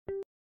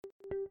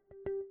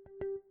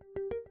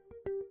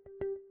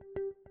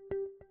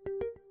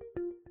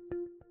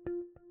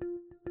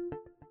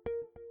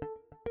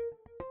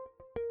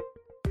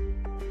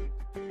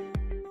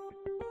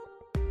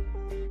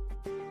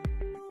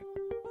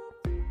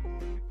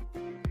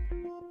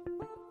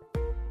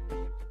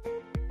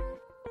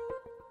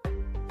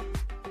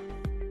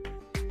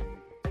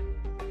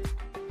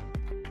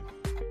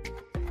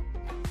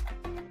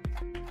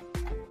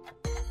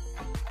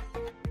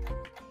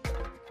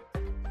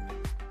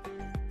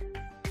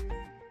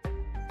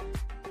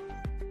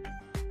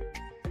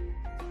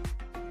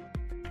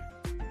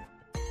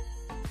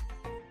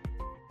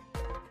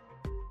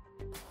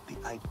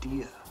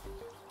idea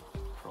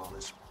for all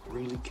this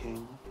really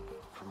came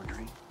from a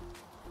dream?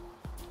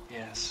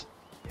 Yes,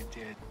 it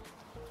did.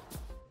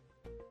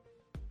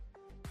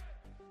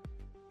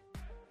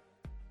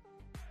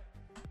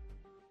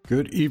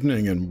 Good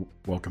evening and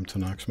welcome to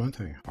Nox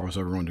Mente. How is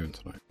everyone doing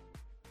tonight?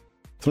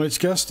 Tonight's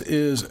guest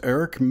is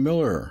Eric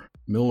Miller.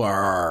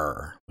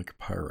 Miller, like a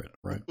pirate,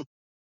 right?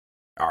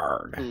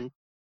 Arg.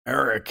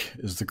 Eric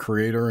is the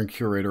creator and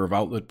curator of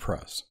Outlet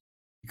Press.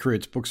 He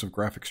creates books of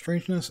graphic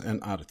strangeness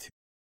and oddity.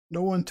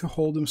 No one to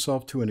hold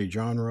himself to any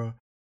genre.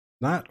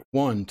 Not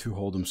one to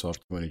hold himself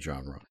to any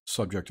genre,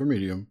 subject, or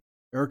medium.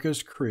 Eric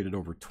has created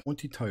over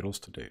 20 titles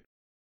to date.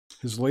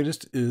 His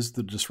latest is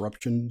The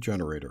Disruption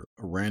Generator,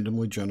 a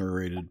randomly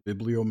generated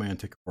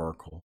bibliomantic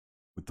oracle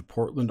with the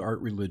Portland art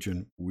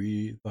religion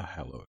We the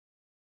Hallowed.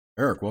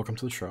 Eric, welcome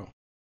to the show.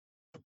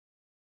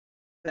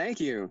 Thank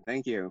you.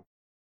 Thank you.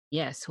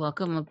 Yes,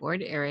 welcome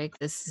aboard, Eric.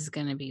 This is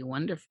going to be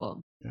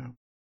wonderful. Yeah,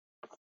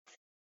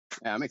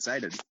 I'm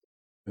excited.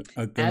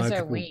 As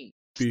are we.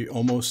 We'll be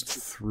almost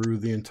through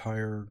the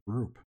entire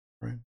group,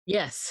 right?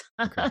 Yes.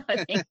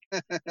 Okay.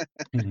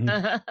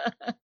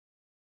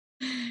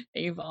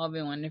 You've all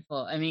been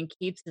wonderful. I mean,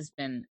 Keats has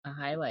been a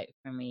highlight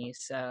for me.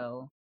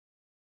 So,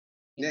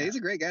 yeah, he's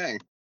a great guy.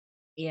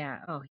 Yeah.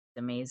 Oh, he's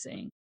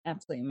amazing.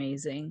 Absolutely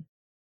amazing.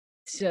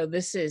 So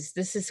this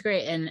is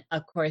great. And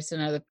of course,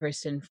 another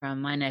person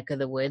from my neck of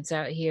the woods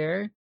out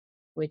here,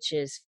 which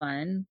is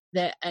fun.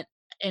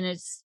 And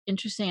it's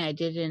interesting. I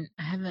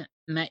haven't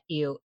met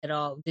you at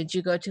all. Did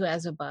you go to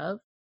As Above?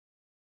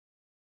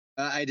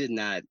 I did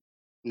not.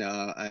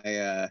 No,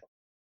 I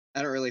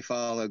don't really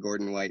follow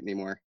Gordon White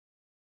anymore.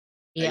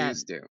 Yeah. I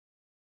used to.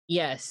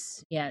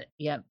 Yes. Yeah.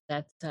 Yep.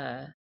 That's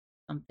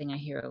something I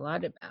hear a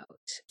lot about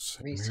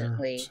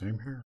recently. Same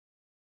here.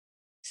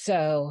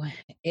 So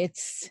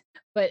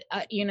but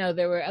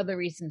there were other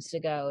reasons to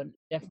go.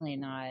 Definitely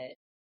not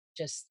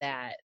just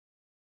that.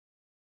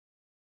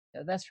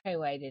 So that's probably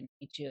why I didn't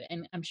meet you.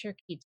 And I'm sure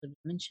Keats would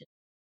mention.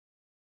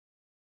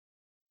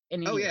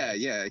 Oh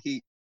yeah.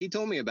 He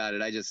told me about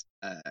it. I just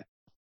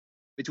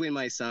between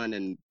my son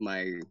and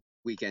my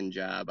weekend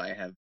job, I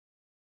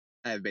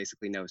have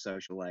basically no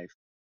social life.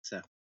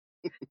 So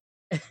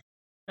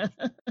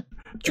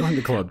Join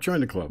the club.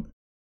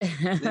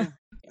 Yeah.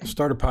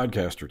 Start a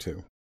podcast or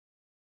two.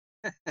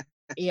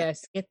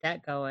 Yes, get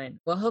that going.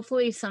 Well,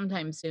 hopefully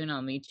sometime soon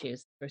I'll meet you.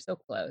 We're so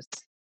close.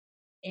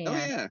 And oh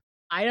yeah.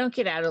 I don't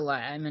get out a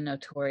lot. I'm a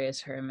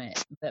notorious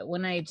hermit, but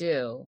when I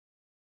do,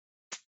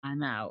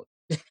 I'm out.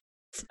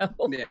 So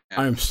Yeah.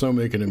 I'm so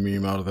making a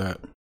meme out of that.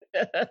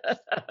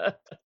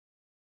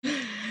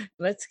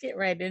 Let's get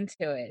right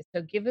into it.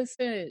 So give us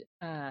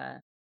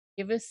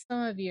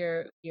some of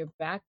your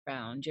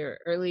background, your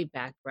early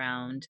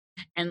background,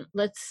 and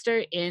let's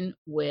start in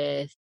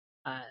with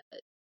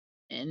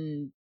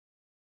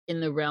in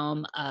the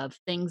realm of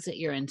things that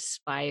you're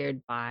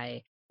inspired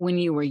by when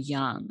you were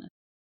young,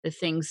 the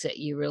things that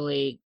you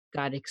really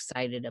got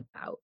excited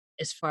about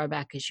as far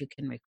back as you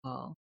can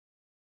recall.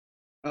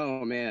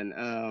 Oh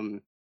man.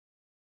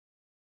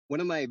 One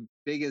of my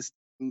biggest,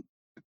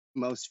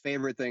 most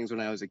favorite things when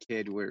I was a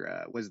kid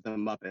was the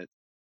Muppets.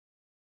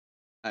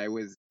 I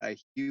was a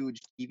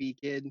huge TV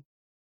kid,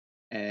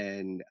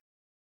 and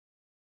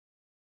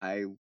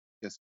I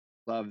just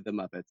loved the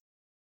Muppets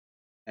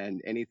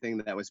and anything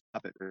that was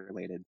puppet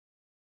related.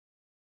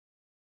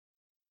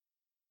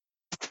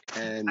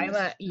 And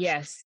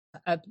yes,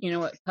 you know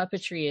what?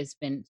 Puppetry has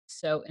been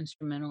so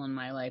instrumental in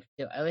my life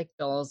too. I like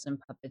dolls and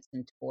puppets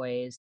and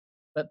toys,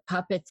 but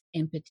puppets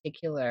in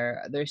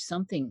particular, there's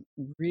something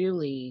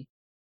really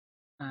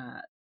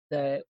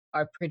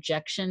our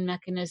projection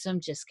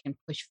mechanism just can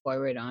push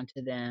forward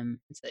onto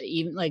them. So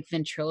even like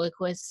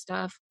ventriloquist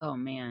stuff. Oh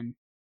man.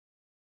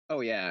 oh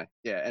yeah,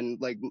 and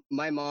like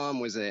my mom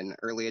was an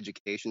early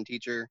education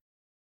teacher,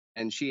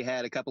 and she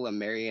had a couple of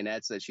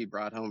marionettes that she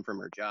brought home from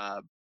her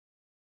job,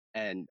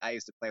 and I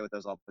used to play with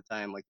those all the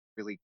time, like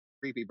really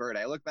creepy bird.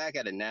 I look back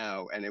at it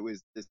now, and it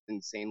was this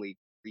insanely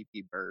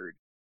creepy bird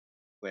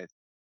with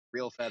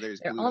real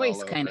feathers They're glued always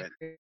all over kind of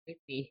it.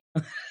 creepy.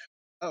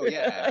 Oh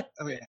yeah.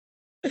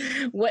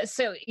 What?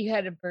 So you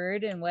had a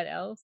bird, and what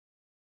else?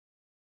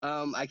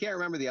 I can't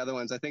remember the other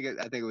ones. I think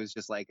it was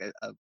just like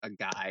a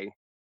guy.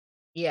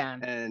 Yeah.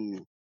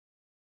 And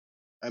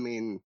I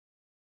mean,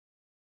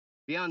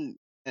 beyond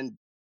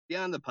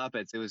the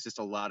puppets, it was just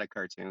a lot of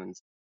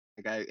cartoons.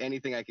 Like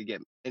anything I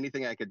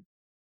could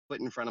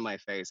put in front of my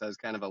face. I was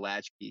kind of a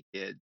latchkey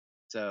kid.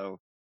 So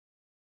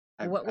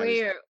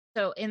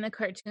so in the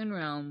cartoon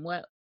realm,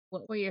 what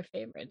were your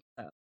favorites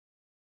though?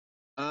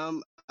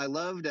 I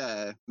loved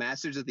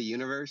Masters of the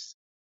Universe.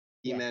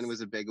 He-Man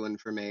was a big one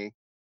for me.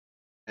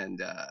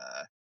 And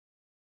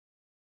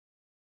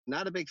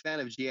not a big fan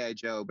of G.I.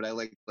 Joe, but I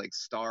like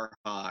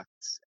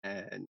Starhawks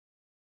and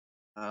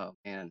oh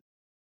man.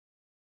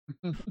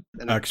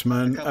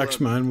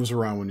 X-Men was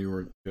around when you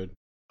were a kid.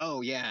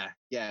 Oh yeah.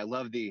 I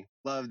love the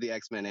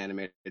X-Men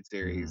animated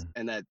series.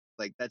 And that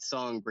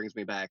song brings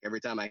me back every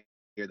time I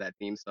hear that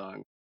theme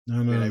song. No,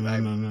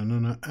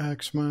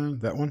 X-Men.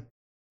 That one?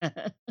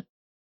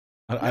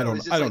 I it don't.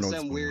 was just I don't like know.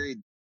 some weird.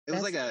 It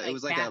was That's like a. It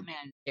was like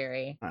Batman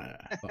theory.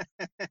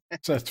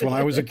 That's when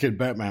I was a kid.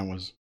 Batman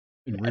was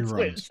in That's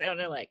what it reruns.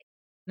 sounded like.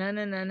 No,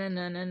 no, no, no,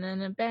 no, no, no,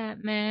 no,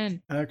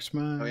 Batman.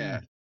 X-Men. Oh yeah.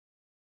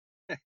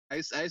 I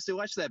used to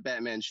watch that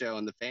Batman show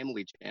on the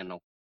Family Channel.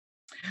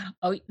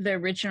 Oh, the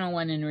original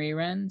one in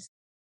reruns.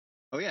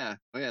 Oh yeah.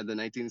 The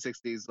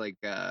 1960s like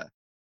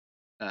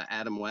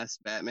Adam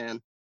West Batman.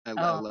 I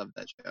Oh. love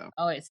that show.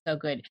 Oh, it's so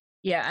good.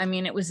 Yeah, I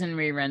mean, it was in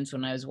reruns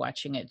when I was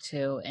watching it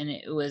too, and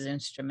it was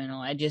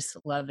instrumental. I just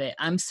love it.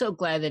 I'm so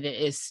glad that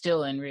it is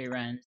still in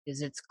reruns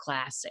because it's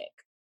classic,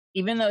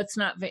 even though it's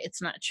not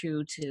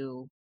true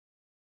to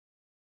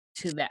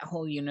that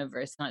whole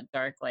universe, not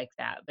dark like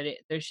that. But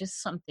there's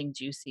just something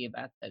juicy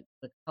about the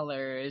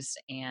colors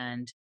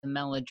and the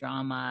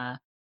melodrama,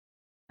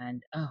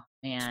 and oh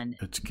man,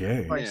 It's gay.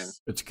 of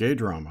course. It's gay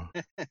drama.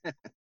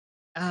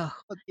 Oh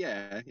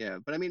Yeah.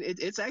 But I mean,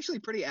 it's actually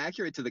pretty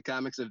accurate to the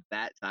comics of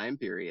that time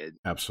period.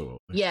 Absolutely.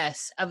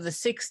 yes, of the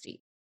 '60s.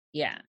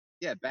 Yeah.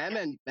 Yeah,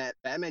 Batman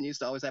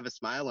used to always have a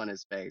smile on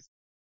his face.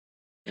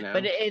 You know?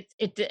 But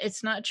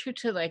it's not true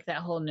to like that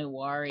whole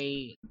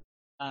noir-y,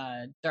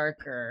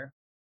 darker.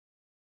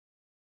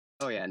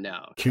 Oh yeah,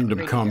 no.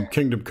 Kingdom Come. Prettier.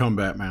 Kingdom Come.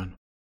 Batman.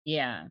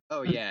 Yeah.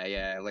 Oh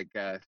yeah. Like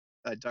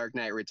Dark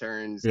Knight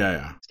Returns.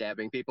 Yeah.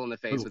 Stabbing people in the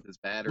face with his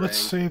batarang. Let's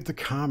save the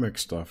comic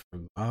stuff for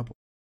the Bible.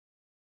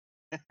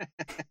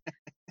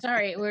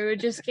 Sorry, we were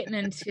just getting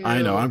into.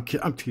 I know. I'm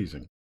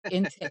teasing.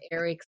 into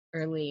Eric's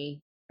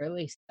early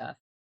stuff.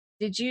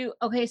 Did you?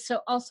 Okay,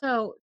 so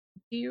also,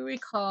 do you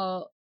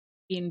recall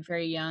being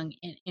very young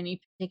in any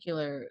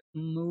particular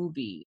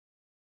movie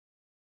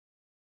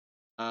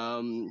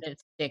that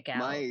stick out?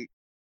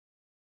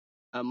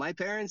 My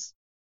parents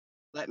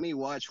let me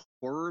watch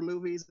horror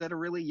movies at a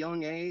really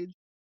young age,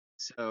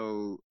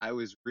 so I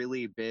was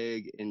really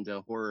big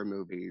into horror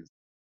movies,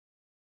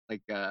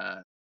 like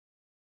the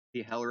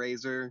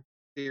Hellraiser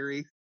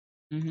series.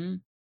 Mm-hmm.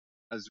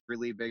 I was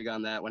really big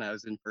on that when I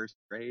was in first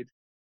grade.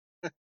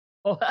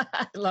 Oh,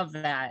 I love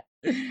that.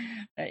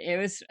 It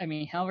was. I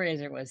mean,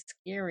 Hellraiser was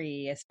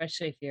scary,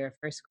 especially if you're a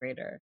first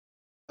grader.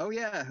 Oh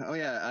yeah.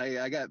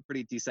 I got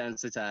pretty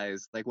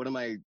desensitized. Like one of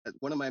my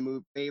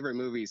favorite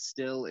movies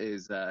still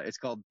is it's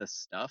called The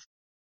Stuff.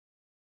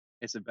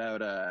 It's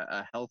about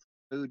a health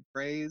food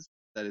craze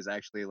that is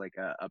actually like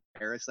a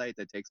parasite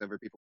that takes over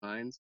people's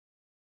minds.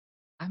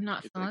 I'm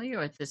not It's like, familiar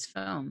with this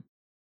film.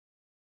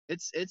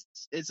 it's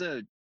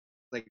a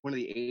like one of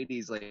the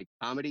 80s like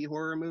comedy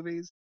horror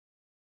movies,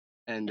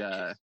 and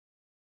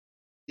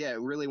yeah,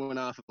 it really went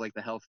off of like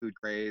the health food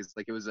craze.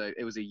 Like it was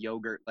a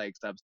yogurt like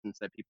substance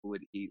that people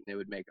would eat, and it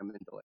would make them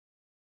into like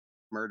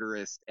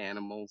murderous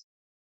animals.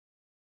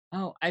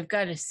 Oh, I've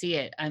got to see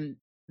it.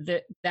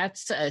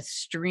 That's a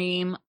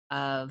stream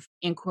of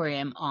inquiry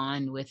I'm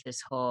on with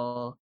this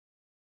whole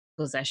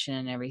possession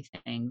and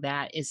everything.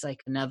 That is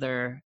like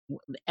another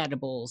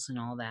edibles and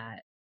all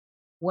that.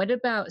 What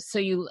about, so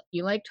you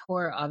liked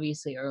horror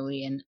obviously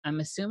early, and I'm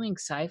assuming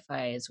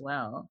sci-fi as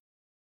well.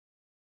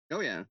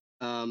 Oh yeah.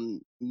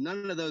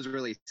 None of those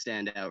really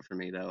stand out for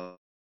me though.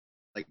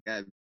 Like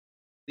the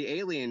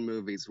Alien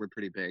movies were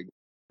pretty big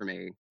for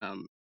me.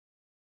 And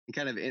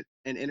kind of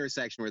an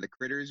intersection where the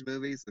Critters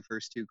movies, the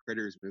first two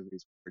Critters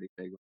movies, were pretty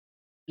big.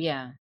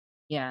 Yeah.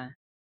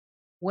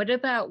 What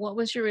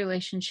was your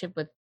relationship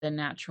with the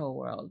natural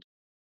world?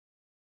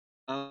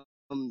 Well,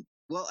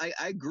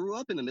 I grew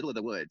up in the middle of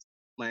the woods.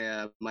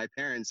 My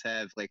parents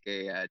have like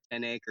a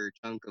 10-acre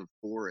chunk of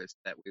forest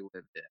that we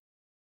lived in,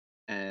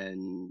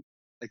 and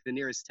like the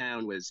nearest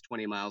town was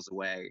 20 miles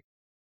away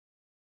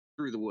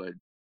through the wood.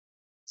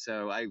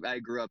 So I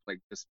grew up like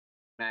just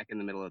smack in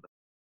the middle of the.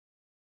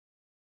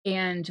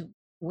 And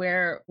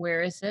where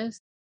is this?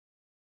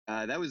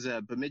 That was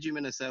Bemidji,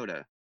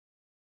 Minnesota,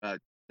 about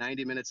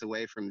 90 minutes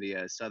away from the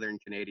southern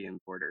Canadian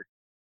border.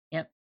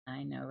 Yep,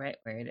 I know right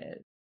where it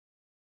is.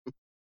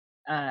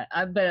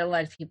 I bet a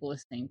lot of people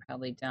listening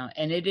probably don't,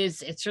 and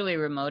it's really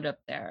remote up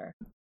there.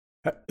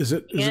 Is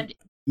it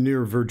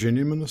near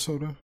Virginia,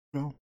 Minnesota?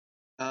 No.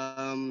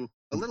 A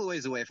little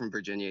ways away from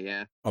Virginia,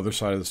 yeah. Other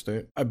side of the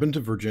state. I've been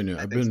to Virginia.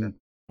 I've been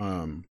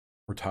so.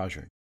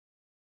 Portage.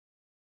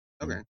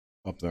 Okay.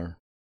 Up there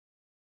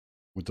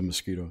with the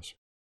mosquitoes.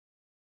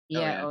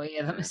 Yeah. Oh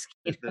yeah, the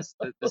mosquitoes.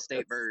 The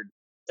state bird.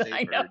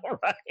 I know,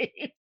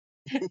 right?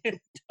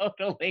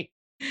 Totally.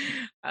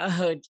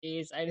 Oh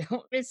geez, I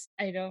don't miss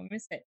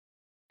it.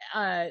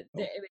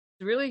 It's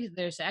really,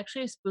 there's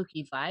actually a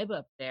spooky vibe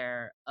up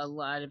there a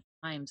lot of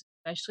times,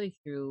 especially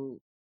through,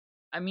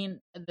 I mean,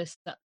 the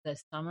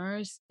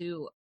summers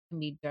too can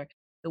be dark.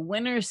 The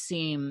winters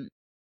seem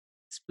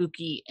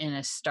spooky in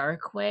a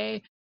stark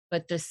way,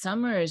 but the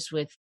summers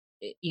with,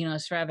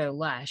 it's rather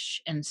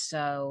lush, and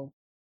so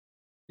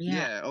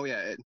yeah. Oh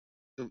yeah.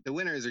 The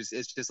winters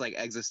it's just like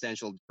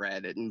existential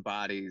dread. It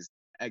embodies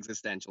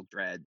existential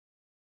dread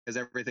because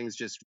everything's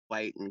just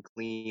white and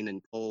clean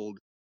and cold,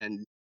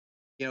 and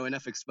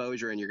enough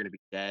exposure and you're gonna be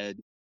dead.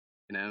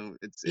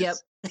 It's yep.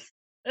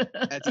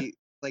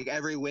 like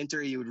every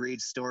winter you would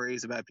read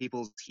stories about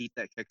people's heat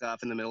that kicked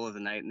off in the middle of the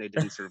night and they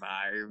didn't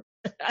survive.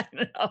 I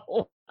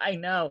know. I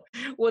know.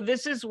 Well,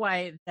 this is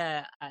why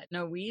the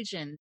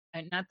Norwegian,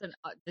 not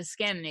the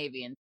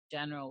Scandinavians in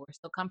general, were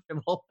so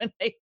comfortable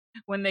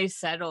when they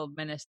settled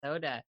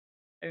Minnesota.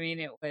 I mean,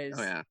 it Oh was.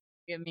 yeah.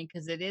 I mean,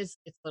 because it's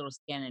little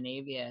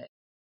Scandinavia,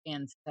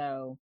 and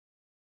so,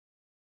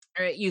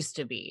 or it used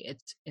to be.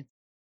 It's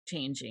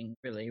changing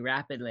really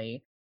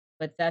rapidly,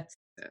 but that's,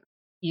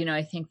 Yeah.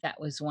 I think that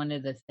was one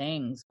of the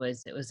things,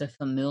 was it was a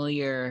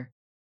familiar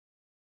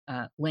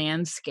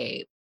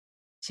landscape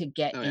to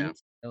get Oh yeah.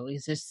 into.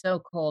 It's just so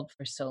cold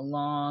for so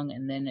long,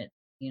 and then it's,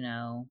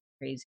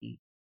 crazy.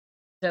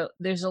 So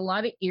there's a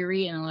lot of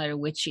eerie and a lot of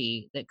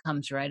witchy that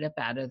comes right up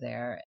out of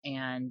there,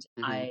 and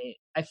Hmm.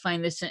 I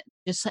find this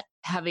just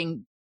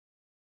having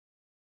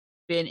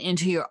been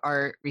into your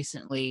art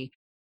recently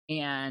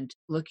and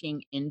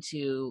looking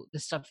into the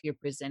stuff you're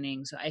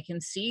presenting, so I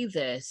can see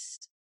this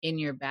in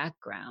your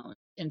background,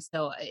 and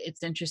so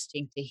it's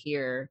interesting to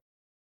hear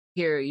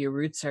your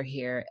roots are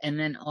here, and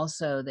then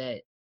also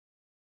that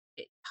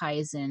it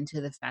ties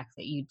into the fact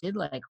that you did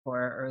like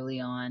horror early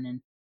on.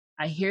 And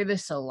I hear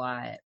this a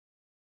lot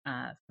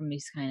from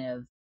these kind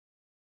of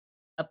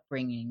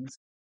upbringings.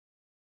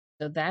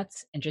 So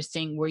that's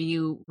interesting. Were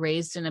you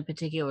raised in a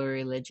particular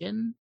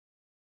religion?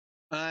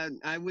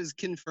 I was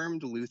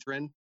confirmed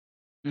Lutheran.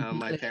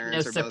 My No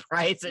parents are both.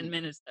 surprise in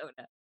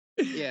Minnesota.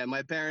 Yeah,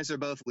 my parents are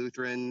both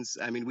Lutherans.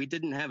 I mean, we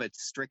didn't have a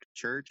strict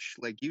church.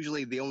 Like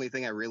usually, the only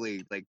thing I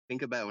really like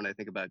think about when I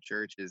think about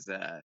church is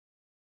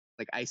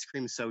like ice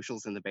cream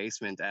socials in the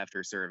basement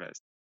after service.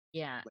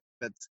 Yeah.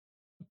 That's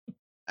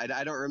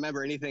I don't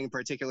remember anything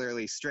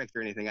particularly strict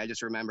or anything. I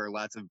just remember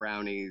lots of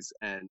brownies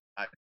and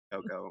hot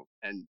cocoa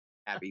and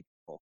happy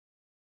people.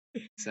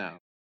 So,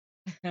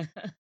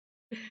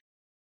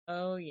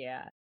 Oh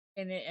yeah.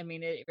 And I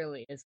mean, it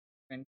really is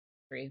different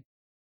country.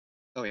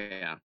 oh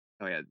yeah,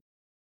 oh yeah.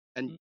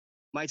 And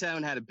my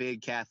town had a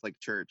big Catholic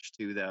church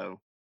too, though.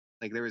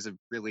 Like there was a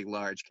really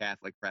large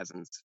Catholic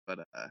presence, but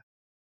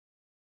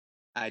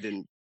I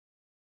didn't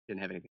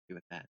have anything to do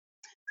with that.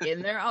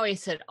 And they're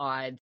always at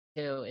odds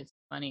too. It's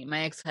funny.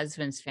 My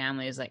ex-husband's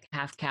family is like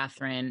half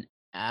Catherine,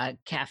 half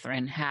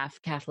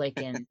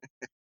Catholic and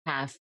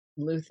half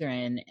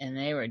Lutheran, and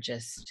they were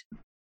just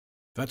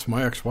That's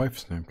my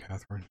ex-wife's name,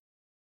 Catherine.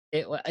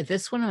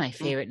 this one of my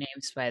favorite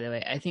names, by the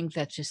way. I think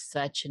that's just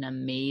such an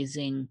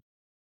amazing,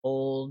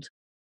 old,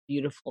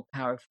 beautiful,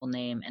 powerful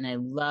name, and I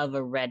love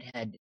a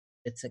redhead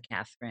that's a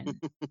Catherine.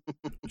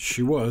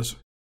 She was.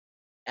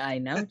 I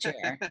know,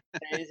 Jer.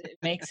 It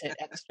makes it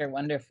extra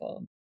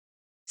wonderful.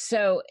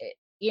 So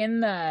you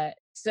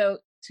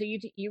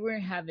were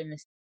having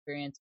this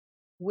experience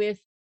with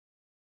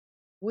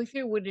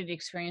your wooded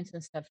experience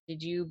and stuff.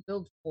 Did you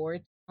build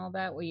forts and all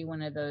that? Were you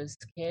one of those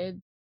kids?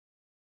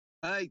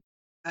 I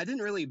I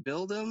didn't really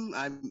build them.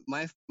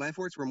 My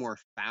forts were more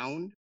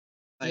found.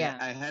 Yeah.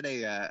 I had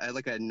I had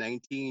like a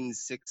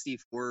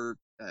 1964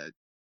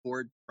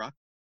 Ford truck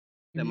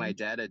that my Mhm.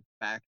 dad had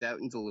backed out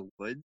into the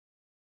woods,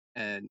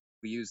 and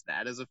we used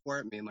that as a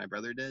fort. Me and my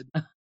brother did,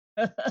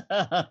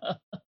 That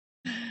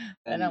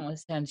and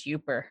almost sounds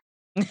youper.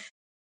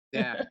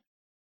 yeah,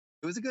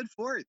 it was a good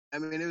fort. I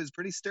mean, it was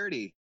pretty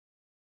sturdy.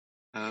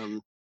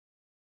 Um,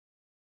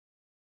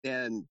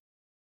 and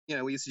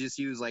we used to just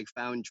use like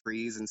found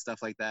trees and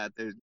stuff like that.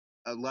 There's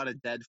a lot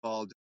of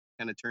deadfall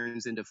kind of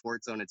turns into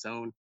forts on its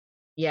own.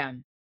 Yeah.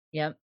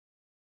 Yep.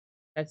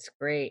 That's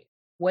great.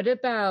 What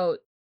about,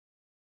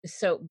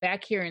 so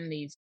back here in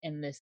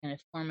this kind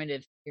of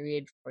formative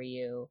period for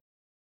you,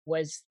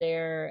 was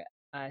there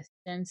a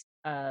sense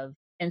of,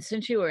 and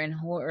since you were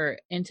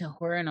into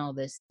horror and all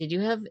this, did you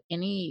have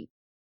any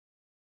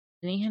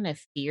kind of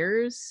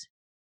fears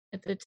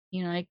at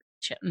like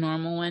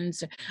normal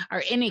ones,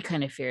 or any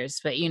kind of fears,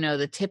 but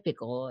the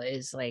typical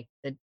is like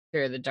the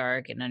fear of the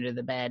dark and under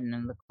the bed and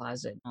in the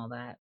closet and all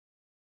that.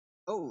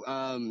 Oh,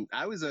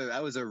 I was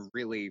a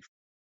really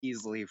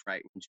easily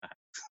frightened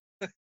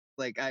child.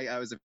 Like I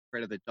was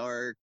afraid of the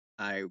dark.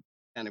 I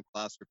kind of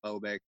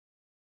claustrophobic,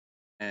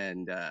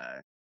 and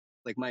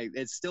like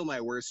it's still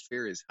my worst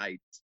fear is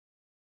heights.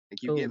 Like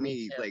Oh,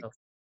 me too.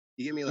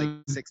 you get me like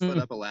 6 foot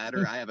up a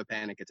ladder, I have a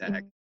panic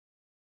attack.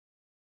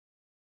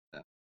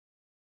 So,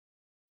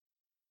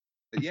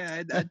 but yeah, I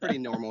had pretty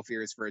normal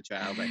fears for a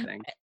child, I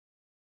think.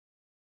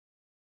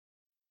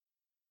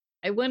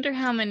 I wonder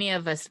how many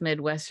of us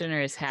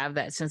Midwesterners have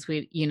that, since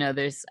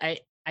there's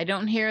I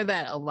don't hear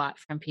that a lot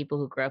from people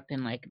who grew up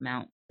in like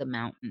the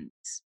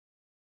mountains.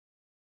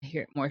 I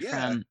hear it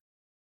Yeah.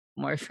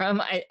 more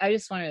from I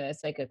just wonder,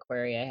 that's like a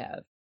query I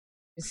have.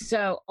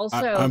 So also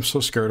I'm so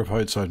scared of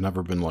heights. I've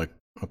never been like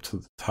up to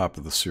the top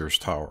of the Sears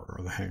Tower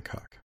or the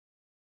Hancock.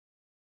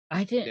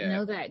 I didn't Yeah.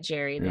 know that,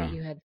 Jerry, Yeah. that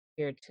you had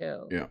fear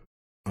too. Yeah,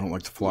 I don't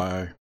like to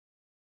fly.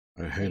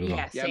 I hate it all.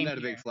 Yeah, Yeah, I'm same not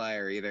a big here.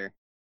 flyer either.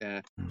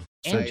 Yeah.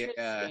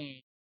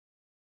 Interesting.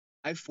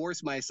 I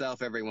force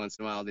myself every once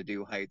in a while to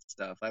do height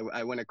stuff.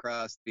 I went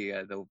across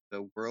the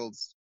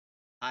world's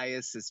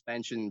highest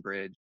suspension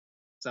bridge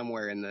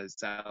somewhere in the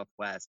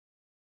Southwest,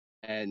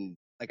 and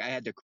like I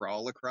had to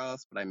crawl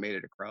across, but I made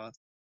it across.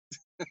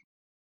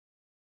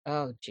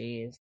 Oh,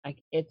 geez.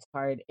 It's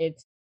hard.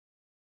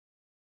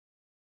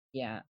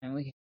 Yeah, and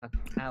we can talk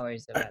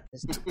hours about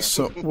this.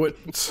 So what?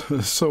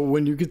 So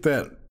when you get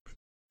that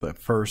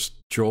first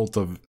jolt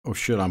of oh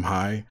shit, I'm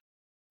high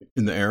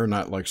in the air,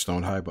 not like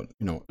stone high, but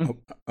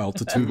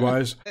altitude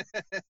wise.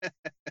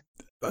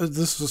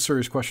 This is a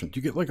serious question. Do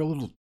you get like a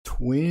little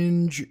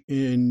twinge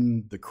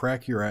in the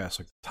crack of your ass,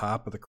 like the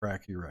top of the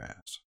crack of your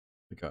ass?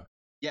 Like a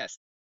Yes.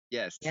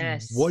 Yes.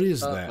 What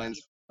is Oh, that?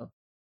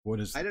 What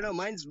is? I don't know.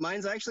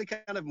 Mine's actually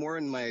kind of more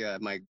in my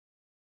my.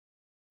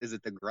 Is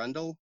it the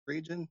grundle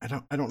region? I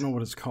don't know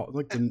what it's called.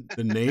 Like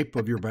the nape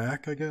of your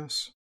back, I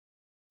guess.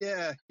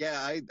 Yeah.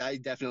 I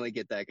definitely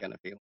get that kind of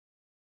feel.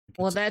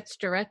 Well, that's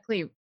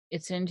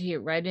it's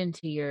right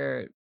into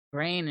your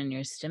brain and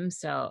your stem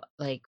cell,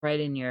 like right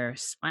in your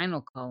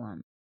spinal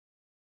column.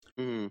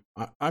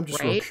 Mm-hmm. I'm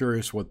just real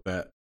curious what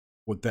that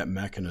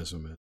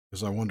mechanism is,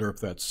 because I wonder if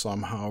that's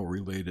somehow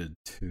related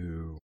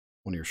to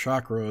one of your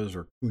chakras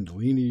or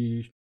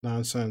Kundalini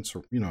nonsense,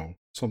 or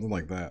something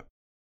like that.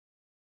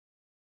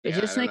 It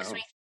just makes me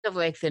think of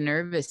like the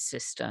nervous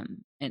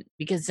system, and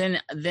because then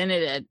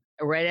it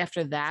right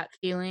after that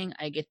feeling,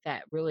 I get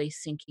that really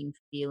sinking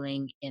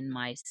feeling in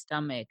my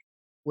stomach,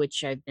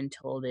 which I've been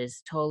told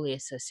is totally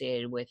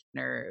associated with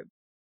nerve.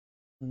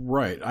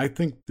 Right. I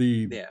think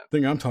the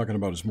thing I'm talking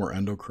about is more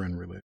endocrine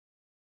related.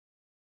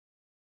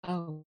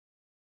 Oh,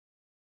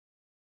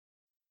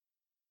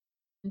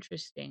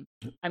 interesting.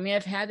 I mean,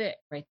 I've had it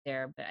right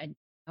there, but I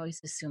always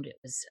assumed it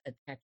was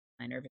attached to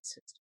my nervous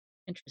system.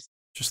 Interesting.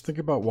 Just think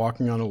about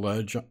walking on a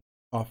ledge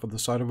off of the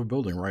side of a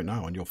building right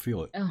now, and you'll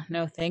feel it. Oh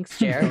no, thanks,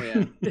 Jared.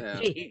 Oh yeah.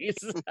 Jeez.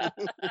 We're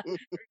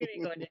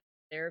gonna go into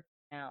therapy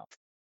now.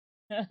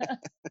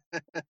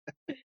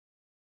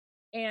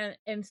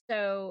 and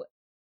so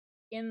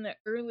in the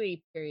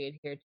early period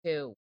here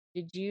too,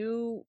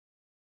 do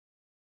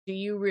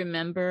you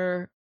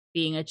remember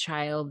being a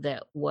child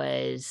that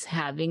was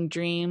having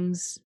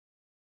dreams?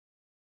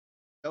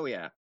 Oh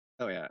yeah.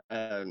 I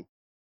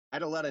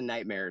had a lot of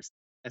nightmares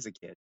as a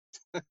kid.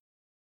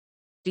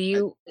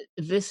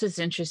 This is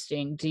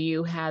interesting. Do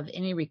you have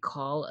any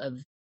recall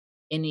of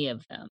any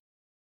of them?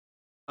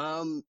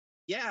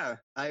 Yeah.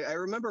 I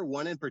remember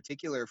one in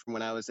particular from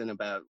when I was in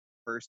about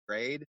first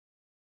grade.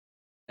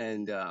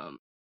 And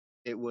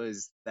it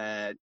was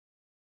that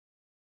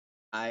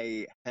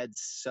I had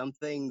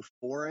something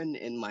foreign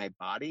in my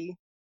body,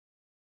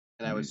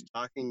 and I was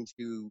talking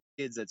to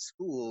kids at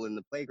school in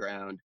the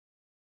playground,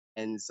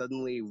 and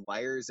suddenly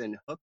wires and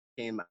hooks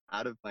came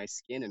out of my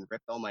skin and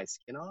ripped all my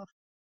skin off,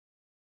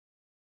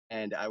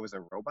 and I was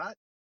a robot.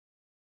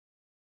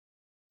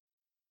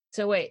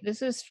 So wait,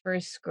 this is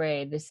first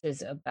grade. This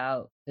is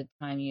about the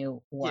time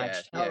you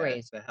watched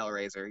Hellraiser. The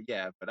Hellraiser,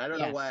 yeah, but I don't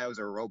know why I was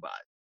a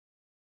robot.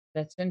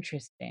 That's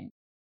interesting.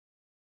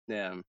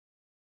 Yeah,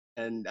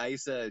 and I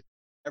used to,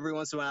 every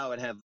once in a while, I would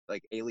have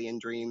like alien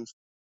dreams,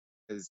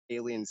 because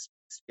aliens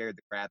scared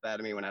the crap out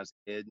of me when I was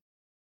a kid.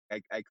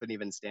 I couldn't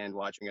even stand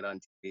watching it on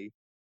TV.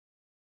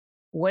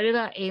 What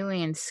about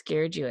aliens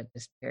scared you at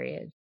this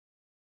period?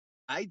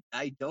 I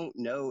don't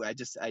know. I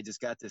just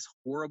got this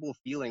horrible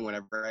feeling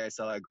whenever I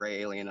saw a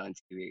gray alien on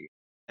TV.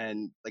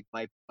 And like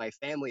my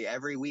family,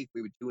 every week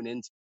we would tune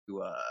into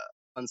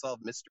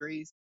Unsolved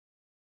Mysteries.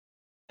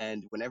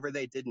 And whenever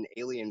they did an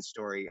alien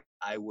story,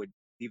 I would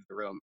leave the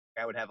room.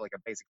 I would have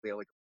basically a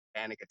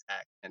panic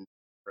attack in the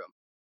room.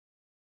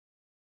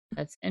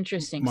 That's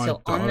interesting. My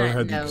so daughter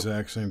had the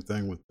exact same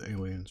thing with the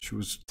aliens. She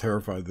was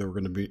terrified they were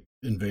going to be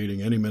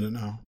invading any minute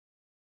now.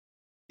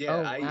 Yeah,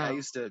 I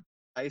used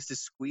to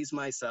squeeze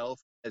myself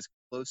as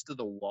close to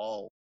the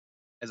wall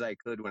as I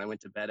could when I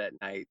went to bed at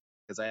night,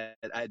 because I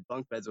had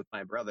bunk beds with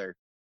my brother.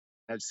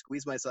 I'd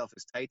squeeze myself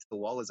as tight to the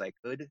wall as I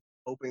could,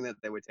 hoping that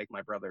they would take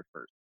my brother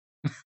first.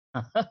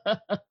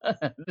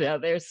 Now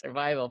there's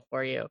survival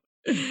for you.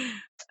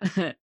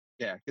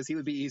 Yeah, because he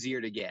would be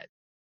easier to get.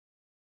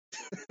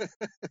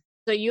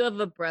 So you have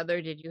a brother.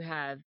 Did you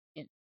have,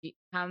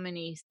 how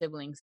many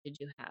siblings did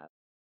you have?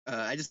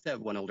 I just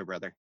have one older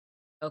brother.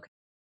 Okay.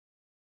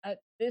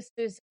 This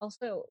is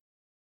also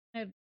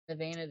kind of the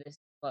vein of this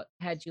book.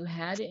 Had you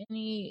had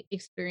any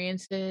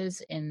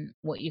experiences in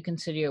what you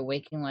consider your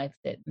waking life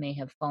that may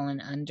have fallen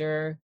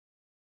under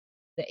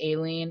the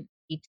alien,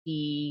 ET,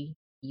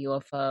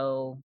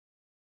 UFO,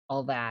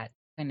 all that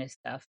kind of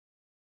stuff?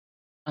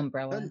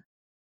 Umbrella?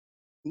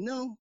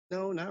 No,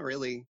 not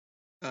really.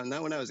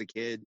 Not when I was a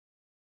kid.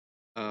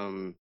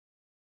 Like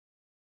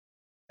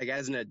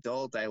as an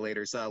adult, I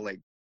later saw a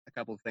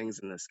couple things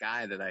in the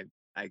sky that I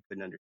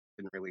couldn't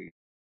really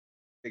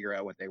figure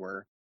out what they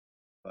were,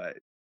 but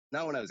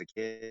not when I was a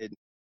kid.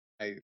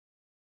 It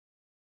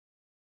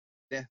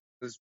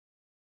was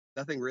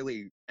nothing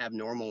really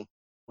abnormal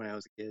when I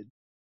was a kid.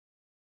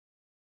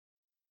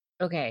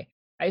 Okay,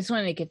 I just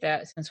wanted to get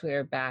that since we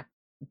were back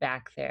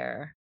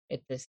there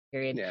at this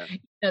period. Yeah.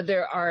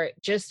 There are,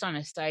 just on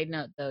a side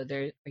note though,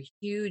 there's a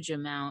huge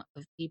amount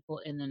of people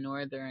in the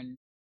northern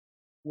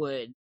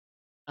wood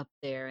up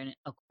there, and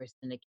of course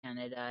into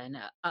Canada, and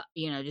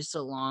just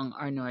along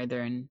our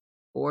northern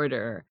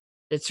border.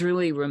 That's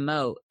really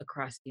remote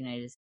across the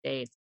United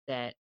States.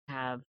 that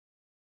have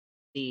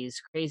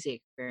these crazy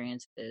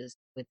experiences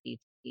with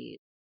ETs.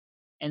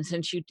 And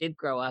since you did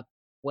grow up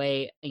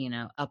way,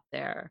 up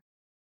there,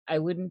 I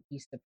wouldn't be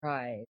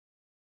surprised.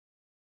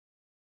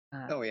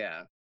 Oh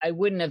yeah. I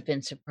wouldn't have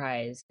been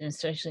surprised. And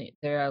especially,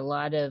 there are a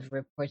lot of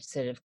reports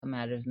that have come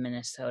out of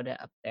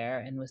Minnesota up there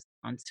and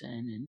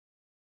Wisconsin. And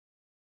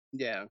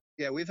Yeah.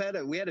 Yeah, we had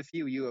a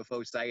few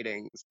UFO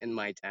sightings in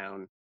my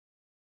town.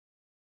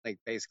 Like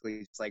basically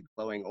just like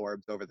glowing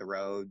orbs over the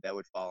road that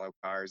would follow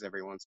cars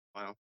every once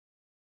in a while.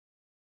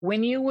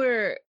 when you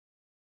were,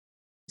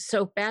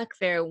 so back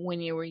there,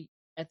 when you were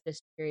at this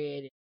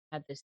period,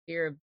 had this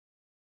fear of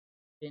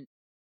didn't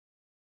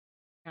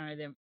encounter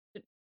them,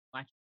 couldn't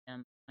watch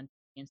them on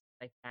TV and stuff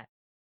like that.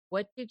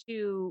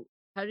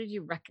 How did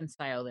you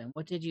reconcile them?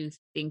 What did you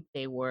think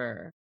they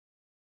were?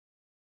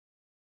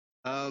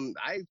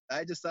 I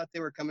just thought they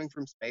were coming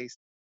from space.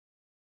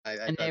 I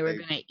And they thought were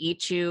going to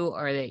eat you,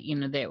 or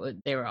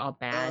they were all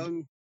bad?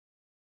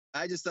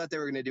 I just thought they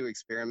were gonna do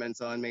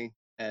experiments on me,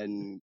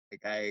 and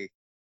like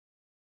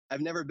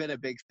I've never been a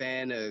big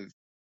fan of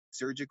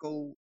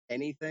surgical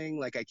anything.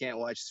 Like I can't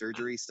watch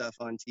surgery stuff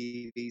on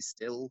TV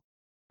still.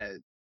 Uh,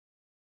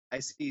 I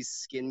see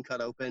skin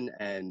cut open,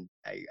 and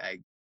I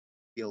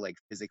feel like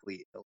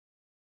physically ill.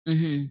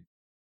 Mm-hmm.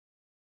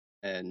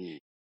 And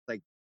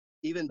like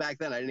even back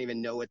then, I didn't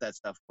even know what that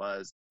stuff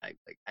was. I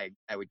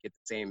would get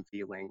the same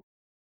feeling.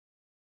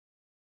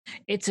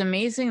 It's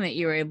amazing that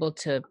you were able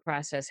to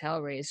process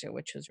Hellraiser,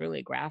 which was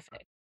really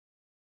graphic.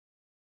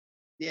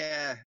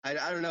 Yeah, I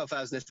don't know if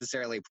I was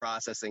necessarily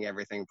processing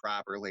everything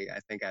properly. I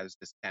think I was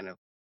just kind of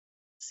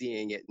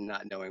seeing it and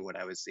not knowing what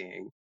I was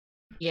seeing.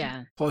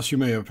 Yeah. Plus, you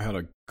may have had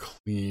a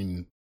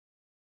clean,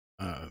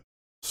 a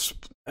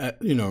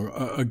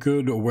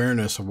good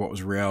awareness of what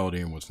was reality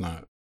and what's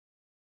not.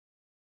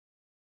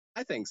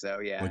 I think so,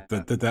 yeah.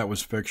 Like that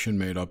was fiction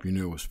made up. You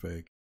knew it was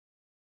fake.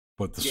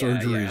 But the Yeah,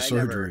 surgery yeah, is I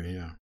surgery.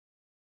 never-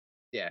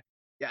 Yeah,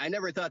 I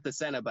never thought the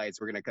Cenobites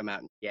were going to come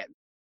out and get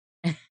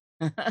me.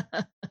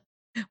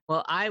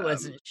 Well, I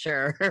wasn't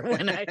sure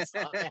when I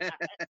saw that.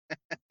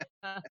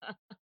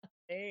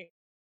 They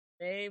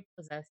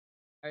possessed,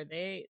 or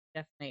they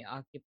definitely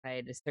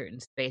occupied a certain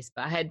space.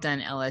 But I had done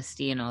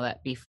LSD and all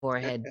that before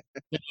I had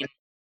seen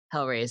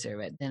Hellraiser,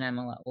 but then I'm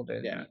a lot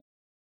older than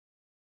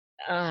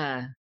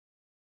you.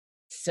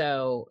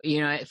 So,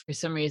 for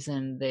some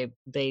reason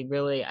they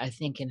really, I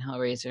think, in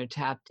Hellraiser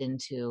tapped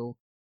into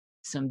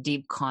some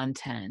deep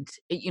content.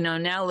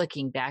 Now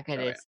looking back at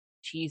it, it's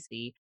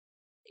cheesy,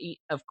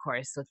 of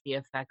course, with the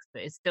effects,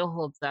 but it still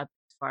holds up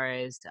as far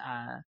as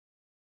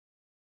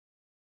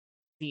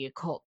the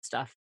occult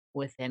stuff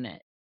within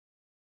it.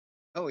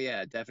 Oh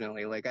yeah,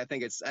 definitely. Like I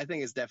think it's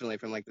definitely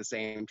from like the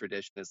same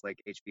tradition as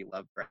like H.P.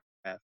 Lovecraft,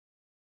 of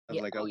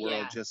Yeah. like a Oh,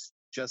 world yeah.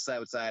 just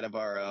outside of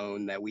our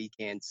own that we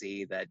can't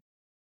see, that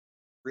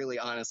really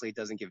honestly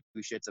doesn't give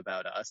two shits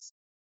about us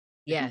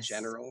in Yes.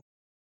 general.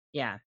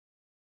 Yeah.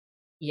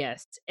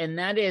 Yes. And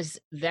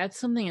that's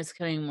something that's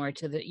coming more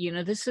to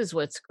this is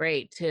what's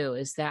great too,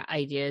 is that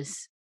idea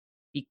is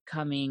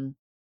becoming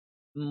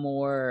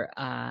more,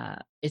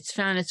 it's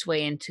found its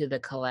way into the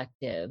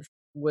collective,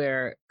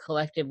 where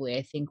collectively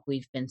I think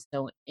we've been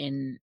so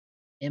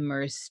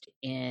immersed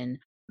in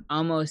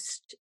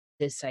almost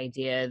this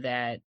idea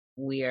that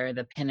we are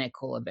the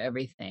pinnacle of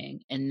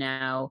everything. And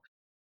now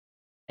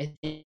I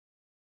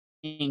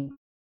think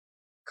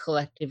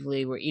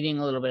collectively we're eating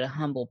a little bit of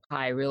humble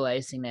pie,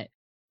 realizing that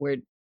we're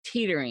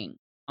teetering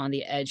on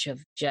the edge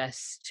of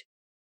just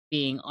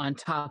being on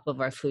top of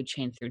our food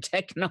chain through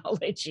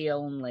technology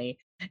only,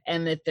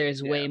 and that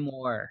there's way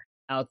more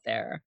out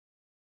there.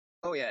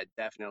 Oh yeah,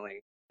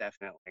 definitely.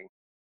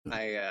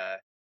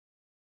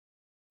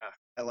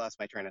 I lost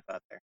my train of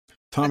thought there.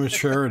 Thomas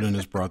Sheridan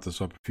has brought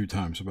this up a few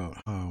times about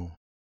how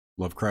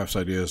Lovecraft's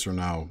ideas are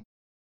now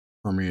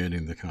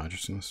permeating the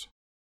consciousness.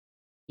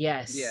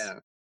 Yes. Yeah.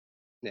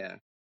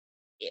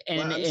 And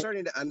well,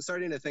 I'm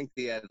starting to think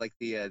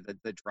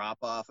the drop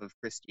off of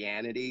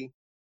Christianity,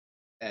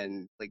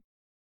 and like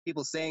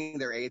people saying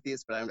they're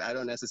atheists, but I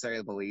don't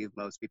necessarily believe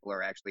most people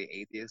are actually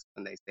atheists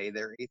when they say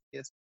they're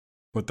atheists.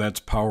 But that's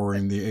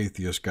powering the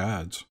atheist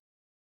gods.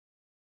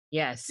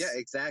 Yes. Yeah,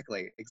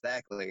 exactly.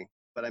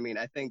 But I mean,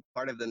 I think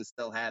part of them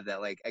still have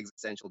that like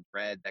existential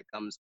dread that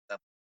comes with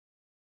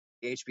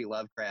the H.P.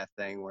 Lovecraft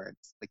thing, where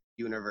it's like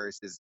the universe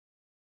is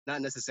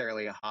not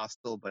necessarily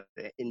hostile, but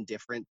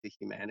indifferent to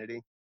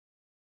humanity.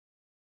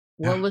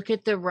 Well, look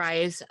at the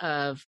rise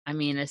of,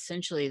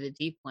 essentially the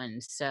deep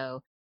ones.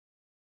 So,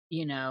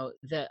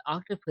 the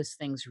octopus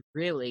thing's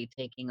really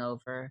taking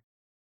over.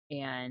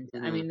 And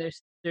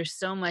there's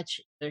so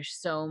much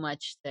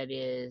that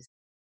is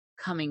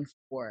coming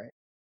forth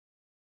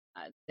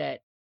that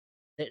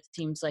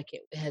seems like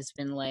it has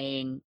been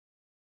laying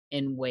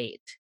in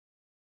wait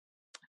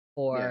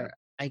for,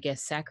 I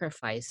guess,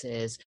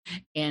 sacrifices.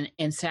 And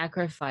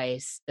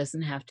sacrifice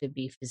doesn't have to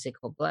be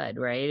physical blood,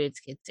 right? It's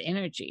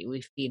energy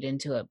we feed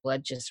into it.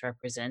 Blood just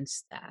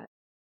represents that.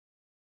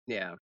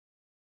 Yeah.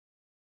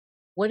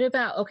 What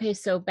about, okay,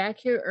 so back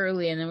here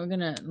early, and then we're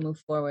gonna move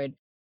forward.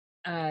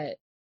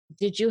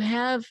 did you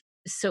have,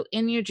 so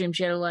in your dreams,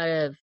 you had a lot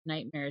of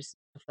nightmares,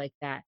 stuff like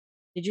that.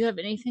 Did you have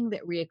anything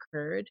that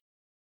reoccurred?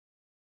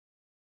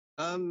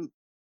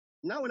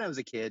 Not when I was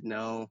a kid,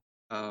 no.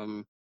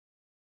 Um,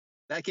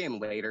 that came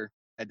later.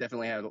 I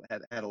definitely had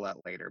a lot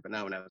later, but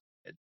not when I was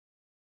a kid.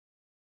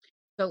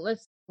 So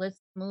let's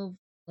move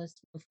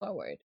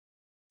forward.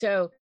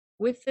 So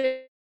with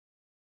the,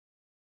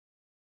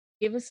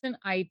 give us an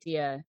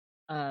idea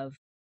of,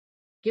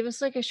 give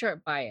us like a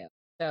short bio.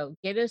 So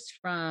get us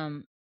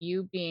from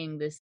you being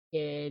this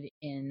kid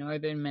in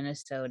northern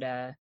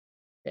Minnesota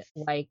that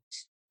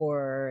liked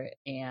horror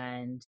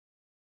and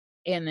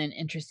then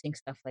interesting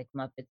stuff like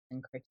Muppets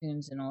and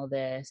cartoons and all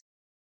this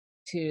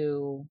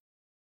to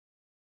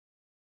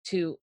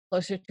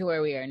closer to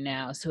where we are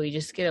now. So we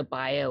just get a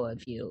bio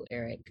of you,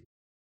 Eric.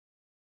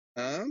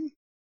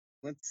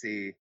 Let's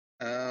see.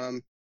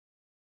 Well,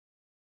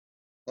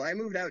 I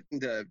moved out to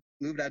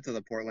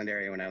the Portland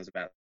area when I was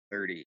about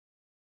 30.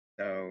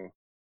 So,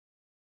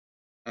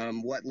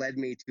 what led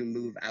me to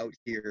move out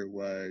here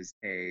was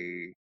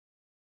I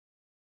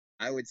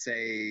would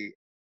say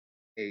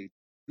a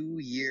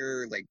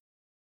 2-year, like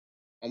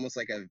almost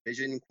like a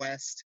vision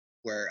quest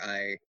where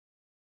I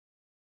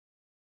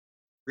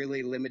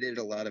really limited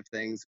a lot of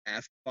things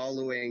after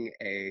following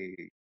a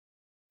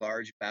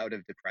large bout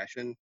of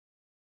depression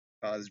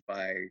caused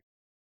by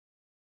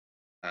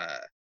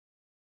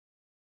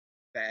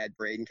bad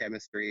brain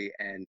chemistry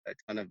and a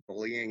ton of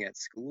bullying at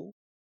school.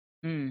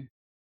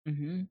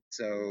 Mm-hmm.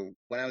 So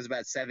when I was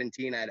about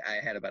 17, I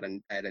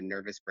had a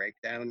nervous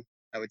breakdown,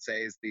 I would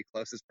say is the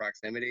closest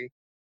proximity.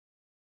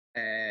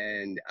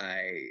 And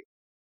I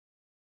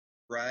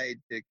tried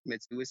to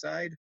commit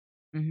suicide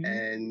Mm-hmm.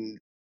 and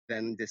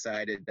then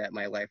decided that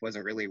my life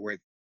wasn't really worth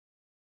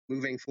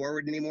moving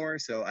forward anymore.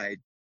 So I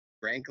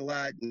drank a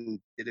lot and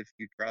did a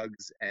few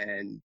drugs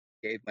and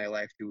gave my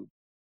life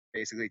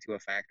basically to a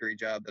factory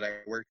job that I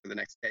worked for the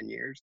next 10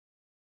 years.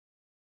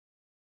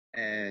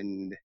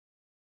 And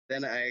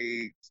then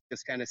I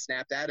just kind of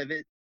snapped out of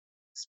it,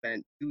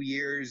 spent 2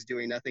 years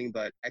doing nothing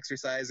but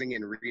exercising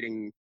and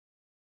reading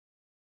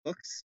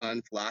books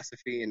on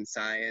philosophy and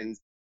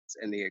science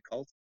and the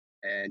occult,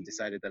 and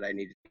decided that I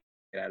needed to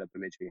get out of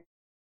Bemidji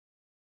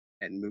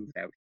and moved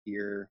out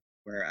here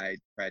where I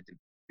tried to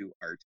do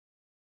art.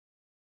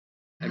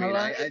 How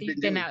long have you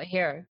been out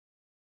here?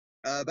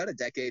 About a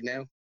decade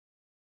now.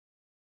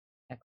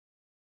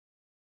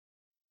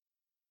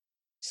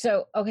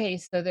 So, okay,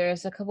 so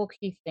there's a couple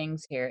key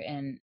things here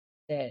and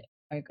that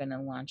are going to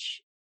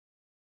launch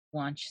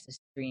the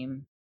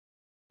stream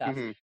stuff.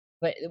 Mm-hmm.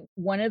 But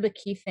one of the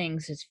key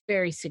things that's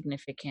very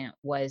significant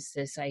was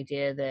this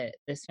idea that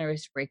this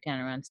nervous breakdown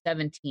around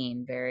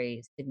 17,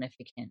 very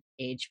significant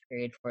age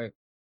period for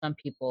some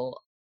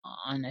people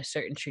on a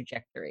certain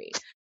trajectory.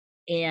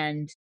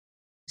 And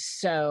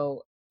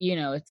so,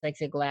 it's like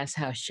the glass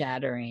house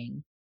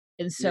shattering.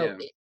 And so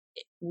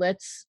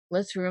let's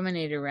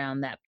ruminate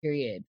around that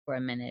period for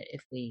a minute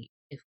if we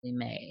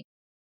may.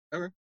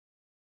 Okay.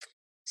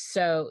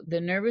 So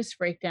the nervous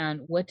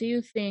breakdown, what do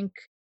you think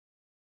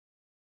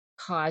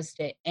caused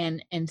it?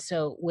 And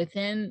so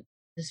within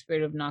the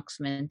spirit of Nox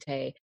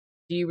Mente,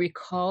 do you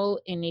recall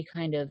any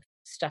kind of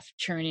stuff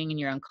churning in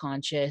your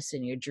unconscious,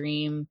 in your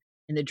dream,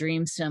 in the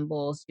dream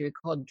symbols? Do you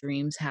recall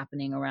dreams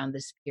happening around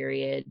this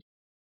period?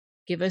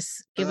 Give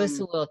us a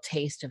little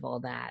taste of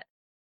all that.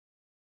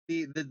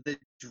 The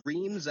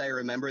dreams I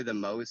remember the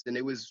most, and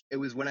it was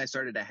when I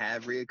started to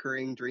have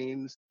reoccurring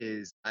dreams,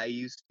 is I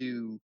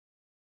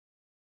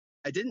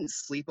didn't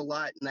sleep a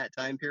lot in that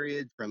time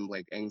period from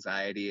like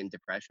anxiety and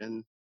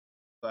depression.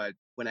 But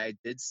when I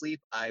did sleep,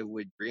 I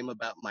would dream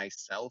about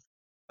myself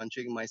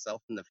punching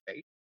myself in the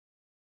face.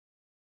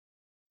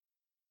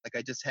 Like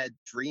I just had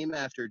dream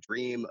after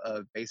dream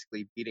of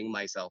basically beating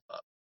myself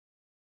up,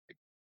 like,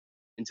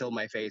 until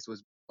my face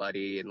was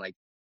bloody and like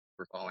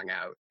were falling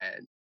out.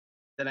 And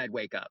then I'd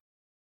wake up.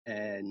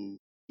 And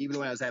even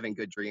when I was having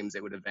good dreams,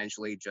 it would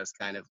eventually just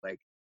kind of like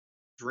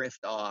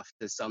drift off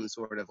to some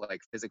sort of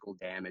like physical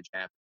damage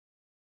happening.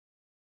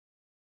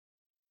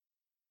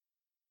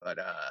 But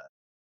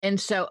and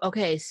so,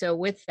 okay, so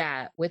with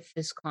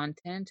this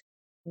content,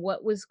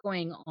 what was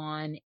going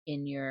on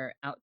in your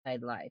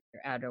outside life,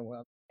 your outer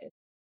world life?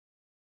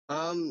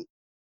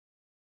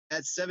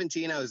 At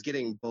 17, I was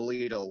getting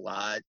bullied a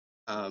lot.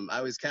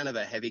 I was kind of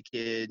a heavy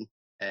kid,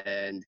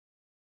 and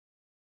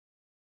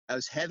I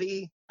was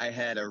heavy. I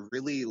had a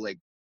really like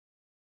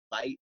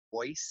light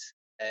voice,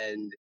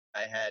 and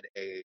I had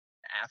an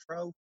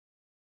afro.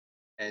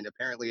 And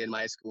apparently, in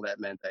my school, that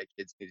meant that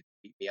kids needed to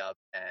beat me up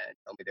and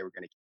tell me they were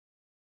going to kill me.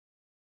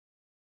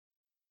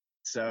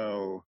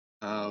 So,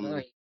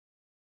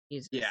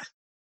 yeah.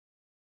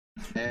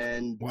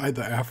 And why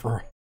the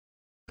afro?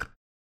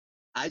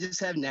 I just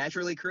have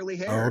naturally curly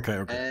hair. Oh,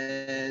 okay.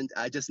 And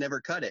I just never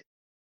cut it.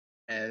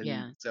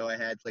 And so I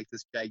had like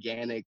this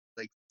gigantic,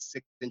 like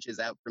 6 inches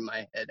out from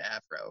my head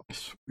afro.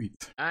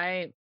 Sweet.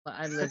 I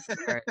lived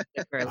for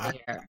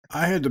curly hair.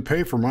 I had to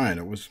pay for mine.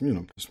 It was,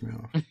 pissed me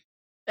off.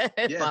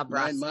 Yeah, Bob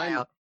Ross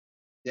style.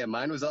 Yeah,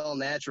 mine was all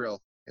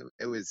natural.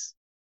 It was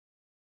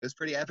was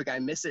pretty epic. I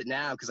miss it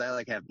now because I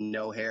like have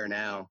no hair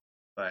now,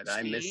 but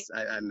I See?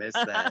 miss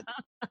that.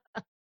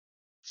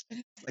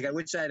 Like I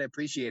wish I'd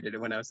appreciated it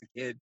when I was a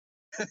kid.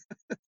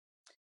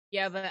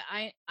 Yeah, but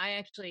I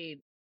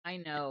actually I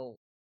know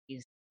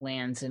these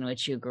lands in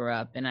which you grew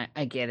up, and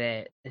I get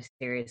it.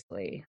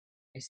 Seriously,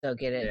 I still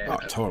get it. Oh,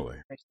 Yeah. totally.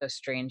 They're so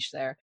strange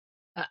there.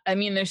 I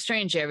mean, they're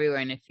strange everywhere,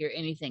 and if you're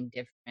anything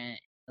different,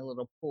 a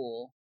little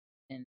pool,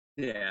 and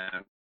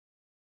Yeah.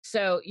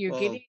 so you're Well,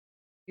 getting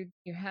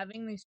you're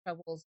having these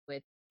troubles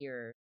with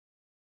your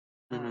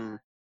mhm.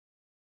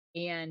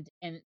 and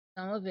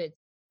some of it's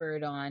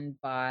spurred on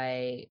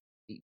by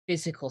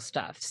physical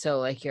stuff. So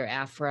like your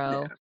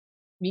afro,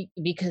 Yeah.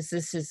 because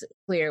this is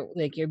clear,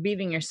 like you're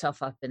beating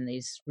yourself up in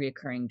these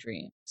reoccurring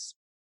dreams.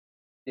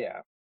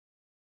 Yeah.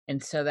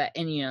 And so that,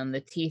 and you know, and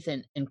the teeth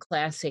and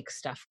classic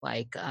stuff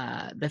like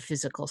the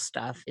physical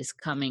stuff is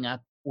coming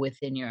up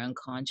within your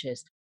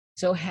unconscious.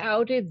 So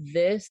how did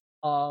this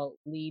all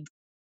lead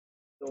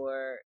to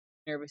your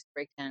nervous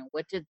breakdown?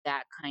 What did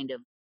that kind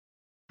of,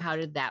 how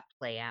did that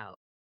play out?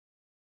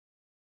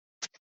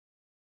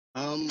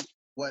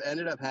 What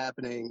ended up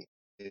happening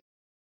is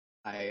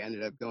I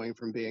ended up going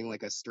from being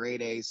like a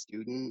straight A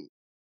student,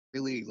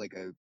 really like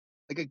a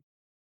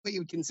what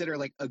you would consider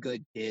like a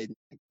good kid,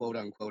 like, quote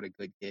unquote a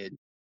good kid.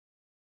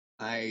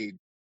 I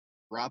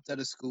dropped out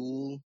of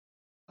school,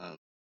 um,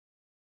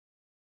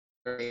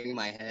 started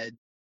my head,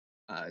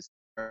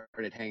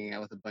 started hanging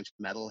out with a bunch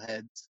of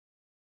metalheads,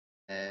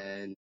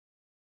 and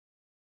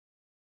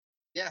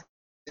yeah,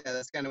 yeah,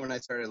 that's kind of when I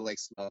started like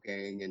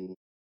smoking and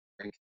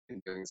drinking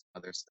and doing some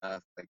other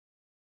stuff. Like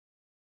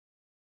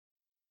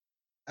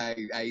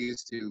I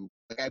used to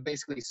like I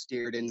basically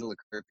steered into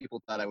liquor.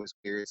 People thought I was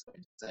weird, so I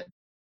just said,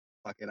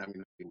 "Fuck it, I'm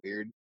gonna be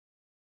weird."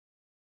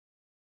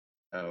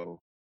 So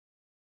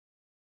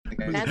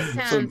like I That started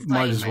So sounds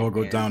might like, as my well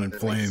go hands down in to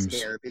like flames.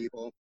 scare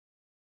people.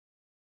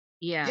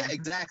 yeah. Yeah,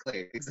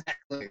 exactly,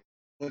 exactly.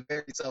 Was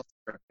very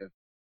self-destructive.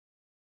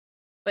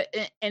 But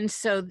and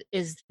so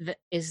is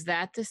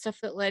that the stuff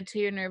that led to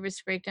your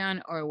nervous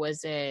breakdown, or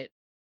was it?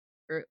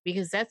 Or,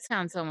 because that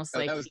sounds almost So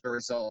like that was the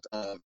result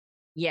of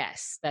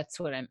yes, that's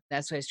what I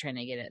was trying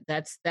to get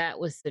at. That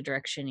was the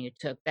direction you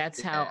took.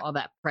 That's how yeah. all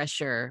that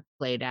pressure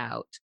played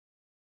out.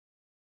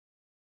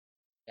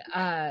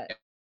 Uh,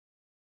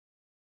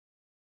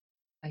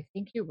 I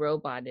think you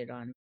roboted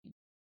on me,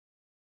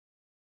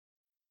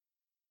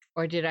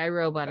 or did I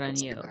robot on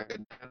you?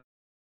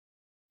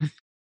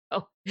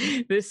 Oh,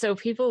 so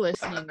people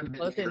listening, we're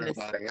both in this.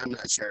 I'm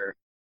not sure.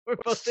 We're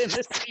both in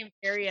the same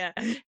area,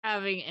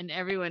 having, and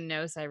everyone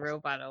knows I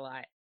robot a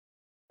lot.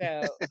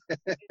 So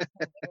we're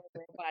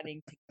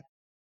roboting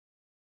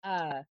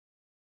together.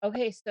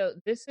 Okay, so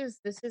this is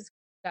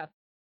stuff.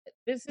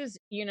 This is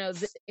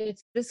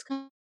it's this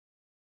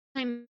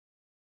kind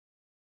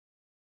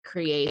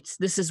creates.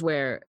 This is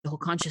where the whole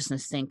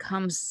consciousness thing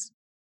comes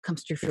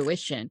to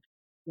fruition.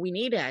 We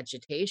need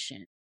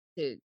agitation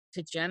to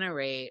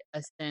generate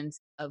a sense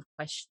of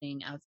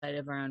questioning outside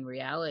of our own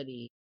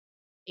reality,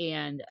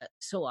 and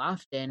so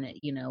often,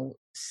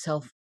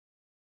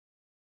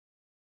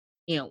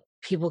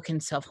 people can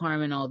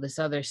self-harm and all this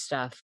other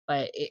stuff,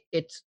 but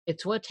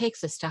it's what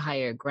takes us to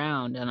higher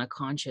ground on a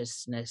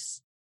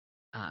consciousness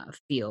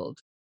field.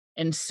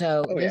 And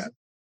so Oh this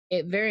yeah.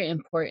 it very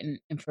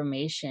important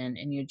information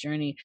in your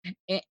journey.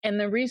 And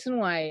the reason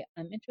why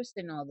I'm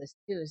interested in all this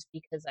too is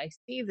because I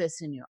see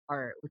this in your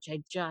art, which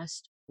I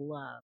just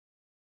love.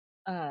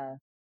 uh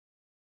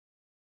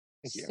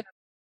Thank you. so,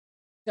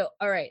 so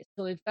all right,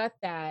 so we've got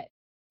that.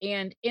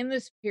 And in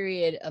this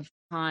period of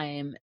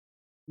time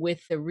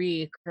with the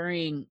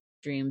recurring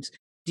dreams,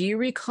 do you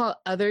recall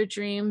other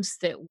dreams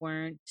that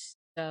weren't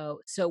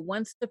so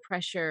once the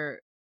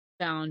pressure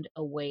found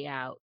a way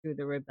out through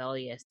the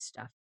rebellious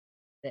stuff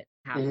that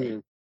happened, hmm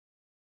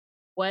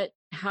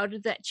how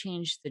did that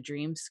change the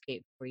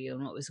dreamscape for you,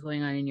 and what was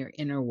going on in your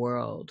inner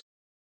world?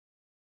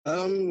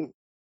 Um,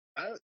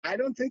 I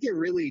don't think it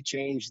really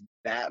changed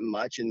that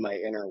much in my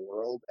inner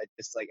world. I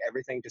just like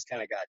everything just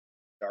kind of got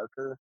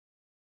darker.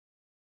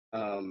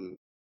 Um,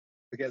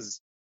 because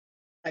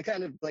I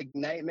kind of like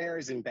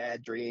nightmares and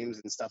bad dreams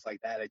and stuff like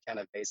that. Had kind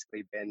of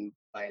basically been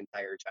my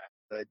entire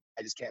childhood.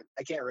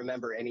 I can't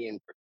remember any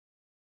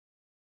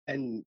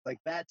and like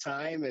that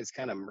time is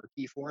kind of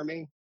murky for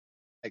me.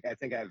 Like I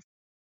think I've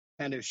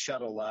kind of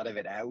shut a lot of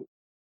it out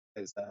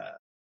because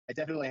I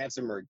definitely have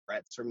some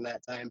regrets from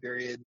that time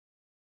period.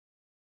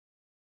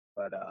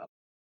 But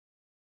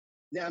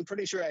yeah, I'm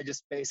pretty sure I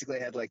just basically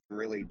had like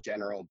really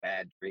general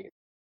bad dreams.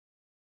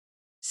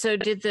 So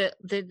did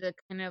the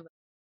kind of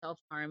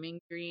self-harming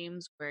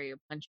dreams where you're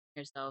punching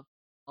yourself,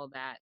 all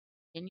that,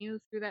 continue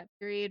through that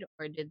period,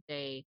 or did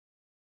they,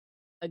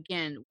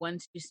 again,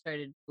 once you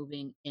started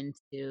moving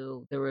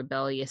into the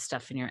rebellious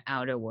stuff in your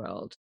outer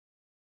world?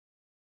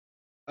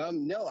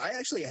 No, I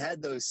actually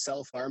had those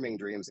self-harming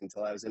dreams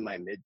until I was in my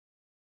mid.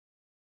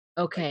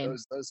 Like Okay.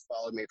 those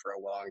followed me for a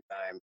long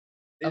time.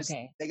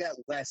 Okay. They got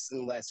less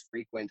and less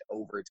frequent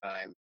over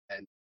time,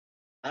 and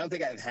I don't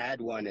think I've had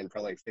one in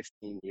probably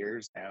 15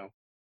 years now.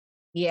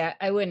 Yeah,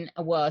 I wouldn't.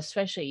 Well,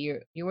 especially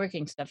you're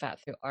working stuff out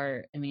through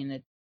art. I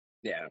mean,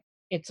 Yeah.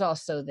 it's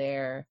also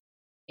there,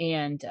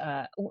 and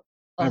I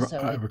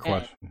also have a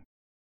question.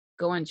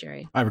 Go on,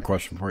 Jerry. I have a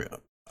question for you.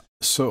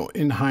 So,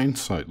 in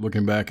hindsight,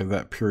 looking back at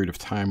that period of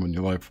time in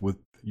your life with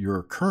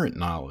your current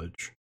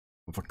knowledge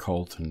of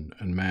occult and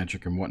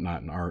magic and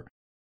whatnot and art,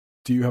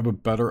 do you have a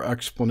better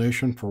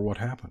explanation for what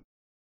happened?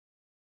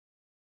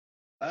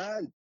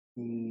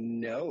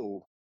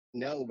 No,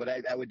 no, but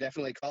I would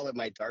definitely call it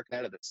my dark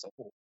night of the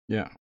soul.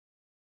 Yeah.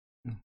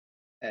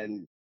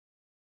 And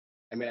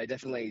I mean,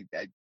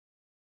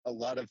 a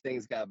lot of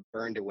things got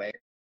burned away.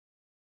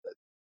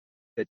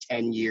 The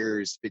 10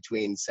 years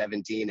between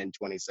 17 and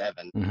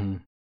 27. Mm-hmm.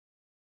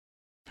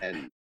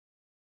 And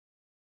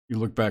you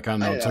look back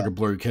on it, it's like a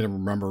blur. You can't even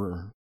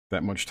remember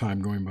that much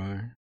time going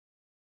by.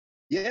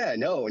 Yeah,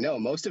 no,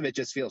 most of it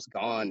just feels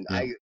gone.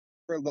 Yeah.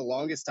 For the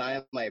longest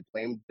time, I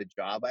blamed the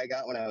job I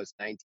got when I was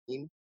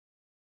 19,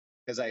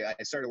 because I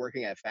started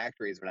working at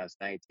factories when I was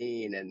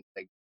 19. And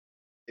like,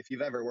 if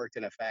you've ever worked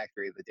in a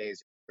factory, the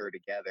days blur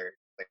together.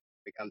 Like,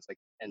 it becomes like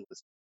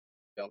endless.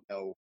 You don't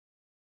know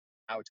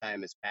how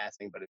time is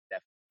passing, but it's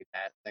definitely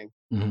passing.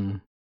 Mm-hmm.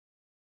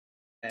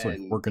 It's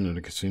And like working in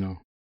a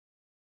casino.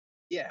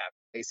 yeah,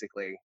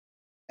 basically.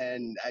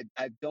 And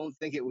I don't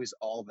think it was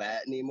all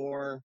that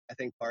anymore. I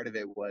think part of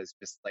it was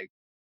just like,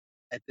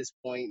 at this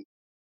point,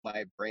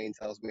 my brain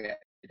tells me I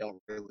don't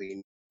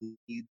really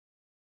need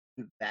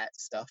that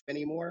stuff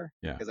anymore.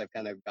 Yeah. Because I've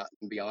kind of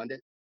gotten beyond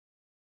it.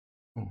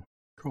 Oh,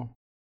 cool.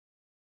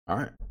 All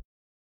right.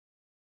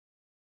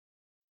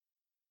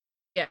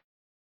 Yeah.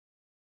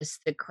 It's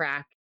the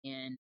crack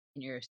in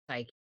your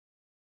psyche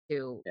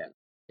to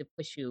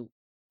push you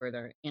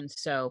further. And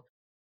so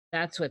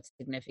that's what's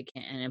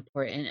significant and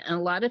important. And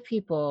a lot of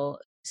people,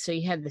 so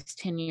you had this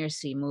 10 years,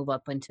 so you move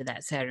up into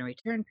that Saturn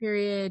return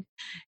period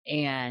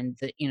and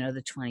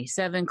the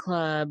 27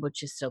 club,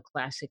 which is so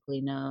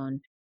classically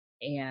known.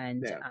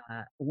 And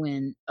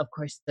when, of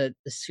course, the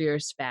sphere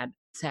of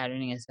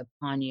Saturn is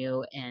upon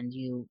you and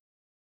you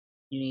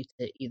need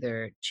to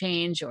either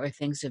change or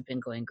things have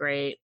been going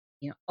great,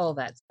 all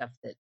that stuff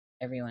that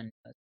everyone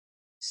knows.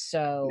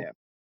 So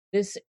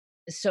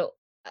so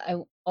I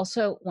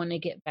also want to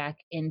get back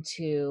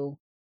into,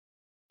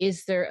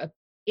 is there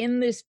in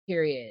this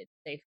period,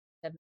 say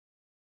 7,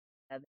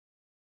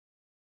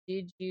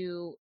 did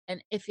you,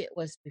 and if it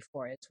was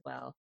before as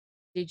well,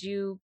 did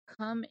you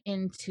come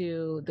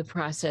into the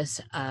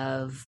process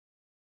of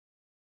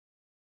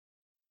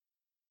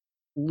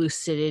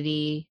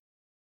lucidity,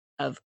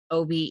 of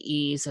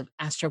OBEs, of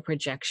astral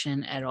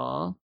projection at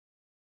all?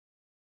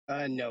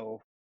 No,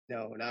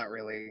 not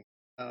really.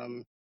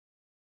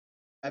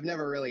 I've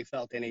never really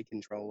felt any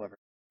control over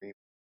me.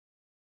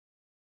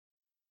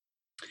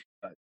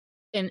 But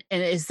and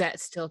is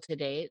that still to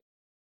date?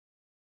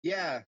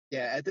 Yeah.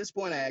 At this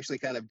point, I actually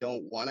kind of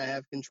don't want to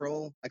have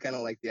control. I kind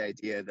of like the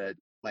idea that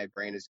my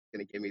brain is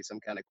going to give me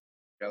some kind of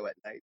show at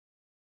night.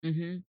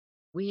 Mm-hmm.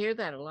 We hear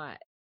that a lot.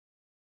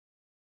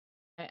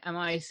 I'm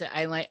always,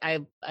 I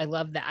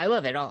love that. I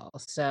love it all.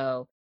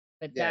 So,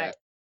 but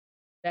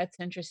that's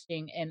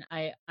interesting, and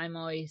I'm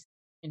always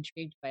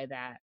intrigued by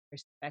that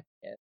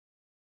perspective.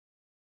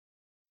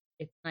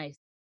 It's nice.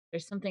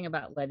 There's something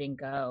about letting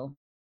go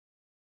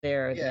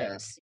there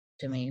that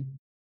to me.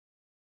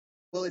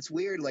 Well, it's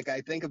weird. Like,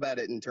 I think about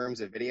it in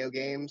terms of video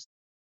games,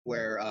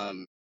 where I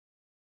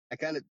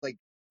kind of like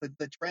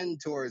the trend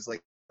towards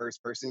like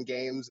first person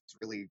games. It's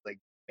really like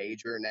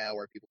major now,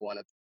 where people want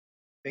to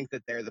think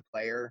that they're the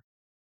player.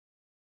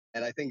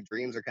 And I think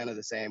dreams are kind of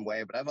the same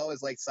way, but I've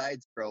always liked side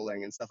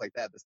scrolling and stuff like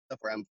that. The stuff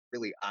where I'm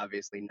really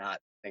obviously not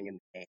the thing in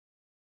the game.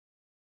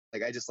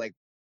 Like, I just like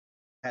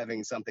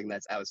having something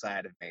that's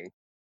outside of me.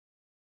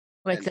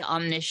 Like the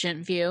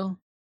omniscient view?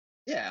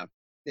 Yeah.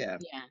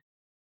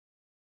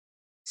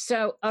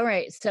 So, all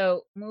right.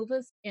 So move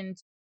us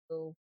into,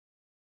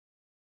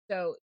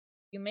 so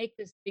you make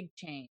this big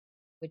change,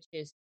 which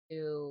is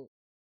to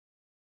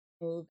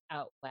move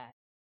out west.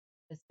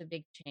 That's the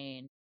big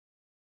change.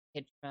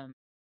 Kid from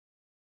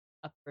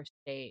upper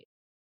state.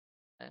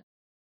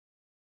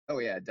 Oh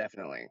yeah,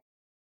 definitely.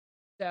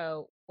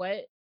 So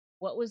what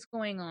was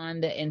going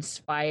on that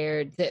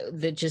inspired,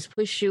 that just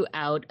pushed you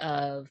out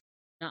of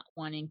not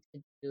wanting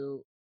to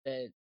do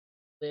the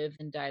live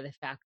and die the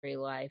factory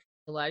life?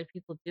 A lot of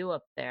people do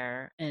up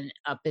there, and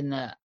up in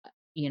the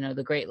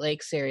the Great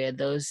Lakes area,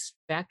 those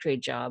factory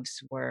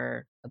jobs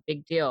were a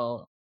big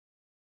deal.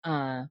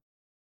 Oh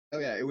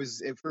yeah,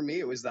 for me.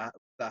 It was the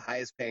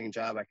highest paying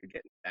job I could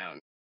get in town.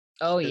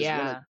 Oh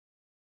yeah.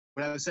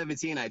 When I was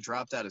 17, I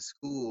dropped out of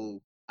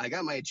school. I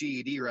got my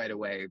GED right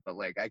away, but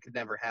like I could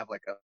never have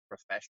like a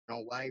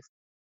professional life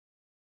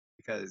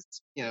because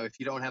if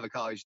you don't have a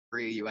college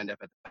degree, you end up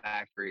at the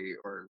factory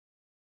or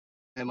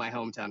in my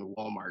hometown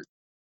Walmart.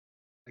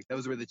 Like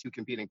those were the two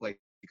competing places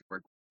you could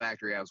work. The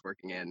factory I was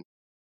working in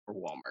or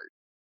Walmart.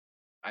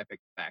 I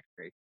picked the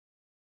factory.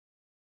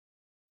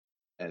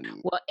 And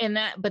well,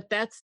 but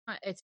it's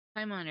a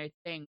time-honored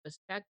thing. Those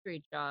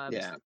factory jobs,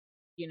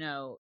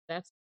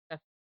 that's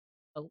stuff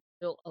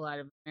built a lot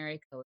of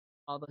America.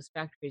 all those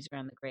factories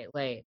around the Great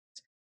Lakes,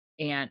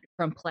 and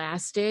from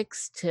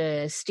plastics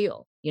to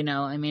steel,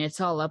 I mean,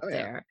 it's all up Oh yeah.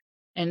 there.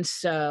 And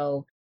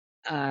so,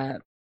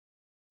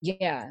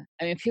 yeah,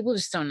 I mean, people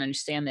just don't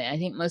understand that. I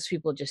think most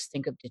people just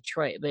think of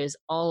Detroit, but it's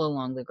all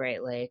along the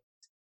Great Lakes.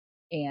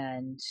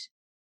 And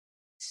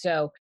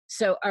so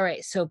all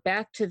right, so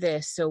back to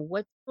this. So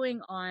what's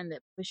going on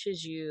that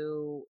pushes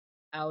you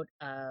out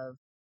of,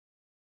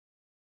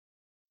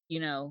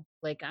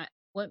 like,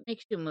 what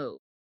makes you move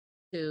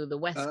to the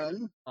West Coast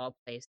Um, of all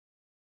places?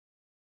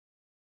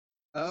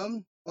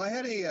 well, I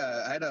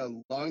had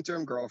a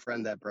long-term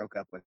girlfriend that broke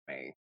up with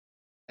me,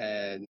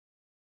 and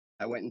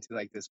I went into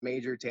like this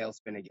major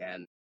tailspin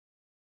again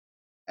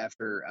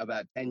after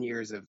about 10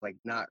 years of like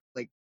not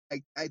like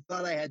I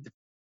thought I had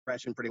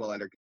depression pretty well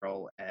under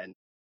control, and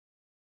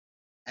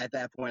at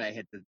that point I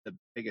hit the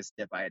biggest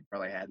dip I had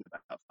probably had in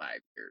about 5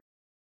 years.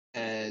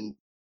 And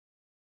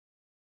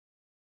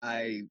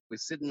I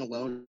was sitting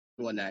alone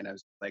one night and I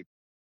was like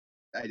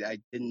I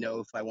didn't know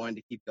if I wanted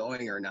to keep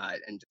going or not,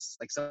 and just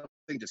like something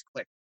just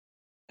clicked.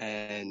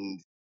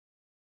 And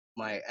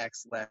my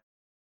ex left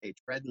a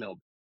treadmill.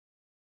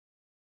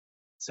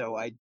 So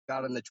I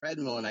got on the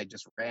treadmill and I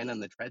just ran on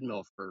the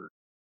treadmill for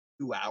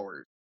 2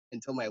 hours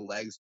until my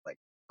legs like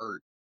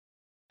hurt.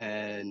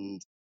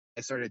 And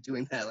I started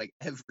doing that like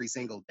every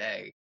single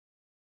day.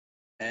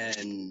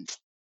 And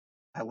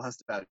I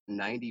lost about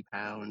 90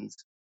 pounds.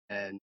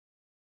 And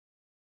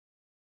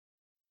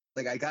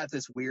like I got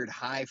this weird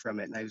high from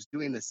it. And I was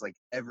doing this like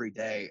every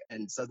day.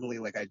 And suddenly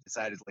like I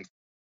decided like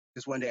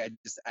just one day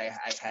I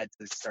had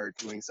to start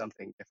doing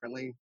something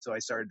differently. So I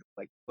started to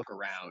like look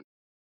around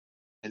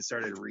and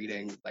started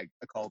reading like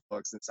occult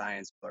books and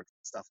science books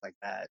and stuff like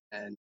that.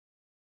 And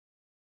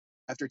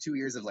after 2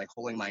 years of like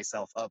holding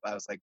myself up, I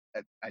was like,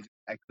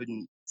 I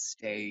couldn't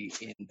stay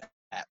in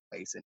that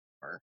place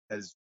anymore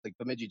because like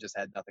Bemidji just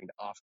had nothing to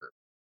offer.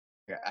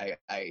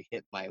 I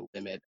hit my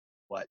limit of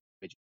what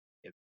Bemidji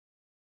could give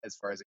as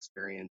far as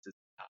experiences.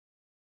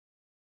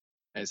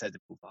 I just had to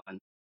move on.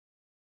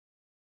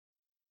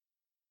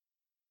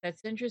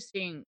 That's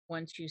interesting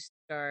once you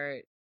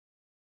start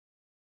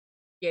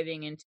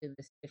getting into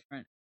this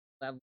different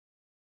level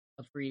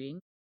of reading.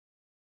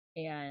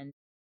 And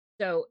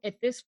so at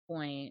this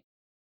point,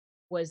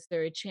 was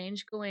there a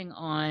change going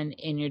on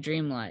in your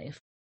dream life?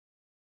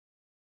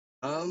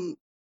 Um,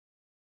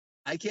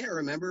 I can't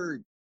remember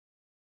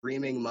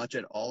dreaming much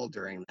at all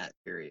during that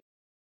period.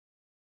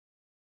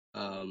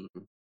 Um,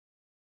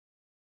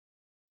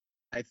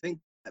 I think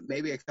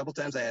maybe a couple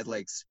times I had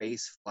like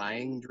space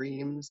flying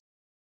dreams,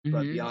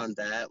 but Mm-hmm. beyond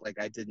that, like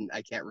I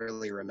can't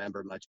really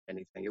remember much of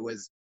anything. It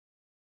was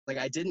like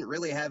I didn't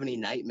really have any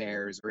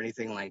nightmares or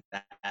anything like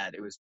that.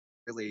 It was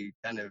really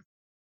kind of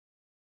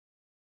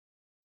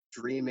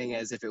dreaming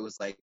as if it was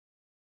like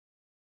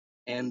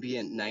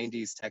ambient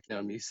 90s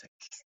techno music.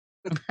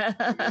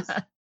 It was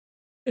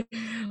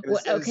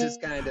Well, it was okay.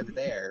 just kind of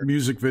there.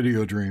 Music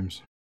video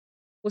dreams.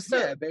 Well, so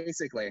Yeah,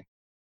 basically.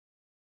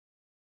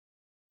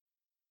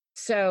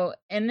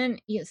 and then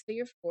so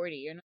you're 40.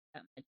 You're not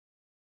that much.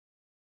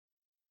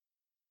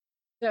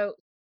 So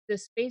the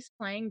space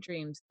flying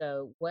dreams,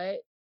 though,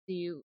 what do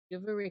you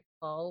ever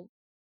recall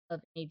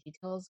of any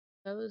details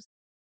of those?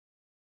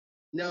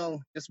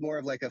 No, just more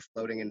of like a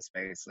floating in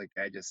space. Like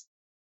they're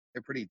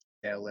pretty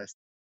detailless.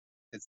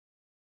 It's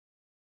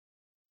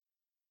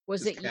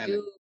Was just it kind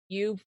of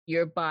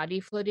your body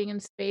floating in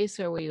space,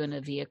 or were you in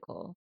a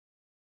vehicle?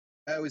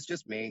 it was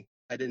just me.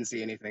 I didn't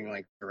see anything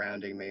like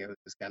surrounding me. It was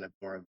just kind of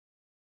more of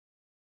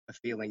a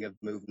feeling of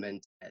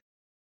movement. And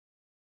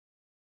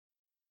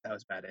that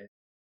was about it.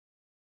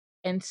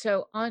 And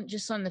so on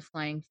the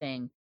flying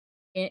thing,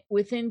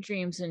 within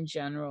dreams in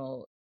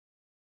general,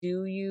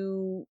 do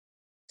you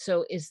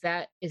so is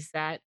that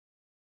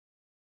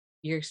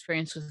your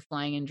experience with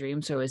flying in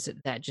dreams, or is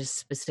it that just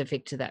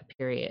specific to that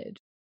period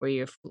where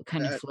you're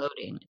kind of Uh,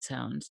 floating, it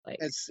sounds like?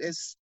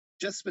 it's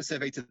just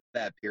specific to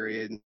that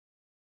period.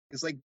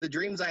 It's like the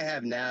dreams I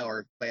have now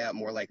are play out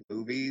more like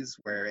movies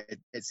where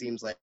it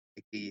seems like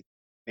the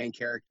main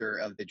character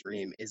of the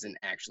dream isn't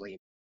actually.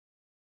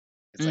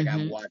 It's like I'm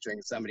Mm-hmm.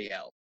 watching somebody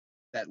else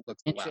that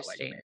looks a lot like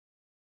me. Interesting.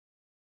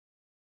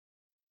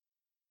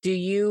 Do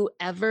you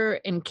ever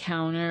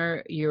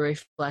encounter your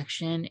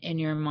reflection in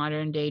your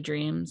modern day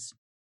dreams?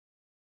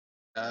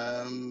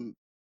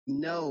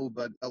 No,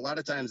 but a lot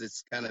of times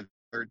it's kind of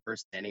third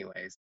person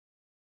anyways.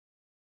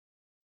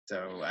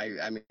 So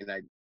I mean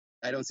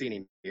I don't see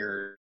any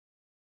mirror.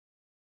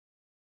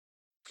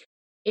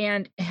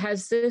 And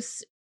has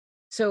this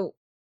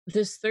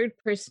third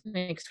person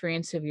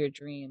experience of your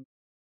dream,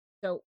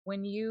 so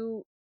when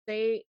you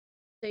say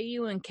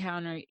you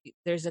encounter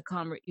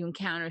you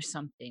encounter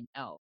something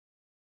else,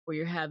 where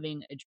you're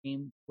having a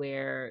dream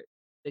where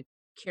the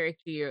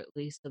character you're at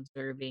least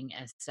observing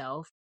as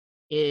self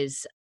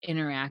is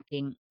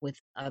interacting with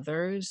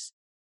others,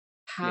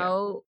 Yeah.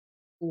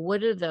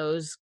 what are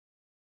those?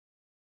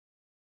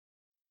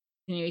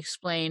 Can you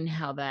explain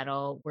how that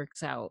all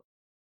works out?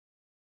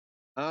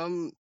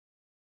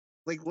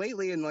 Like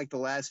lately in like the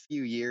last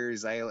few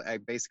years I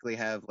basically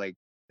have like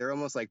they're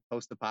almost like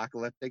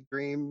post-apocalyptic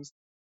dreams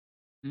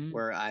Mm.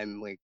 where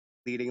I'm like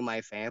leading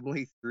my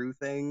family through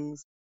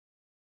things,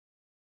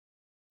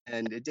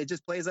 and it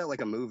just plays out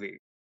like a movie.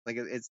 Like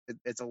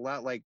it's a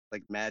lot like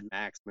Mad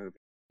Max movie.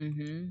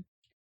 Mm-hmm.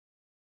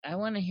 I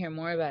want to hear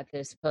more about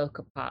this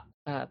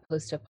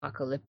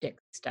post-apocalyptic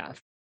stuff.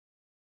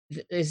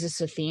 Is this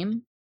a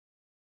theme?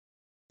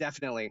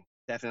 Definitely.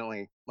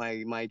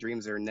 My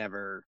dreams are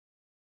never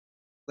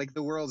like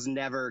the world's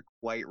never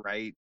quite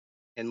right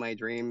in my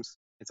dreams.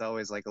 It's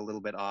always like a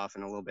little bit off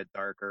and a little bit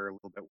darker, a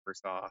little bit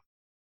worse off.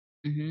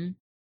 Mm-hmm.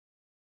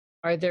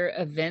 Are there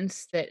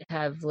events that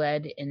have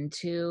led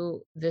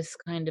into this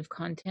kind of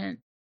content?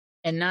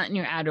 And not in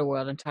your outer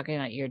world, I'm talking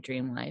about your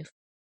dream life.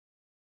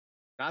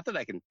 Not that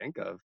I can think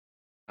of.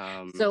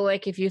 So,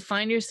 like, if you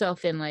find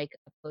yourself in like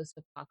a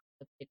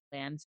post-apocalyptic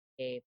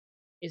landscape,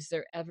 is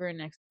there ever an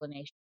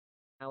explanation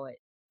how it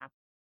happened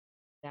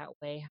that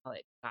way, how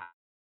it got?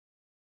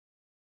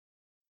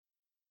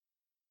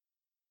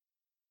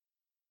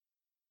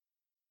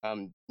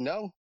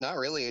 No, not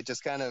really. It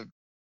just kind of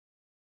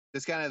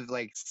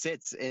like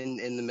sits in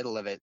the middle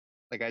of it.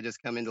 Like I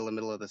just come into the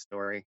middle of the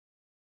story.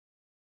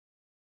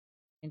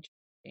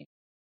 Interesting.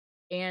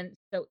 And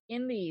so,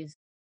 in these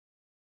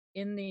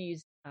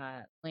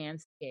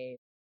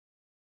landscapes,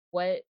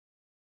 what?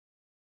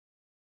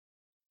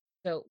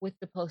 So, with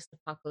the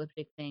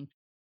post-apocalyptic thing,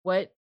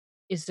 what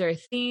is there a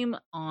theme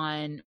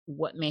on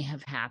what may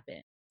have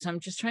happened? So I'm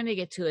just trying to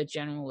get to a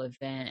general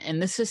event, and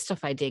this is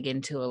stuff I dig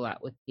into a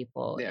lot with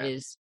people. Yeah.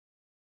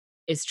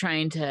 Is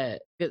trying to,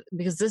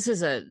 because this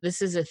is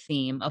a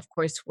theme. Of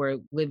course, we're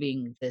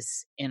living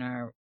this in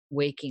our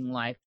waking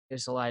life.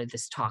 There's a lot of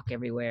this talk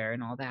everywhere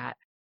and all that,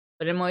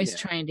 but I'm always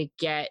trying to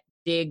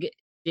dig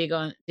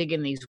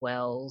in these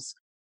wells.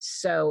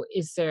 So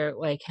is there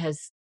like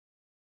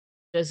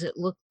does it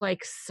look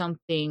like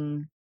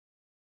something?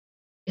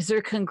 Is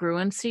there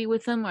congruency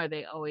with them? Are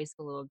they always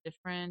a little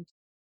different?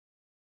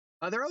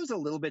 They're always a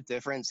little bit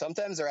different.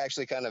 Sometimes they're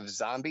actually kind of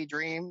zombie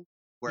dream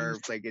where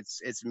like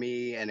it's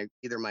me and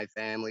either my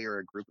family or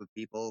a group of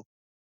people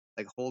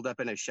like holed up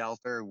in a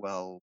shelter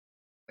while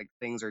like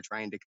things are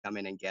trying to come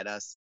in and get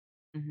us.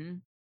 Mm-hmm.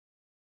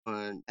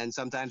 And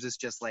sometimes it's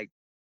just like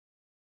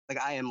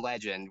I Am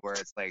Legend, where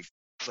it's like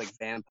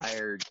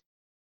vampire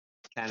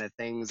kind of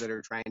things that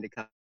are trying to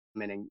come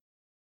in and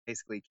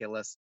basically kill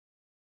us.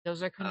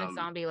 Those are kind of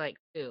zombie-like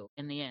too,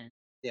 in the end.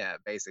 Yeah,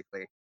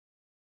 basically.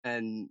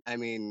 And I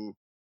mean,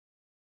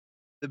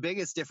 the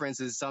biggest difference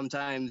is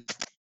sometimes,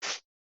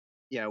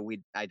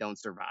 I don't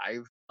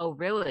survive. Oh,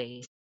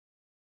 really?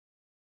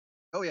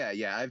 Oh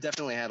yeah. I've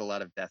definitely had a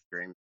lot of death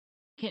dreams.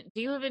 Do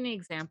you have any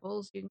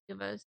examples you can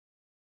give us?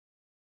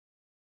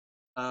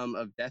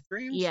 Of death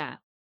dreams? Yeah.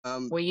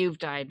 Where you've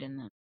died in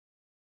them.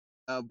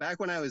 Back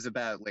when I was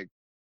about like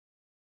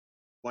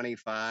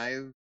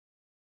 25,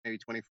 maybe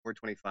 24,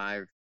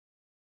 25,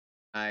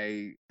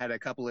 I had a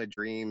couple of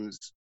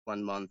dreams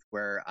one month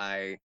where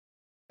I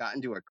got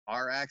into a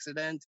car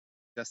accident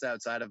just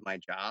outside of my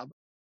job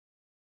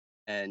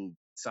and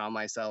saw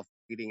myself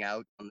bleeding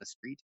out on the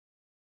street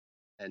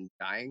and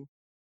dying.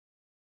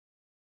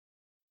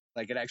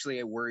 Like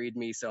it worried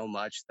me so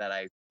much that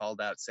I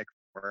called out sick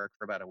from work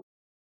for about a week.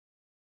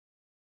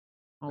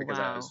 Oh, because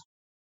wow.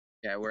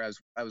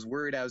 I was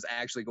worried I was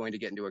actually going to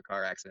get into a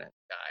car accident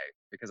and die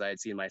because I had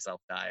seen myself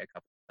die a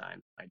couple of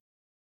times.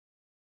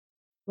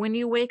 When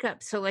you wake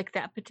up, so like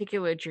that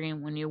particular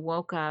dream, when you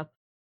woke up,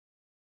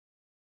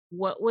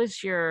 what was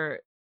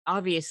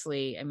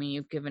obviously, I mean,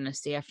 you've given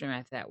us the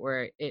aftermath of that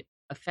where it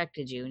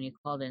affected you and you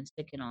called in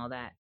sick and all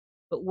that,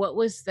 but what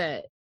was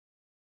I'm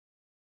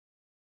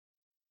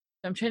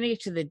trying to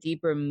get to the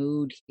deeper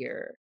mood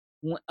here.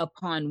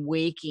 Upon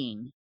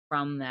waking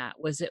from that,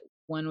 was it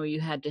one where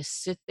you had to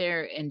sit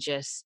there and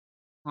just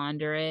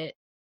ponder it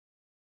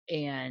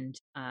and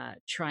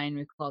try and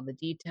recall the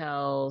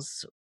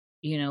details?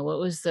 What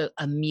was the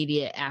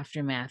immediate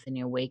aftermath in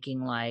your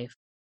waking life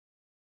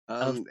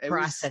of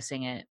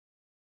processing it?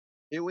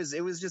 It was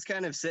just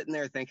kind of sitting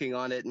there thinking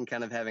on it and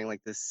kind of having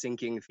like this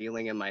sinking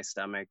feeling in my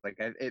stomach. Like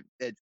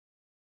it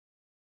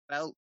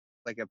felt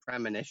like a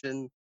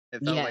premonition.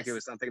 It felt like it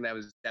was something that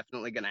was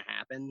definitely going to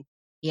happen.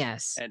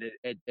 Yes. And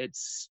it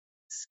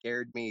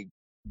scared the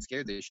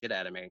shit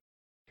out of me.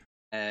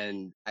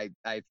 And I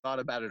thought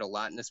about it a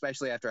lot, and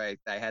especially after I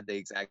had the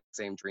exact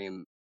same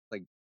dream,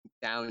 like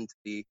down to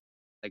the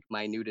like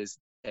minutest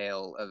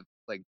detail of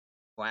like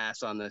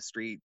glass on the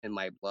street in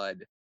my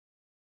blood.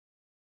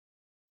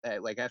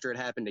 Like after it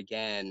happened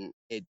again,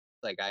 it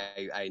like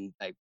I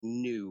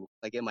knew,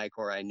 like in my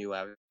core, I knew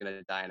I was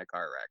gonna die in a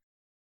car wreck.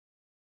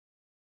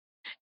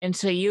 And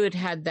so you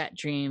had that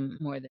dream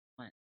more than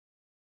once.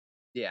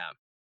 Yeah.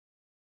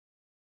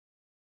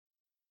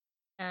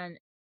 And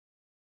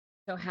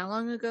so how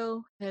long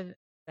ago had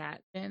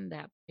that been,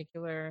 that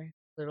particular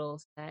little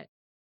set?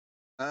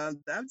 I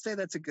would say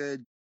that's a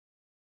good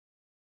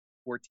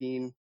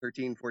 13,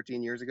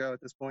 14 years ago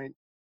at this point.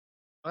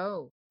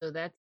 Oh, so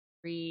that's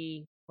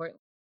pre-Portland.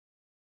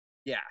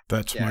 Yeah.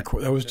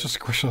 That was just a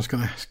question I was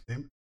going to ask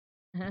him.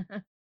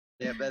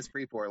 Yeah, that's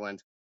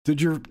pre-Portland.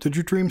 Did your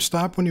dreams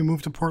stop when you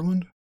moved to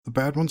Portland? The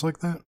bad ones like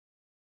that?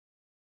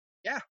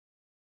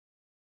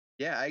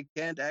 Yeah, I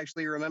can't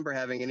actually remember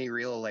having any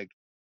real like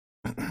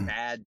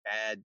bad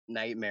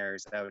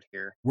nightmares out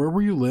here. Where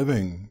were you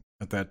living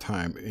at that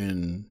time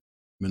in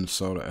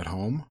Minnesota? At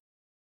home?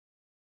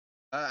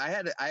 I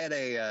had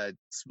a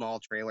small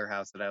trailer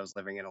house that I was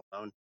living in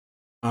alone.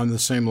 On the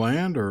same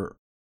land, or?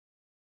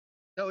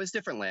 No, it was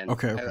different land.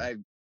 Okay.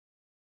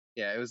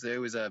 Yeah, it was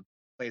a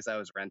place I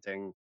was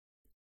renting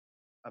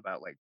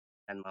about like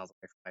 10 miles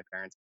away from my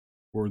parents.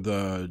 Were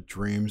the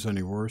dreams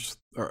any worse?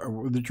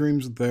 Were the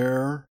dreams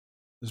there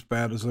as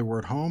bad as they were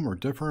at home, or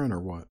different, or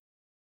what?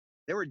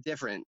 They were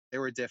different.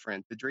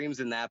 The dreams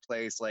in that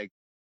place, like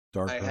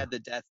Darker. I had the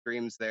death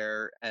dreams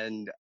there,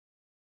 and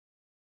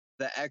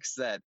the ex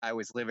that I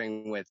was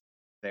living with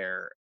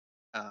there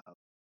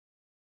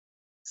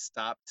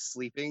stopped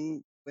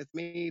sleeping with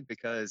me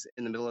because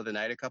in the middle of the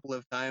night, a couple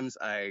of times,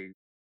 I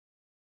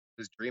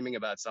was dreaming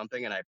about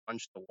something and I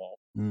punched the wall.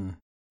 Mm.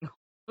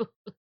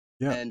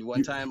 Yeah. And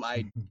one time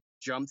I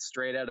jumped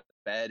straight out of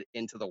bed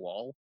into the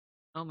wall.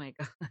 Oh my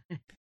God.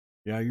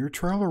 Yeah, your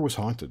trailer was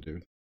haunted,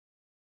 dude.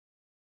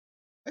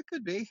 That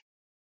could be.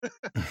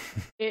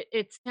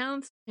 It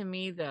sounds to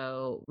me,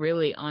 though,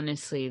 really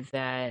honestly,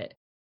 that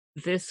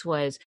this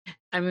was,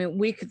 I mean,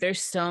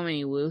 there's so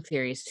many woo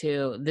theories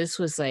too. This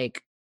was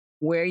like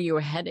where you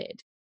were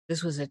headed.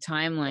 This was a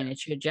timeline, a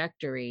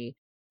trajectory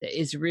that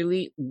is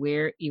really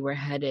where you were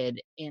headed.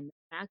 And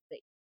the fact that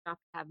you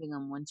stopped having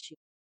them once you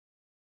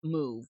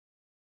move,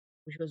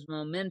 which was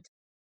momentum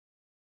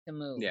to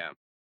move. Yeah.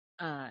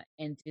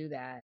 And do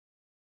that,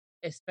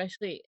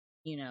 especially,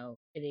 at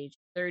age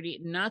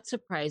 30, not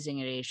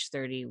surprising at age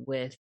 30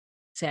 with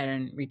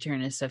Saturn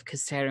return and stuff,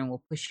 because Saturn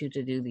will push you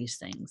to do these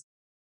things.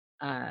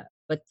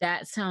 But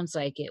that sounds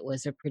like it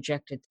was a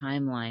projected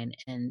timeline,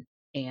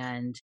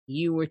 and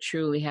you were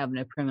truly having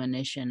a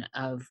premonition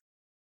of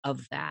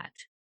that.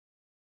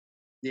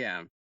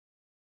 Yeah.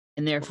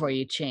 And therefore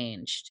you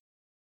changed.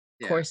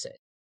 Yeah. Course it.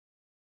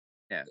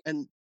 Yeah.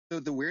 And so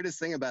the weirdest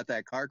thing about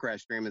that car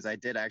crash dream is I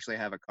did actually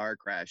have a car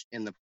crash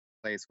in the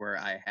place where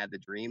I had the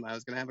dream I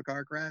was going to have a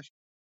car crash.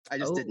 I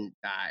just didn't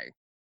die.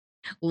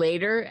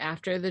 Later,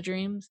 after the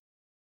dreams?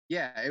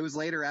 Yeah, it was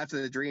later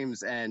after the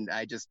dreams, and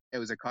it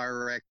was a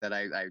car wreck that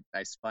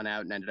I spun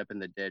out and ended up in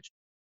the ditch.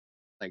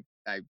 Like,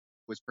 I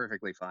was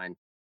perfectly fine.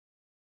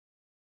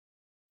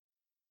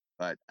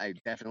 But I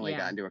definitely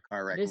got into a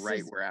car wreck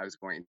where I was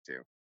going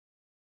to.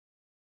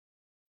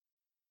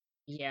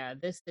 Yeah,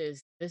 this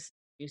is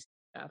juicy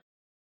stuff.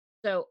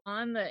 So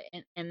on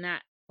and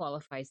that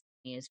qualifies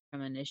me as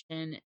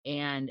premonition,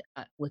 and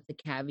with the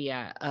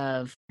caveat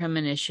of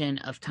premonition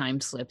of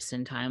time slips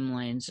and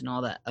timelines and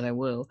all that other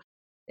woo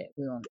that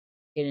we won't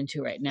get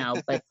into right now,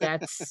 but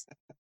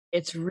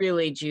it's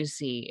really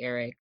juicy,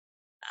 Eric.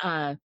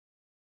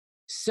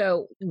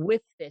 So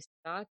with this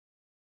thought,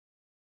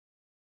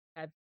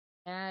 have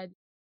you had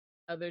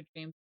other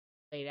dreams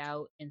played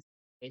out in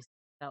ways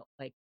that felt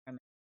like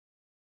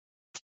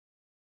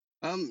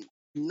premonition?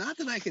 Not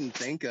that I can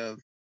think of.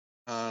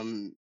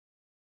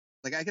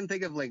 Like I can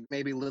think of like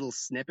maybe little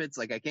snippets.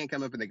 Like I can't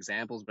come up with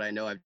examples, but I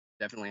know I've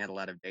definitely had a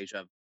lot of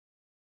deja vu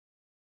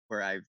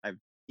where I've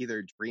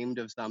either dreamed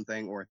of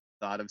something or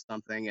thought of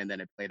something, and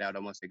then it played out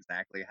almost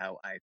exactly how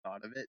I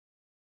thought of it.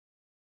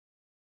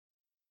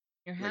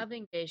 You're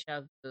having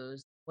deja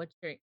vus. What's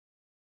your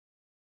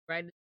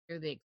right through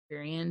the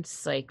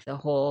experience, like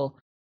the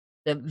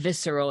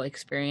visceral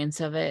experience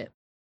of it?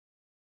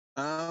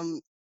 Well,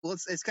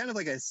 it's kind of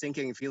like a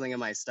sinking feeling in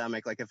my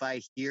stomach. Like if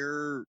I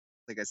hear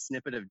like a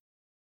snippet of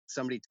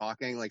somebody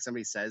talking, like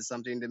somebody says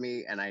something to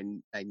me, and I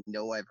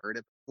know I've heard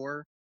it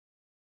before.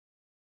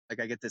 Like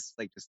I get this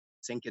like just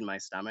sink in my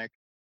stomach,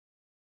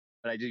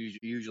 but I do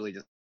usually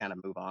just kind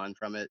of move on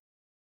from it.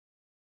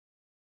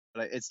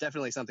 But it's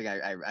definitely something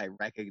I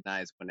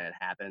recognize when it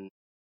happened.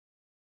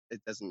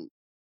 It doesn't.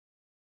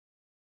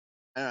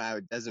 I don't know.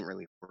 It doesn't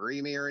really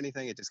worry me or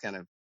anything. It just kind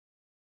of.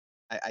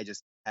 I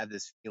just have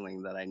this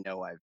feeling that I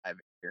know I've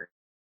experienced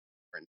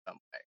in some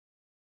way.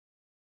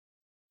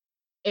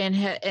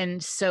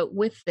 And so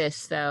with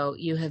this, though,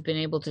 you have been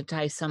able to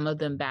tie some of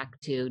them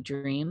back to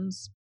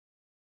dreams.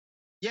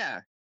 Yeah.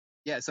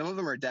 Some of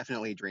them are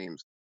definitely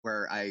dreams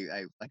where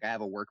I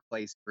have a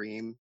workplace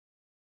dream,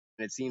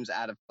 and it seems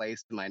out of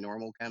place to my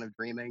normal kind of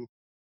dreaming,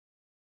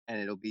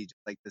 and it'll be just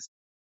like this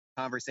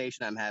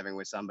conversation I'm having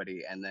with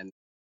somebody, and then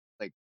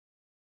like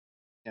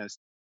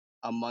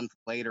a month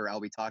later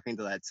I'll be talking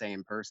to that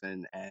same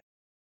person, and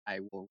I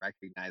will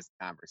recognize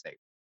the conversation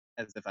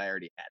as if I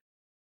already had it.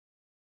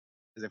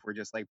 As if we're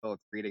just like both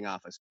reading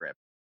off a script.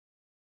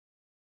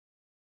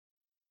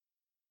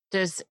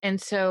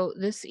 So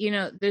this,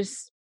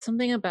 there's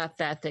something about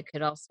that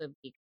could also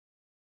be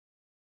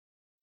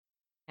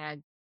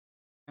tag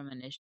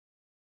premonition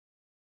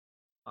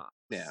box.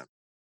 Yeah.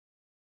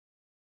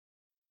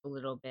 A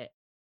little bit.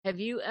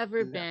 Have you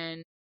ever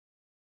been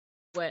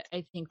what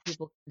I think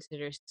people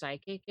consider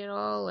psychic at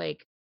all?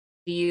 Like,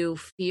 do you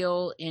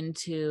feel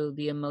into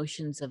the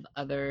emotions of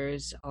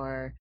others,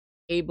 or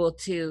able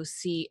to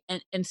see?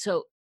 And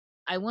so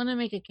I want to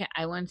make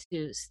I want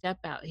to step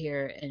out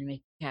here and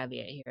make a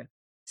caveat here.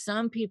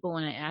 Some people,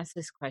 when I ask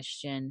this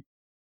question,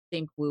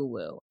 think woo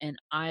woo, and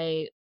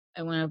I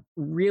want to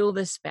reel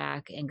this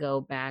back and go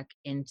back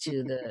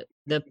into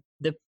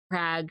the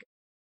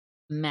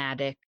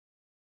pragmatic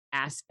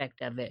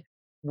aspect of it,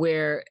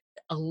 where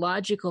a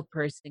logical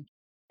person can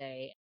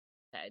say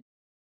that,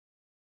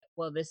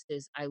 well, this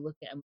is I'm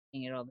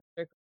looking at all the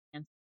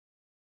circumstances,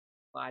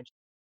 logic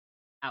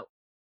out.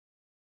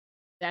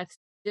 That's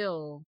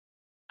still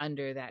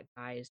under that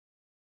guise.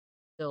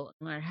 Still,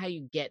 no matter how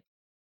you get,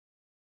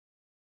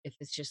 if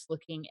it's just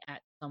looking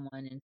at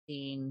someone and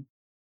seeing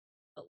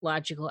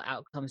logical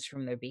outcomes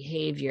from their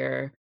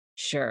behavior,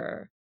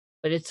 sure,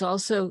 but it's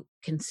also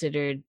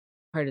considered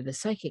part of the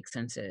psychic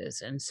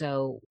senses. And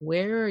so,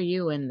 where are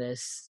you in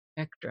this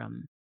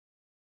spectrum?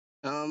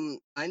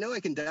 I know I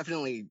can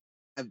definitely.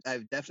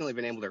 I've definitely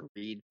been able to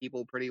read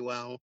people pretty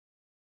well.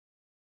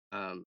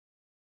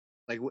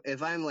 Like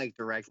if I'm like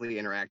directly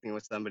interacting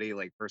with somebody,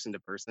 like person to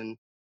person,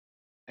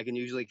 I can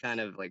usually kind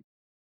of like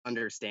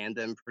understand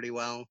them pretty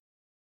well.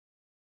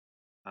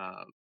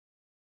 Um,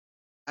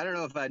 I don't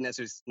know if I'd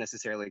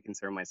necessarily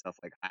consider myself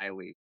like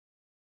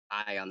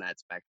high on that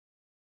spectrum.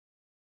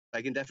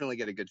 I can definitely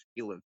get a good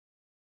feel of.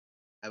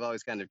 I've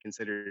always kind of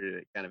considered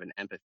it kind of an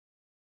empathy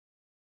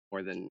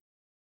more than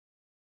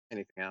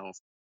anything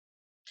else.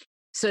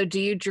 So, do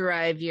you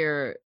derive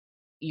your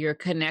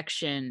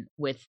connection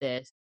with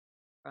this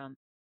from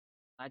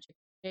logic?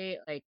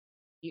 Like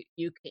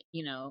you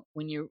can,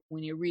 when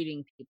you're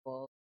reading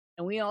people,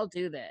 and we all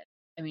do that.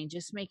 I mean,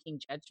 just making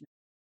judgments,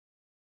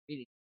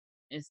 reading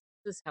this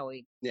is how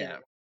we get Yeah.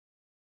 it.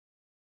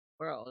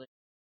 World.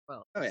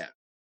 Well, Oh yeah.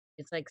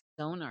 it's like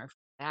sonar for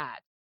that,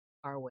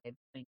 our way of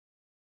doing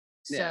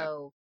it. Yeah.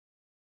 So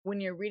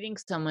when you're reading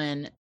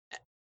someone,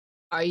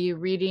 are you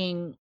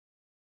reading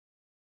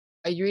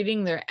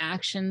their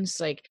actions?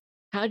 Like,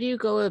 how do you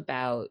go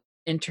about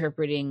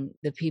interpreting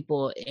the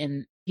people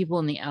in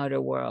the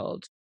outer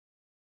world?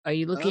 Are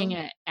you looking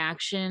at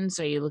actions?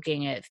 Are you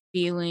looking at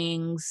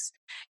feelings?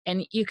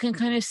 And you can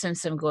kind of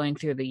sense them going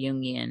through the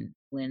Jungian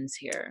lens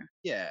here.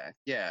 Yeah.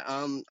 Yeah.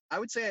 I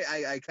would say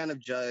I kind of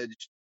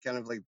judge kind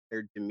of like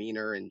their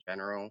demeanor in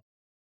general.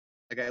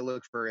 Like I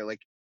look for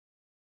like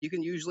you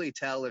can usually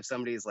tell if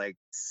somebody's like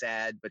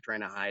sad but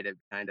trying to hide a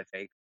kind of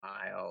fake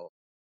smile,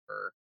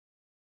 or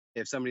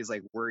if somebody's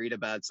like worried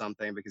about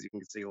something because you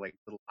can see like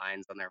little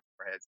lines on their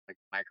foreheads, like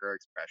micro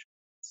expressions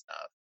and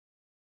stuff.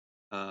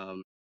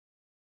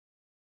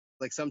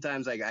 Like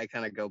sometimes I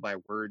kind of go by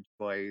word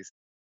choice.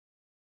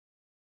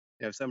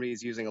 If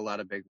somebody's using a lot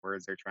of big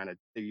words, they're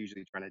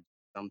usually trying to do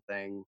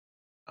something.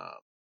 Um,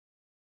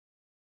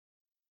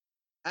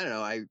 I don't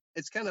know.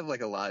 It's kind of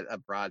like a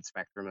broad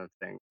spectrum of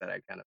things that I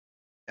kind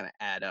of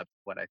add up to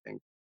what I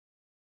think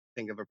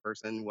of a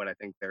person, what I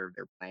think their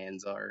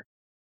plans are.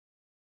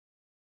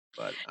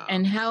 But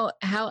And how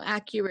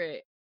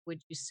accurate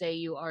would you say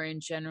you are in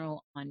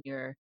general on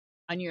your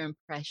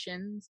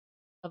impressions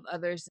of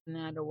others in the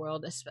outer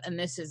world? And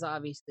this is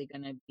obviously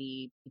going to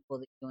be people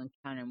that you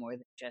encounter more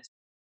than just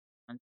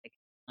on like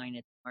line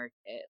at the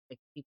market, like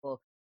people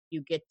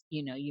you get,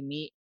 you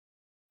meet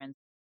friends,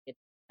 get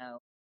to know.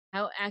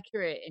 How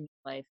accurate in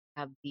your life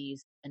have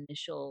these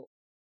initial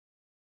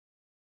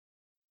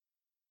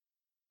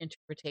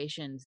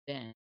interpretations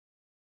been?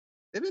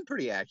 they've been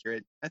pretty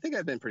accurate. I think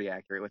I've been pretty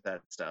accurate with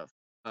that stuff.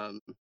 Um,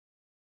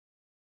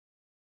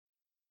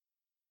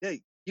 yeah,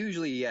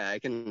 usually, yeah, I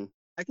can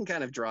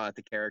kind of draw out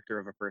the character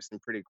of a person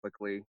pretty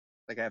quickly,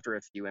 like after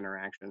a few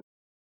interactions.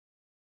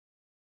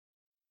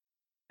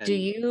 Do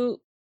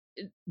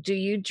And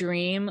you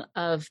dream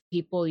of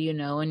people you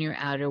know in your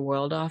outer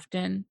world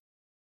often?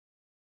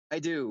 I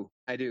do.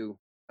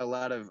 A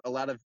lot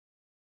of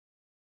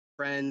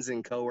friends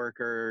and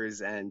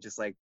coworkers and just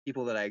like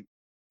people that I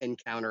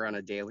encounter on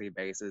a daily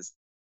basis.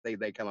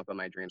 They come up in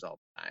my dreams all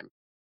the time.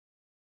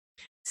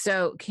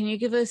 So, can you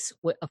give us,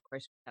 of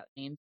course, without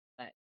names,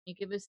 but can you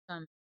give us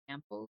some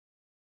examples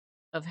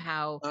of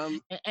how,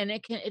 Um, and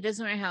it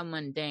doesn't matter how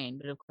mundane,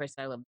 but of course,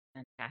 I love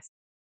fantastic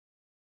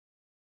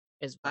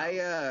as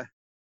well.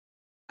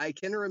 I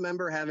can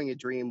remember having a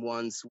dream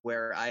once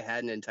where I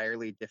had an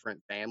entirely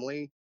different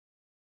family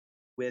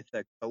with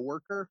a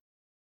coworker,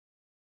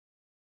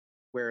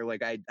 where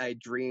like I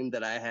dreamed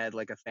that I had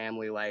like a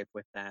family life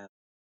with them,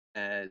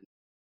 and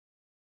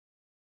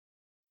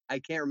I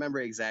can't remember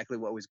exactly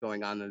what was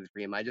going on in the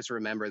dream. I just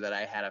remember that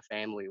I had a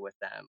family with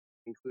them,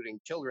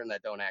 including children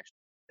that don't actually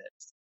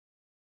exist.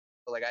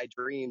 But like I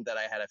dreamed that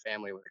I had a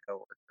family with a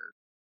coworker,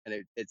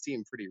 and it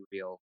seemed pretty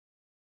real.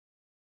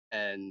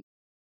 And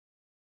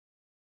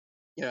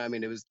I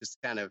mean, it was just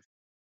kind of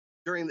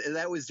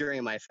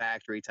during my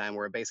factory time,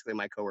 where basically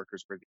my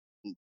coworkers were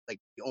like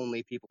the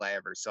only people I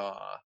ever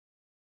saw.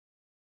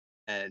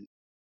 And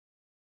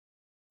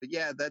but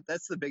yeah,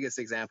 that's the biggest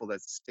example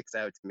that sticks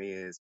out to me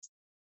is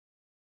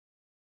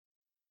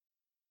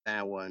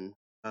that one.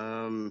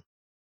 Well,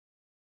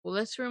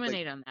 let's Like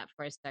ruminate on that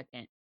for a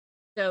second.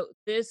 So,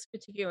 this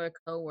particular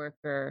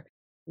coworker,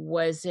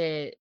 was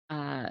it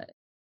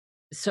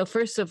So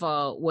first of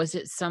all, was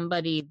it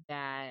somebody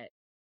that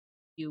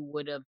you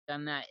would have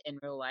done that in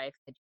real life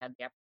had you had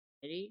the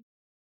opportunity?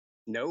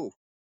 No,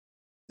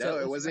 So no, it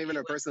it was wasn't even somebody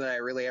a with person that I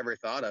really ever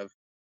thought of.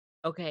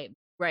 okay,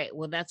 right.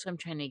 Well, that's what I'm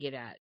trying to get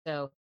at.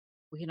 So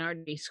we can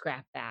already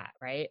scrap that,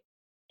 right?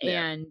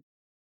 Yeah, And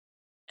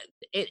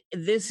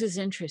this is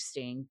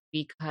interesting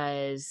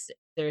because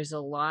there's a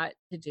lot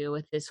to do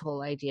with this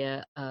whole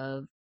idea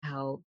of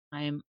how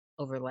time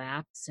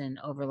overlaps and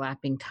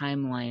overlapping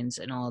timelines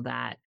and all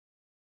that.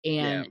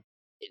 yeah. And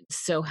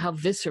so how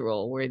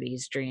visceral were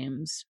these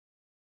dreams?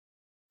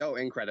 Oh,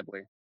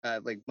 incredibly.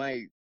 Like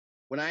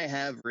when I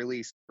have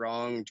really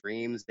strong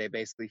dreams, they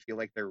basically feel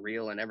like they're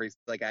real, and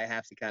like I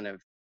have to kind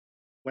of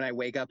when I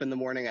wake up in the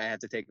morning, I have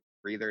to take a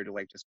breather to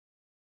like just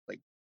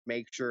like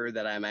make sure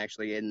that I'm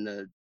actually in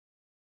the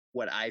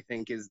what I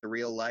think is the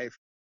real life.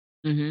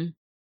 Hmm.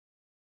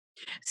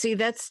 See,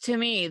 that's to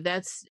me,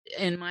 that's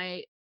in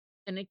my,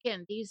 and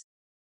again, these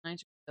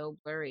lines are so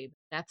blurry, but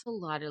that's a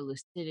lot of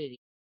lucidity.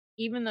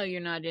 Even though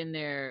you're not in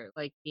there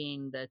like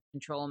being the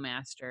control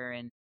master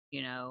and,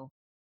 you know,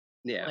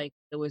 Yeah. like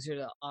the Wizard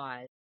of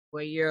Oz,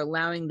 where you're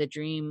allowing the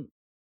dream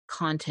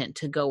content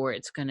to go where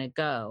it's going to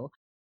go,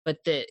 but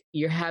that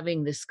you're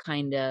having this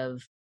kind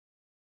of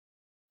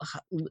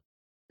lu-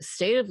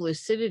 state of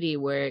lucidity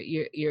where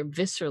you're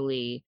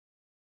viscerally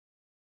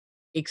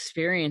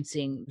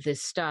experiencing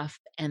this stuff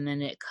and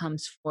then it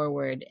comes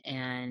forward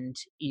and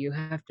you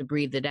have to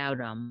breathe it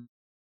out almost.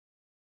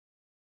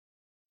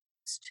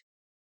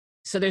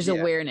 So there's Yeah.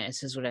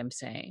 awareness is what I'm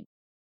saying.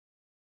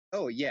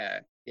 Oh,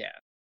 yeah. Yeah.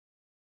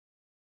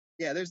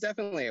 Yeah, there's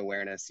definitely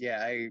awareness.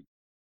 Yeah,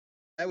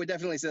 I would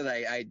definitely say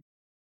that I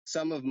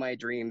some of my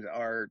dreams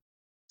are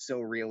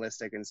so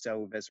realistic and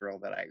so visceral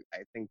that I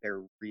think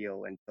they're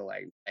real until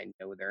I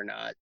know they're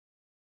not.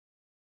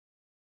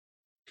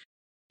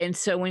 And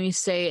so when you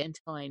say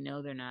until I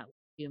know they're not, what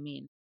do you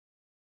mean?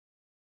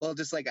 Well,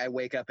 just like I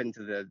wake up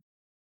into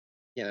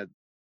you know,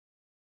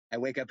 I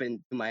wake up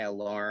into my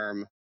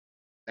alarm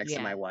next to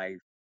Yeah, my wife.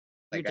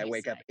 your Like I day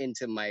wake up side.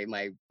 into my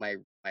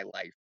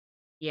life.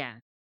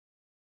 Yeah.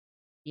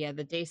 Yeah,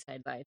 the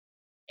dayside life.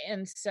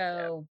 And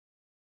Yeah. so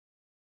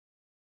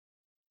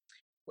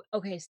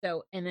okay,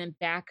 so and then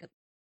back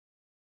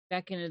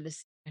into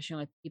this discussion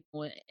with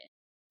people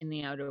in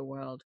the outer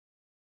world.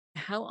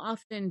 How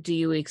often do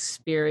you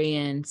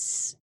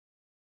experience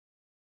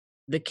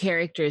the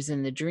characters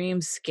in the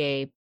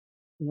dreamscape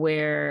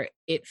where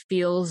it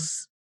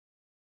feels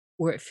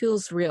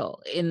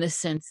real in the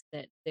sense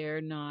that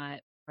they're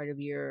not part of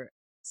your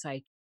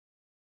psyche,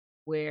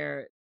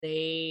 where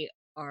they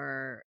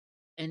are,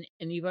 and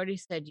you've already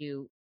said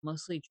you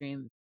mostly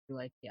dream through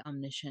like the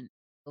omniscient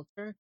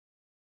filter,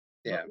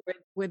 but Yeah.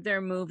 where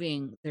they're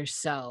moving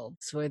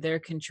themselves, where they're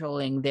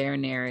controlling their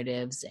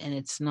narratives, and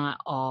it's not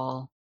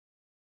all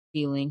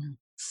feeling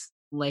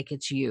like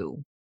it's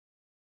you,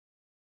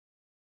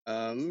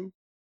 Um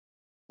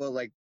well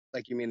like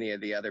you mean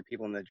the other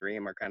people in the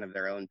dream are kind of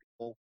their own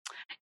people.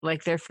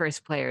 like they're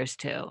first players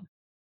too.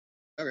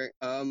 Okay.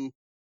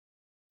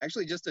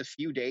 Actually just a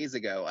few days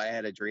ago I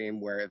had a dream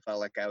where it felt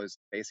like I was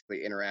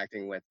basically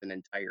interacting with an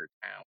entire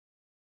town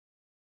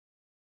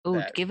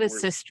Oh, that give us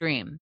were this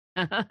dream.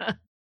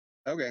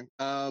 okay.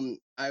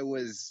 I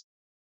was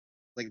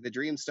like the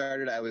dream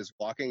started, I was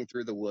walking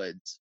through the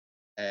woods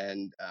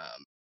and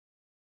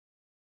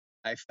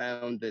I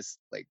found this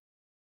like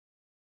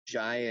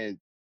giant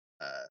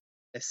uh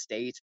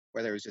estate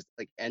where there was just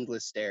like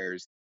endless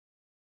stairs,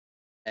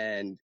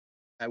 and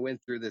I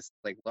went through this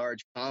like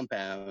large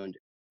compound,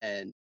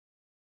 and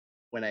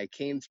when I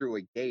came through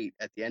a gate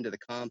at the end of the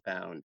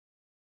compound,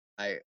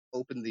 I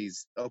opened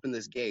this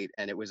gate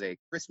and it was a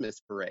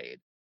Christmas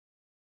parade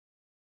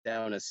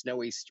down a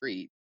snowy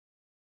street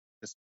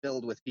just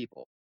filled with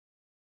people.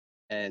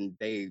 And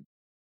they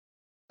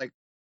like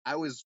I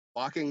was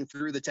walking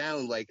through the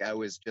town like I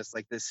was just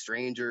like this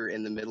stranger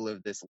in the middle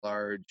of this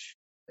large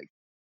like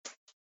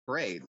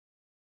parade.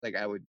 Like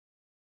I would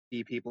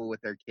see people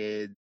with their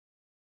kids,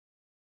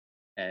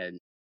 and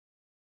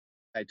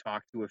I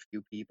talked to a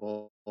few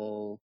people,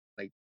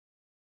 like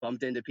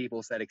bumped into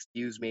people, said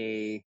excuse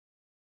me,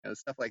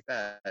 stuff like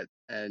that.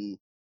 And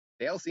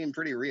they all seemed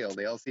pretty real.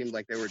 They all seemed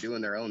like they were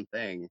doing their own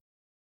thing.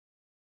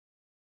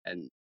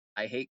 And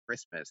I hate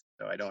Christmas,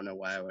 so I don't know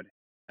why I would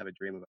have a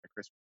dream about a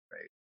Christmas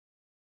parade.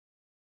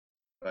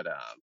 But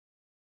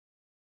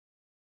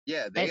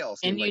yeah, they all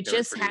And seemed you like they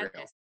were just pretty had real.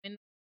 this. And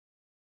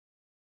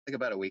Like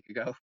about a week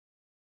ago.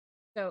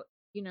 so,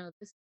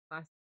 this is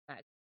classic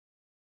that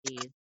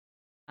these,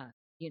 uh,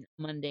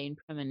 mundane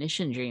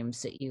premonition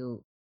dreams that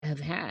you have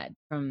had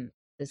from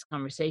this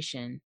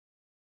conversation.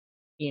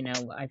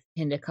 I've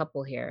pinned a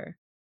couple here.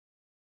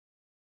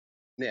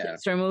 Yeah,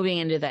 So we're moving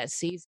into that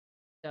season.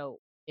 So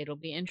it'll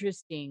be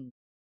interesting,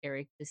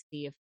 Eric, to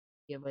see if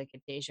you have like a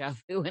deja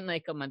vu in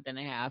like a month and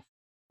a half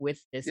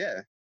with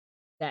yeah,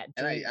 that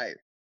and dream.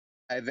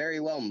 I very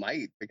well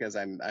might, because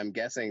I'm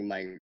guessing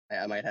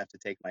I might have to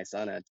take my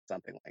son at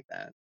something like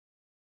that.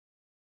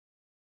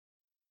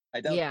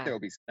 I doubt Yeah, there will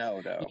be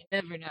snow you though.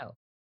 never know.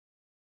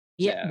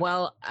 Yeah, Yeah,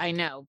 well, I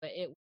know, but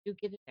you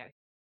get it there.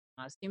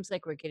 It seems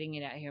like we're getting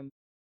it out here.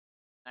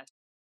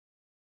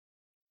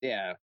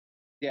 Yeah,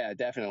 yeah,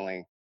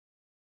 definitely.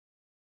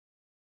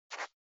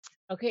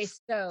 Okay,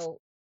 so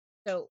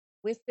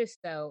with this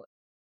though,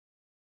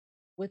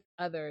 with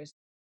others,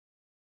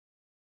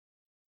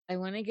 I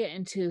want to get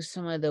into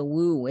some of the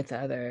woo with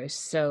others.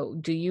 So,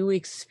 do you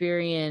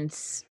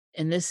experience,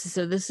 and this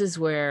is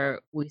where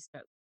we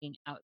start looking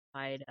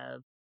outside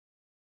of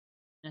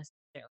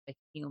necessarily like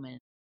human,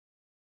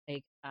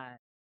 like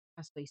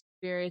possibly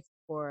spirits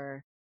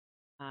or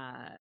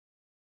uh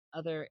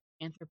other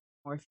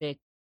anthropomorphic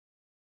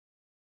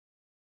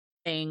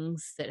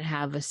things that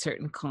have a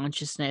certain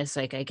consciousness,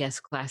 like I guess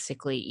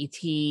classically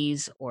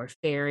ETs or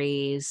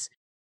fairies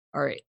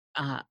or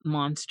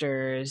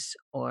monsters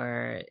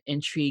or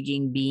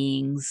intriguing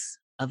beings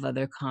of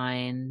other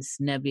kinds,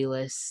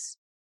 nebulous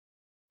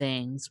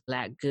things,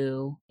 black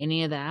goo,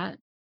 any of that?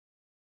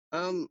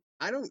 I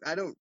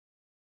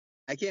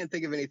can't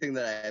think of anything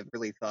that I've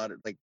really thought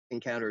like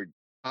encountered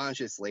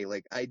consciously.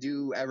 Like I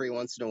do every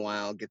once in a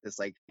while get this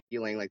like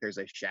feeling like there's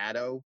a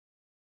shadow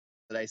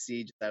that I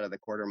see just out of the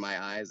corner of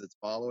my eyes that's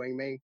following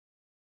me.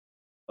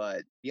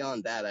 But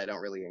beyond that, I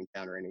don't really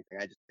encounter anything.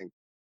 I just think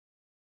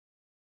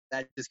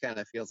that just kind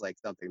of feels like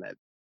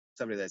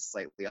somebody that's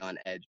slightly on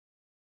edge.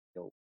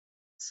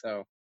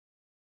 So,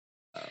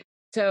 um,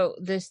 So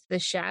the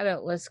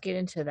shadow, let's get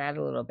into that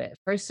a little bit.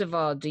 First of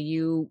all, do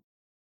you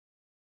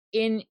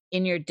in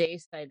your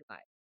dayside life,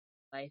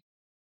 right,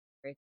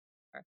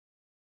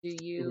 do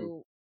mhm.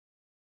 you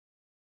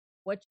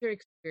what's your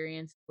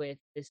experience with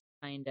this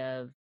kind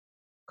of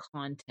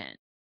content?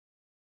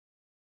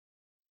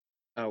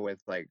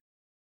 With like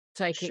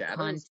Psychic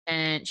shadows.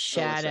 content,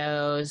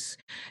 shadows,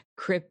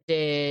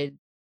 cryptid,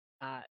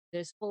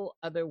 this whole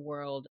other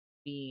world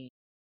being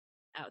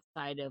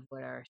outside of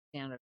what our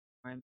standard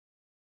norm.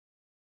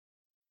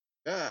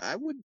 I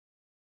would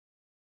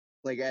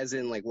like as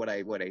in like what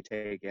I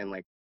take in,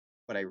 like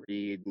what I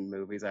read and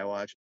movies I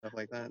watch, stuff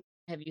like that.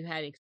 Have you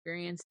had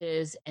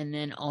experiences? And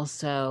then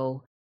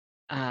also,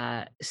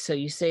 so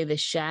you say the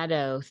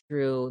shadow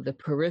through the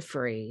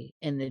periphery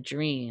in the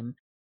dream,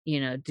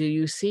 do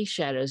you see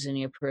shadows in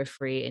your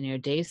periphery in your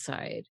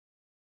dayside?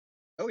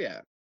 Oh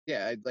yeah,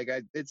 yeah.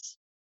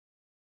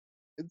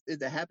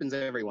 It happens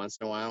every once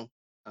in a while,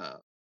 uh,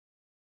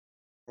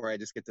 where I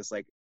just get this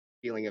like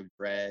feeling of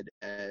dread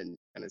and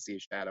kind of see a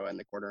shadow in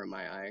the corner of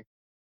my eye.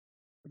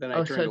 But then I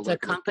Oh, turn so to it's look,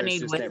 and there's accompanied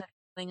just with never, a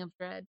feeling of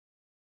dread?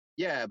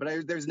 yeah,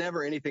 but there's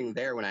never anything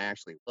there when I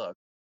actually look.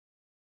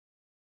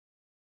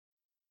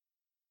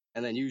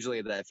 And then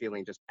usually that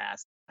feeling just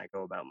passes. I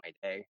go about my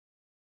day.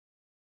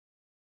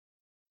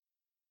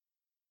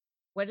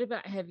 What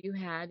about, have you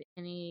had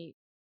any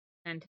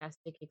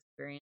fantastic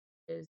experiences?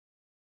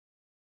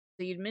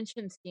 So you'd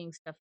mentioned seeing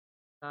stuff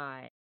in the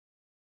sky,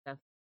 stuff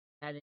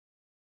that is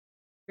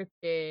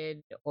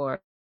scripted or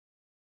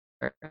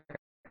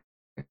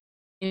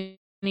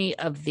any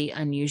of the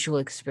unusual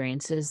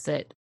experiences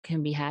that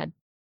can be had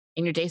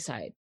in your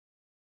dayside.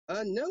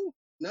 No,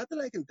 not that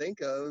I can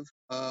think of.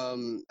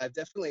 I've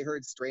definitely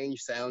heard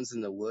strange sounds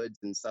in the woods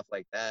and stuff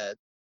like that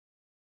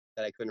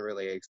that I couldn't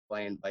really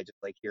explain by just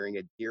like hearing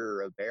a deer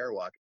or a bear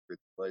walking through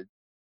the woods.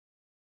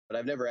 But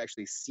I've never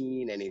actually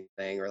seen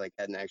anything or like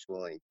had an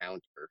actual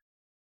encounter.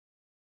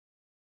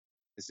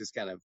 It's just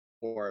kind of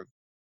more of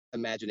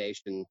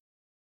imagination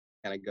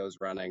kind of goes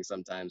running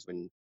sometimes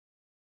when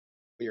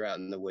you're out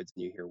in the woods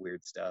and you hear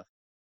weird stuff.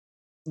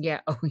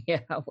 Yeah. Oh, yeah.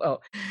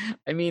 Well,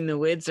 I mean, the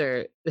woods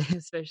are,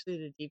 especially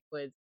the deep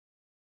woods.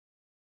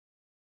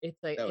 Oh It's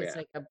yeah.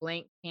 like a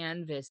blank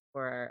canvas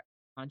for our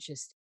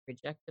conscious to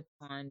project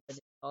upon, but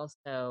it's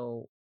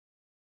also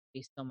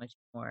be so much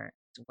more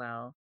as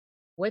well.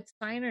 What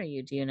sign are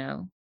you? Do you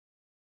know?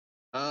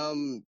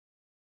 Um,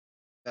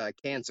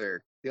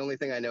 Cancer. The only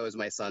thing I know is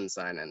my sun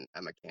sign, and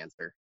I'm a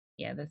Cancer.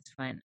 Yeah, that's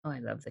fine. Oh, I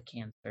love the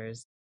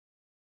cancers.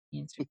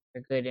 Cancers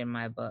are good in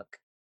my book.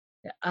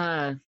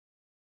 Uh,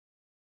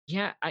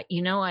 yeah,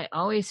 I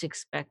always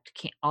expect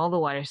all the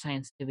water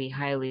signs to be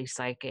highly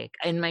psychic.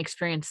 In my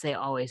experience, they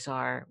always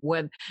are.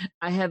 What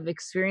I have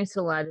experienced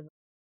a lot of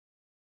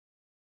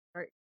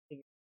art,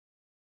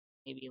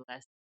 maybe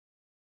less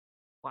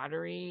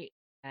watery,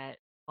 that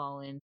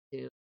fall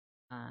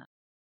uh,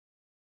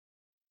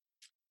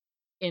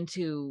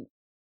 into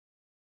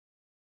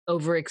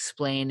over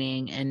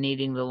explaining and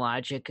needing the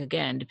logic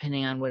again,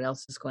 depending on what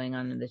else is going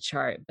on in the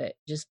chart. But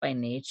just by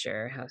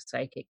nature, how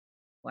psychic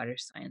water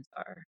signs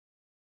are.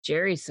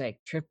 Jerry's like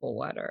triple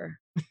water.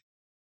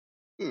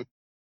 Hmm.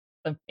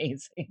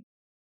 Amazing.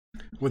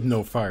 With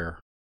no fire.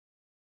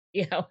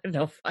 Yeah, with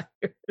no fire.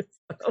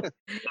 So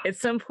at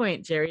some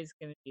point, Jerry's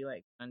gonna be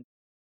like,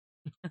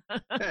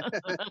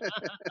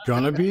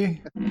 Gonna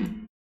be?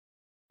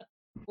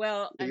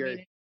 well, I You're- mean,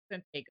 it's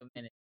gonna take a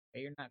minute.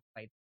 But you're not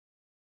quite.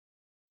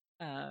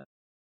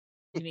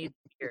 You need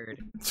beard.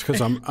 It's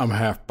because I'm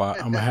half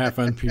I'm a half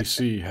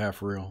NPC,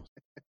 half real.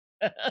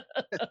 well,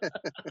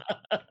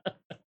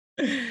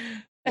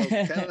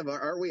 kind of.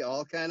 Aren't we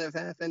all kind of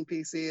half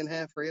NPC and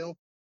half real?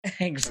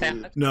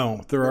 Exactly.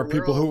 No, there are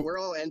people who we're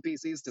all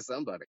NPCs to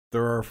somebody.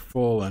 there are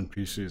full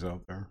NPCs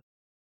out there.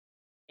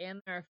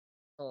 And they're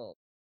full.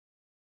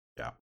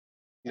 Yeah.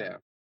 Yeah.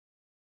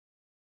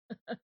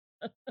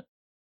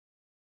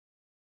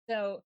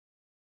 So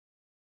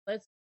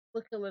let's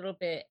look a little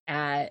bit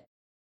at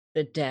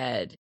the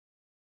dead.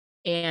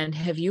 And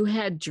have you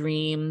had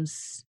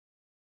dreams?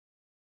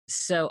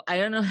 So I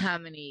don't know how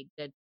many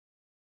dead,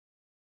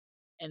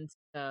 and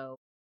so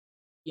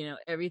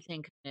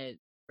everything kind of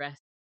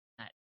rests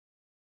on that.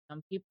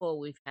 Some people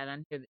we've had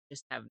on here that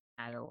just haven't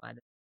had a lot of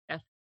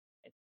death.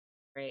 It's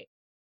great,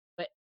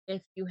 but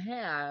if you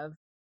have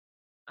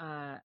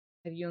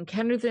you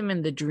encountered them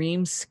in the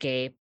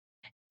dreamscape?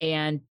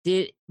 And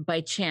did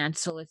by chance?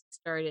 So let's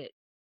start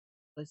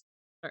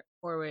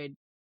forward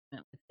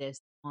with this.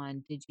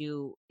 Did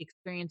you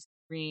experience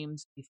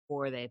dreams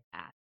before they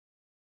passed?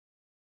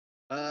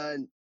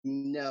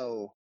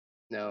 No,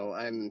 no.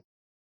 I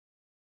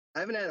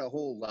haven't had a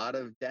whole lot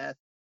of death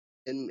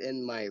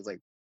in my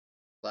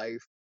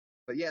life,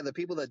 but yeah, the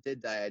people that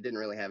did die, I didn't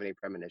really have any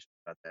premonitions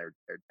about their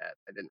death.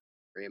 I didn't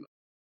dream.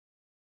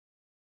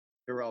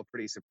 They were all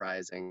pretty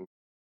surprising.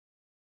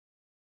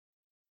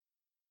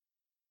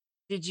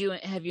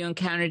 Have you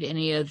encountered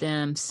any of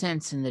them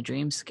since in the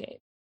dreamscape?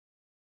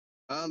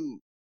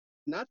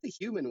 Not the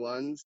human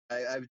ones.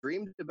 I've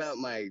dreamed about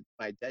my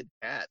dead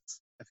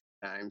cats a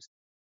few times.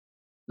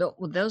 Well,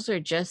 those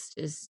are just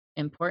as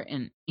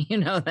important. You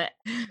know that.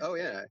 Oh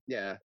yeah,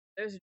 yeah,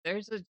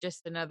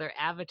 Just another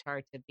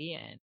avatar to be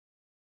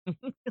in.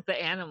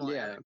 The animal.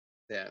 yeah, Avatar.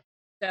 yeah.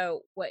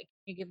 So, what can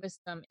you give us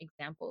some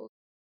examples?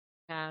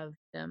 Have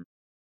them.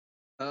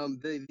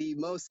 The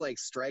most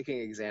striking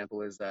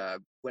example is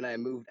when I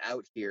moved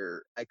out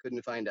here, I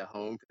couldn't find a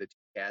home for the two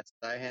cats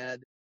that I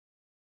had,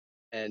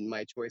 and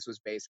my choice was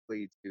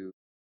basically to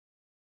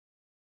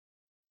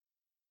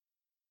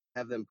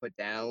have them put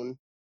down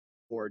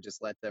or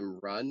just let them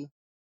run.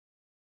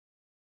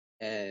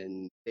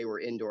 And they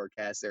were indoor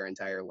cats their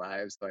entire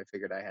lives, so I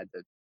figured I had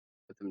to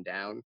put them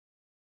down.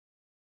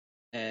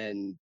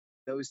 And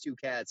those two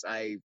cats,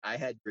 I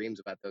had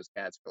dreams about those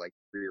cats for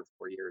 3 or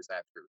 4 years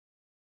after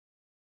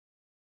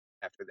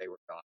they were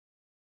gone.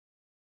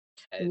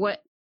 And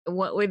What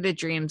were the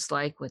dreams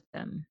like with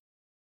them?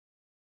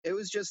 it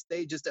was just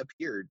they just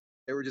appeared.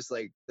 They were just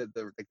the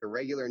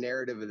regular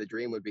narrative of the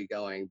dream would be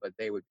going, but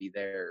they would be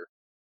there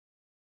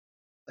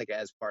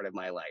as part of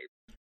my life.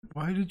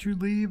 Why did you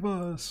leave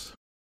us?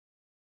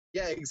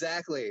 Yeah,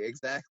 exactly.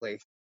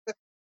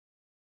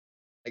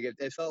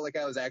 It felt like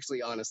I was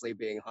actually honestly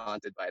being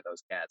haunted by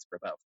those cats for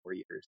about 4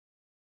 years.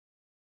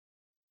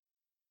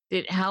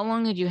 How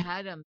long had you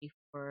had them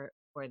before?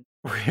 Wait.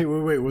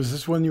 Was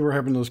this when you were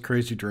having those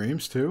crazy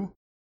dreams too?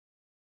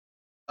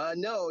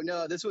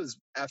 No. This was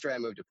after I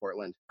moved to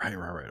Portland. Right.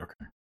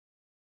 Okay.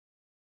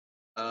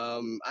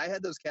 I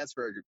had those cats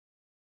for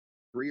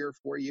 3 or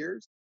 4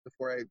 years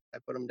before I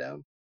put them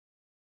down.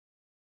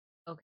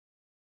 Okay.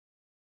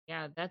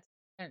 Yeah, that's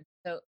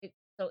so.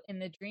 So in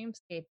the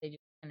dreamscape, they just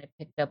kind of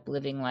picked up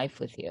living life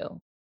with you.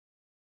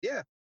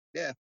 Yeah.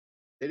 They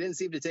didn't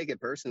seem to take it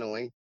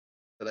personally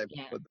that I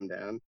put them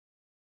down.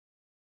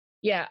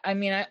 Yeah, I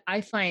mean,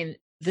 I find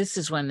this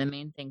is one of the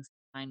main things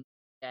I find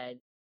dead,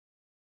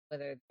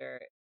 whether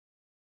they're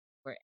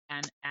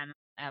animal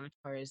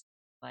avatars,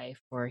 life,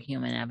 or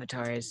human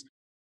avatars,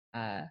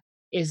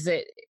 is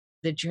that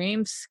the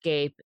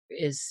dreamscape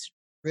has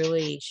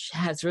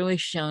really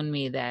shown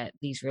me that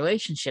these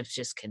relationships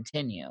just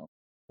continue.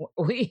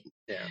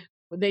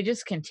 They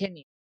just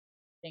continue.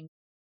 Things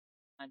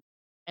on,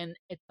 and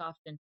it's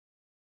often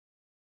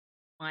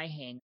my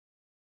hang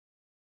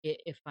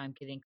if I'm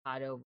getting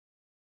caught over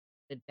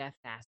the death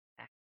aspect.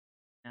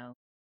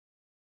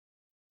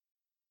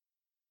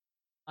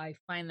 I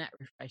find that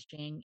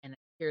refreshing, and I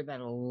hear that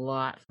a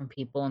lot from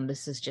people. And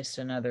this is just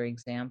another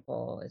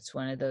example. It's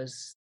one of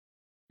those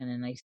kind of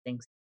nice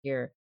things to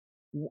hear.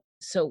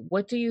 So,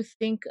 what do you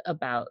think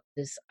about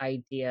this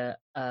idea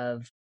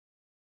of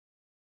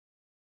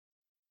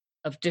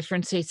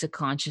different states of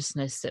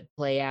consciousness that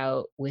play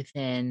out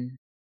within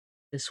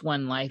this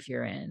one life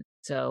you're in?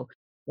 So,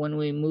 when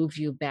we move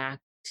you back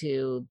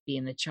to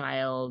being the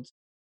child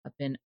up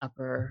in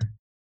Upper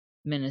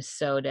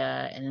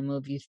Minnesota, and then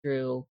move you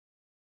through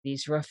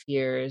these rough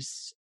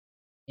years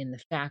in the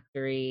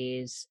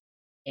factories,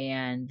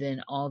 and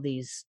then all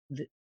these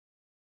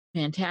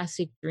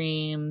fantastic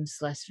dreams,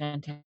 less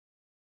fantastic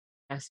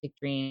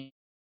dreams,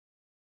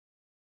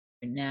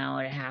 now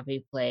at a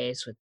happy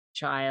place with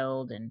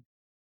child and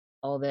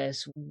all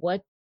this.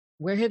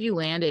 Where have you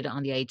landed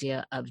on the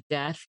idea of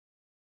death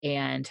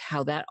and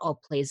how that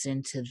all plays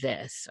into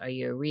this? Are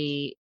you a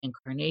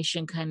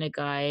reincarnation kind of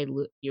guy?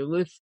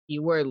 You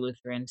were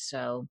Lutheran,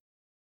 so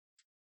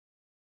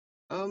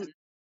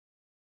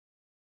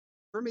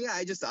For me,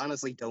 I just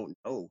honestly don't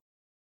know.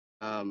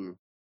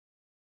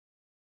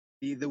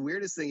 The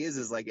weirdest thing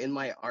is in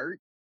my art,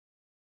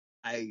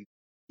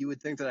 you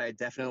would think that I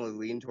definitely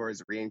lean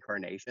towards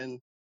reincarnation,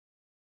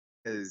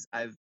 because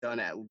I've done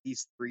at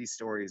least 3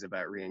 stories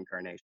about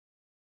reincarnation.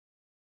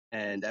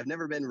 And I've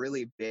never been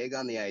really big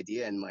on the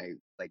idea in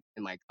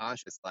my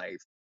conscious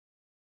life,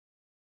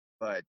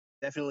 but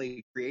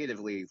definitely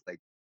creatively, like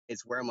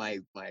it's where my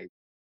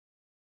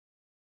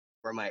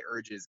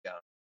urges go.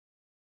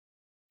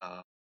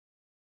 Uh,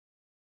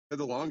 for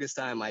the longest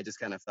time, I just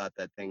kind of thought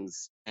that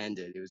things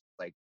ended. It was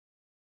like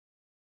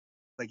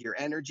your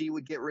energy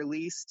would get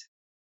released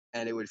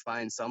and it would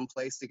find some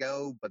place to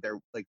go, but there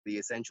like the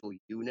essential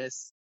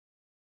you-ness,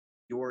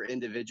 your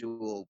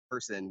individual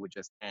person would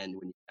just end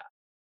when you die,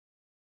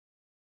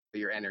 but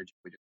your energy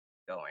would just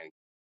keep going.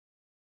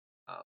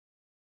 Um,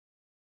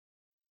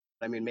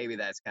 I mean, maybe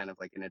that's kind of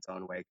like in its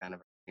own way, kind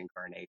of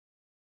incarnate.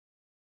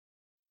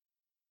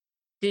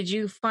 Did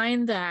you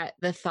find that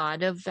the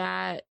thought of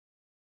that?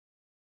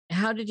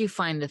 How did you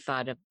find the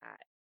thought of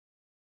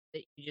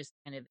that you just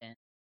kind of in?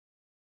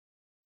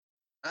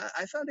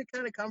 I found it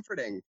kind of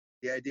comforting,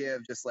 the idea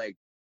of just like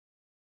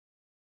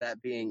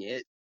that being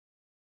it.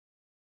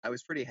 I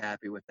was pretty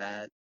happy with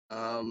that.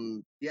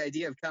 The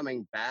idea of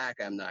coming back,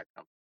 I'm not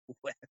comfortable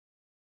with.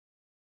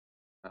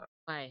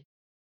 Why?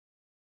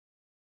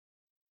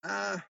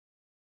 Uh,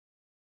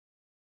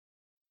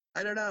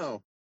 I don't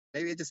know.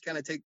 Maybe it just kind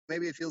of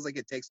maybe it feels like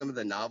it takes some of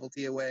the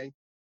novelty away.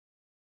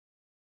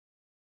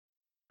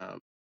 Um,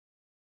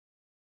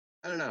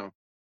 I don't know.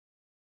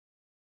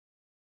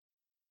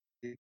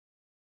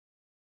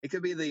 It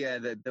could be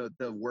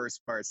the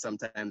worst parts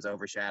sometimes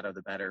overshadow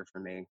the better for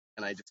me,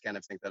 and I just kind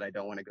of think that I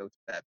don't want to go through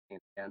that pain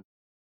again.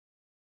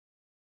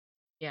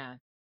 Yeah.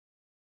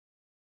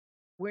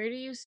 Where do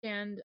you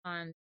stand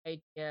on the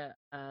idea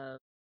of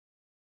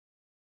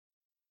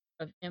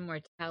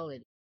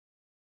immortality?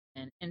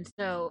 And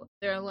so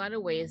there are a lot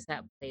of ways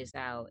that plays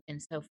out. And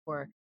so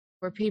for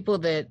people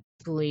that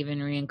believe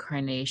in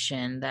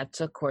reincarnation, that's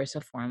of course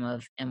a form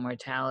of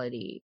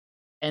immortality.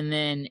 And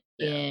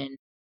Yeah.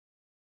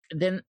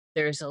 then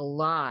there's a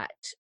lot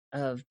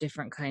of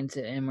different kinds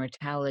of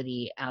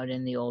immortality out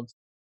in the old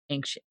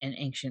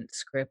ancient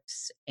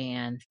scripts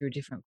and through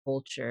different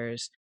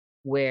cultures,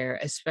 where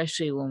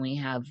especially when we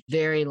have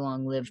very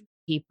long lived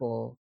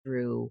people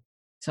through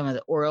some of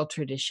the oral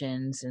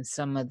traditions and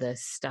some of the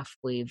stuff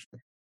we've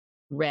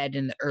read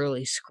in the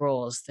early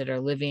scrolls that are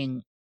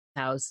living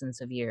thousands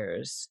of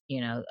years.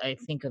 I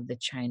think of the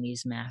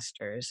Chinese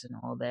masters and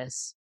all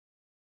this.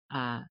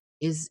 Uh,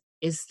 is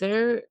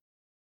there?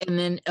 And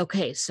then,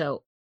 okay,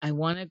 so I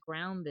want to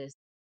ground this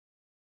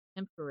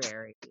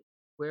temporary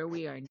where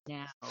we are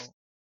now,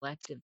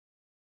 collective,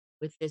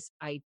 with this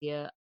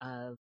idea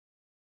of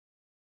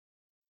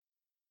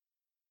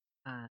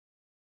uh,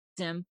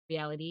 sim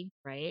reality,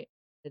 right?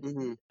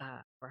 Hmm.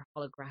 Or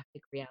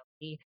holographic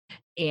reality,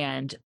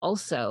 and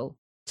also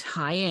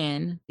tie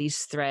in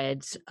these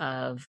threads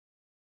of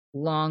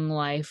long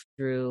life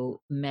through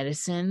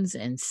medicines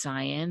and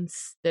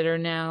science that are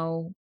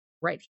now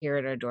right here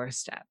at our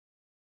doorstep.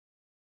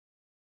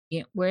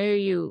 Where are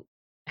you?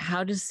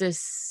 How does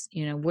this,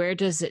 where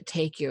does it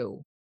take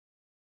you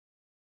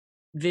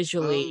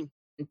visually, Um,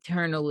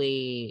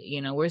 internally?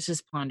 Where's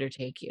this ponder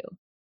take you?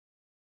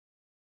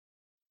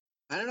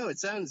 I don't know. It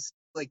sounds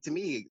like to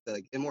me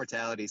like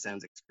immortality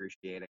sounds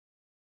excruciating.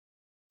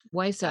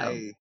 Why so?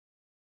 I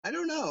I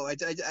don't know. I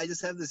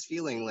just have this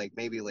feeling like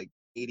maybe like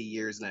 80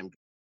 years and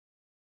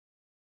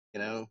you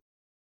know,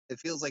 it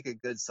feels like a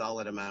good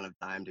solid amount of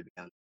time to be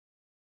on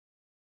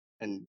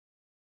and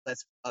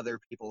lets other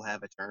people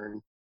have a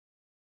turn.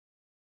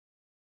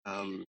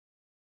 Um,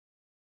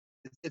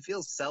 it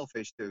feels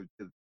selfish to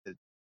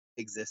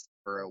exist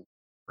for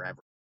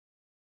forever.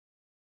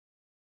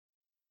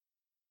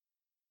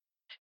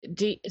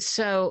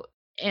 So,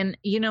 and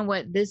you know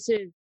what? This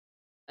is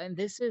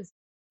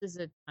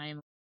a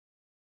time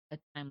of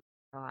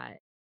thought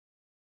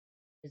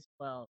as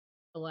well.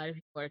 A lot of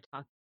people are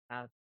talking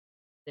about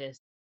this,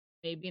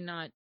 maybe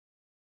not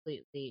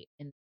completely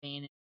in the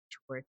vein in which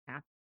we're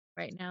tackling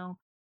right now,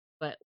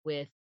 but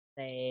with,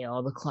 say,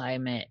 all the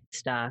climate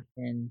stuff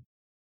and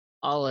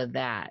all of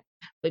that.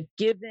 But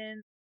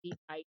given the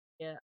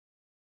idea of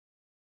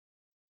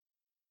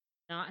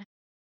not having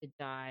to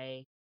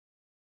die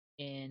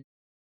in,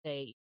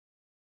 say,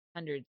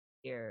 hundreds of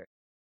years,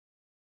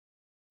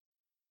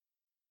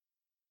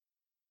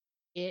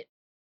 it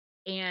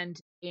and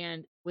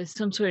with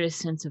some sort of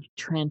sense of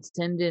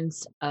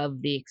transcendence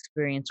of the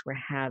experience we're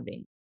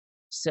having.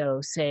 So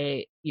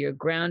say you're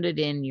grounded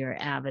in your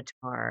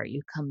avatar,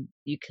 you can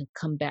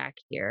come back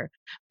here,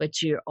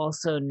 but you're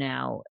also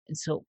now, and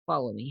so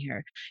follow me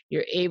here,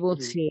 you're able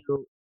Hmm.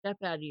 to step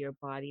out of your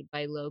body,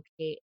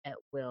 bilocate at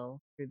will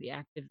through the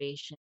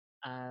activation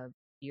of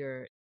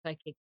your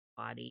psychic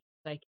body,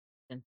 psychic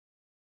sense,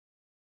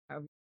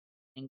 however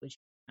you language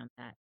around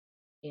that,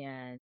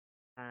 and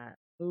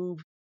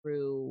move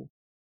through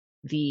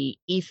the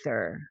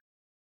ether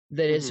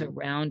that is Hmm.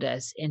 around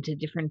us into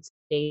different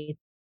states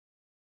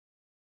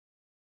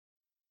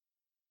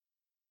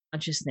of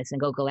consciousness and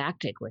go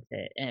galactic with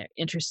it,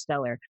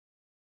 interstellar.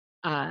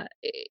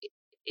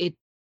 It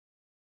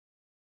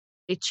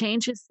it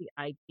changes the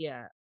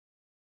idea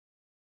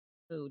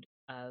food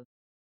of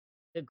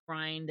the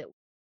grind that we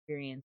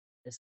experience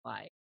in this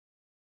life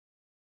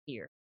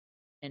here.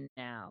 and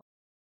now.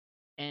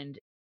 And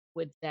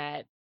would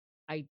that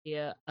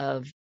idea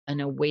of an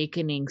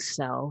awakening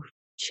self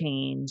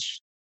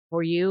change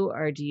for you,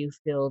 or do you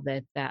feel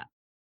that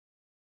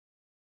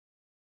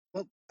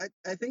Well,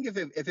 I think if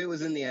it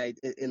was in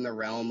the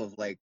realm of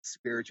like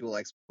spiritual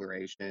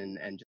exploration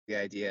and just the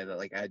idea that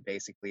like I'd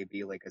basically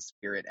be like a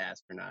spirit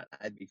astronaut,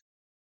 I'd be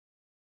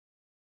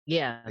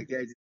yeah, like the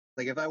idea,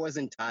 like if I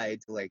wasn't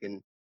tied to like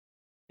an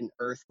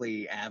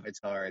earthly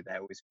avatar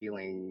that was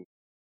feeling,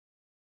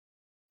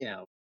 you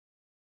know,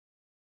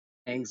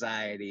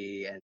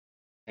 anxiety and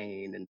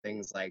pain and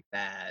things like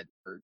that,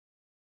 or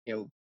you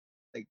know,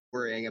 like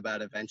worrying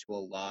about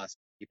eventual loss of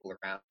people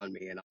around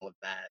me and all of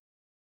that.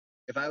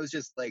 If I was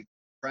just like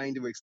trying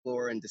to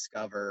explore and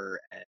discover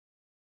and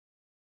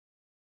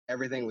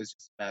everything was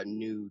just about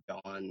new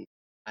dawn,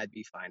 I'd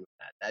be fine with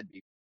that.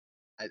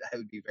 I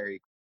would be very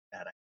cool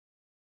with that.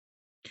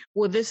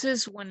 well, this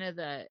is one of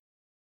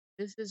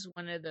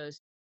those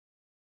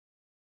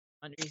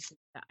boundaries,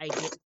 the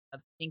idea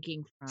of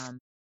thinking from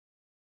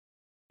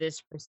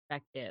this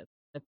perspective,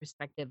 the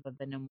perspective of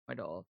an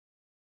immortal,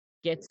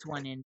 gets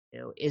one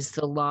into is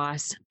the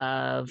loss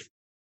of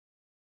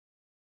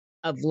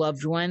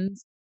loved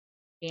ones.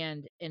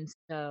 And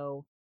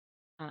so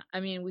I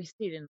mean, we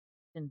see it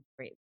in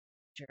great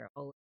literature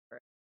all over.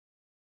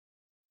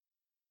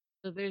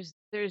 So there's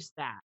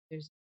that.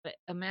 There's But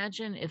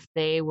imagine if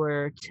they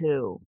were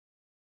two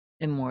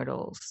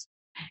immortals.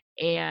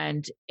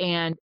 And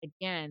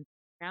again,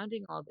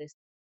 grounding all this,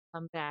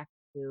 come back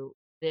to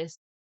this.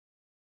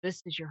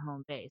 This is your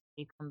home base.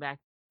 You come back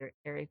to your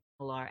Eric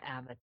Millar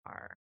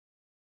avatar,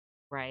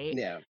 right?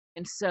 Yeah.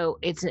 And so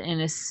it's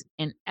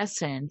in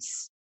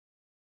essence,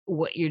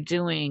 what you're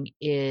doing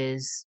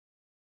is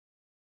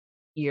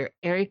your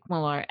Eric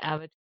Millar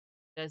avatar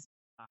does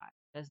not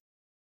does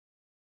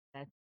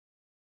that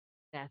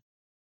that's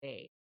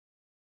base.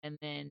 And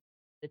then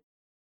the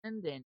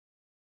descendant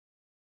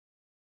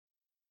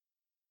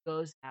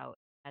goes out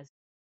as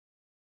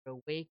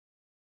awake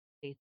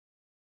faith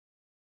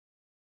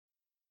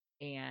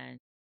and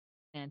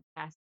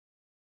fantastic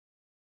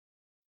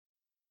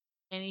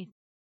anything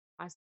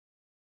possible.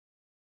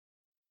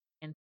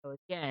 And so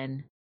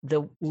again,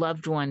 the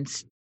loved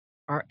ones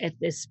are at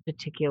this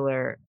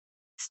particular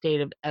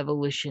state of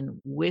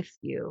evolution with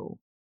you.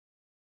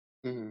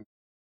 Hmm.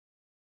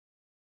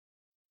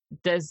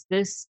 Does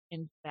this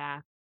in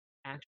fact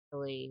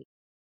actually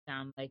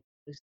sound like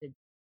lucid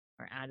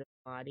or out of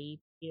body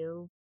to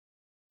you?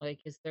 Like,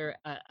 is there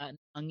an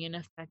onion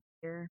effect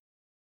here?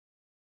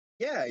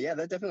 Yeah, yeah,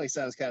 that definitely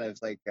sounds kind of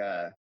like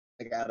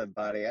out of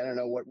body. I don't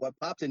know what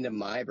popped into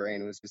my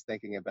brain was just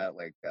thinking about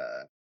like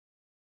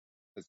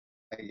was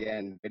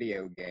again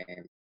video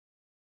game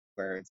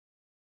where it's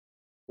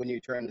when you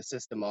turn the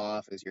system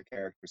off, is your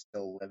character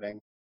still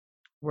living?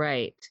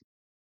 Right.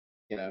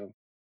 You know,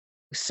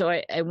 So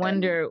I and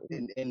wonder.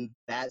 in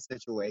that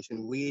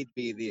situation, we'd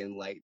be the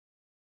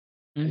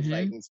Hmm.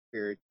 enlightened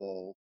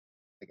spiritual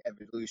like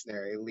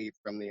evolutionary leap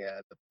from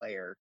the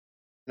player,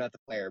 not the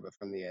player, but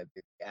from the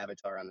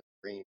avatar on the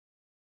screen.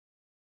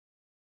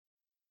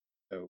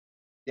 So,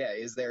 yeah,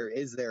 is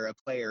there a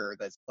player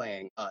that's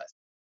playing us?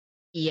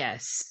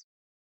 Yes.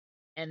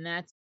 And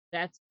that's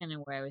kind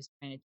of where I was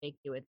trying to take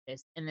you with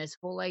this. And this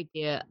whole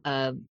idea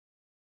of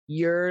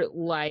your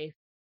life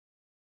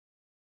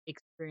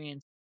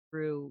experience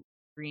through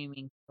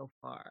dreaming so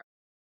far.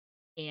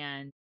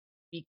 And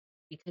be,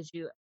 because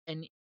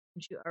since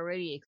you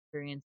already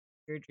experienced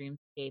your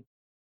dreamscape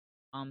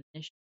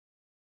omniscience,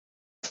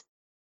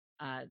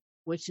 uh,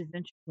 which is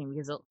interesting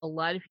because a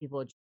lot of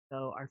people just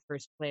go our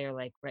first player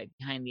like right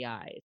behind the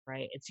eyes,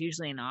 right? It's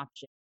usually an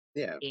option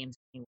Yeah, in games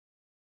anyway,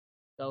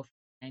 go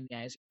behind the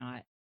eyes or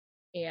not.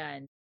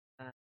 And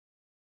uh,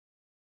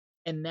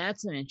 and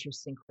that's an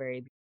interesting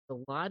query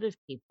because a lot of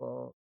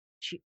people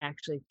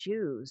actually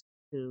choose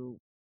to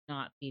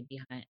not be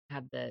behind,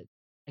 have the,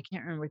 I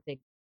can't remember what they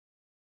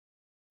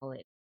call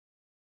it,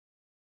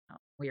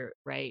 where you're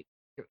right,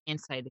 you're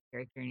inside the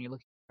character and you're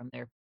looking from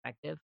their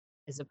perspective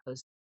as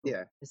opposed to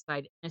yeah, the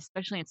side,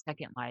 especially in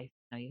Second Life,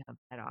 you have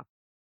that option,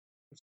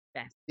 which is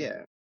fascinating.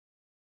 yeah.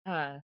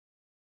 Uh,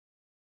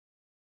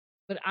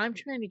 but I'm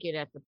trying to get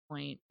at the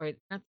point, or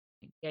not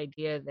the point, the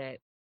idea that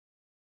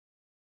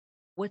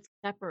what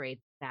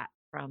separates that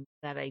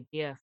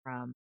idea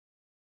from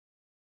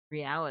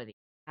reality?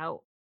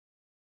 How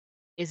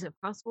is it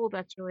possible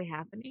that's really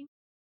happening?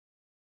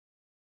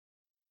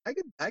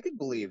 I could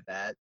believe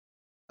that.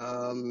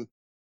 Um,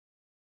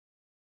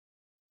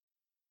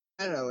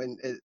 I don't know, and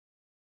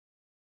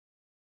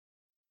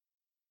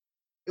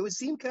it would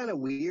seem kind of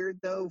weird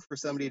though for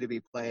somebody to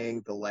be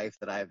playing the life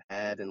that I've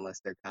had unless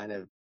they're kind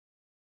of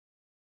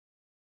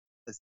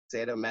a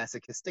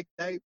sadomasochistic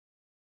type.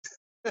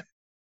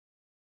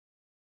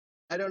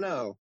 I don't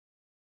know.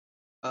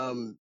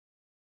 Um,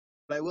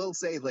 but I will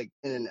say, like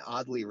in an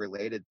oddly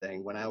related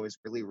thing, when I was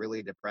really,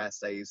 really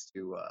depressed, I used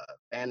to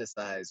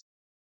fantasize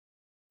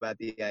about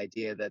the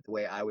idea that the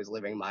way I was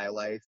living my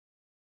life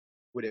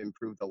would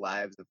improve the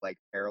lives of like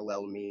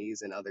parallel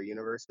me's in other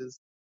universes.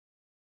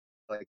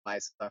 like my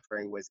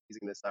suffering was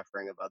easing the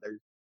suffering of others.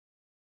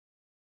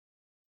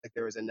 Like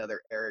there was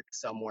another Eric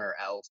somewhere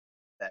else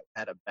that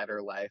had a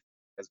better life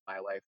because my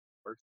life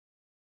was worse,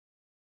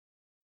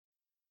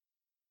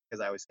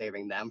 because I was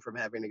saving them from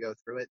having to go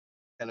through it.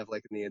 Kind of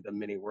like in the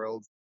mini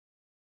world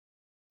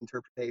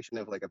interpretation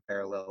of like a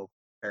parallel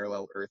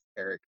Earth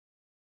Eric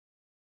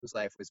whose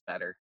life was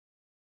better.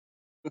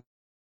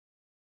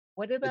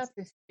 What about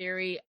this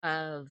theory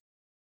of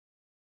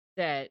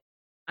that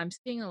I'm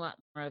seeing a lot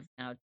more of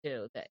now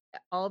too, that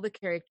all the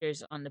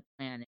characters on the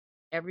planet,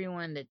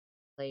 everyone that's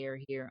a player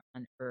here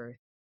on Earth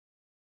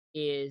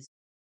is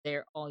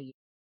they're all you.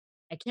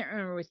 I can't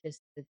remember what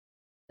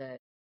the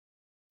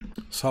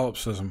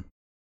Solipsism.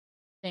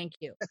 thank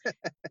you.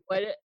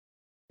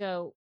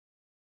 So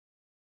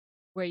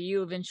where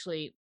you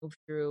eventually move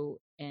through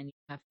and you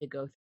have to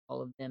go through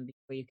all of them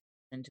before you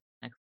can into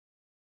the next.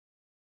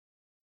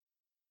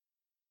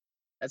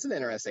 That's an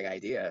interesting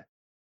idea.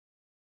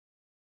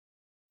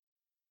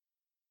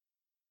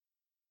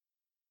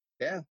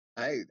 Yeah,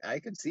 I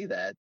could see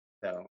that.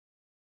 So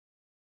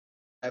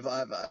I've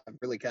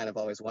really kind of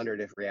always wondered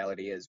if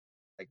reality is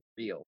like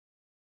real.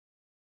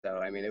 So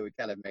I mean, it would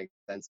kind of make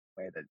sense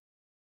in a way that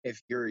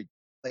if you're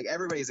like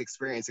everybody's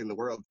experiencing the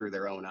world through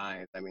their own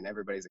eyes. I mean,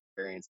 everybody's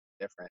experience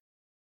is different.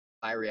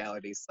 My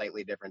reality is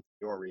slightly different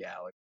than your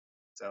reality.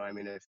 So I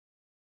mean, if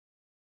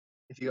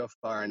you go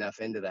far enough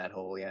into that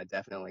hole, yeah,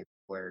 definitely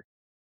where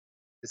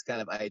this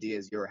kind of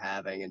ideas you're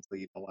having until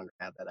you no longer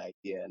have that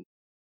idea and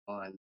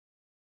on.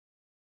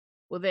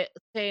 Well, they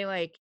say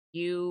like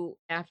you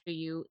after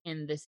you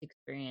end this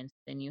experience,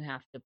 then you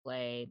have to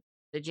play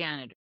the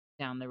janitor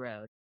down the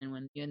road, and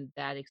when you end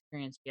that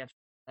experience, you have to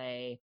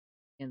play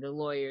the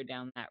lawyer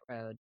down that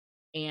road,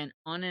 and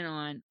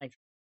on, like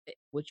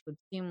which would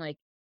seem like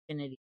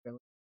infinity, really.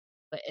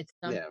 But at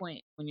some Yeah,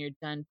 point, when you're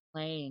done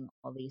playing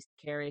all these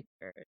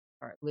characters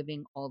or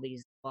living all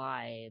these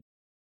lives,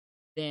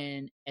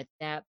 then at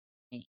that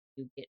point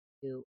you get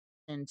to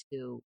ascend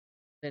to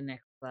the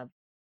next level,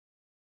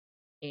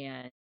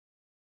 and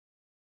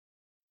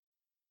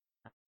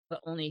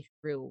but only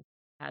through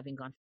having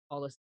gone through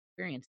all this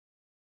experience.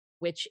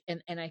 Which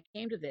and I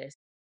came to this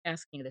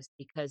asking this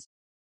because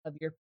of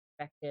your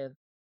perspective.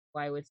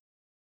 Why would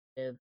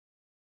you live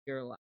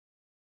your life,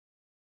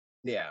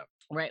 yeah,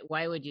 right?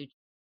 Why would you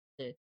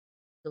choose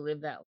to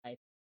live that life?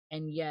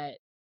 And yet,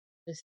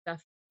 the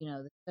stuff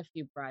the stuff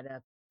you brought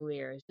up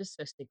earlier is just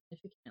so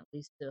significant, at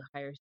least to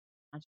higher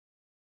consciousness.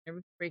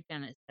 Every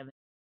breakdown at 7,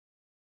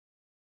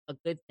 a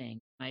good thing, in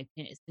my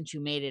opinion, since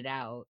you made it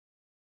out,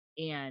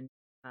 and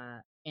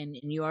and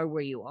you are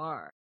where you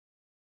are,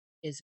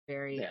 is a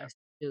very yeah,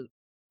 astute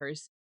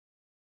person,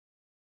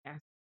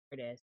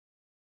 artist,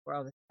 for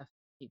all the stuff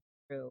you keep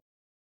through.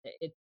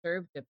 It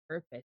served a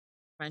purpose,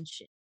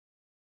 friendship,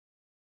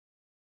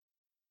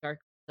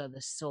 darkness of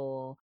the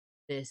soul,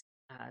 this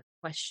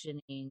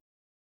questioning,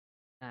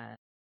 uh,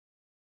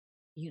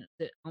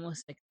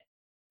 almost like the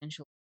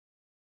potential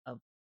of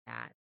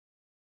that.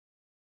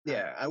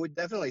 yeah. I would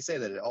definitely say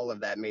that all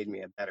of that made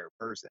me a better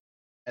person,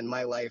 and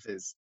my life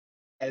is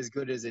as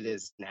good as it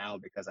is now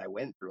because I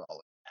went through all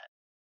of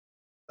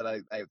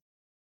that. But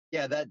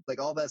yeah, that like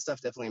all that stuff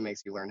definitely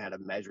makes you learn how to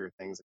measure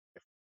things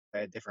by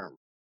a different.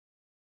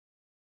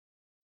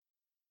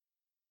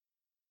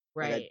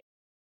 Like Right.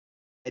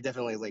 I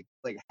definitely like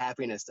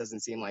happiness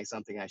doesn't seem like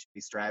something I should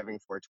be striving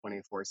for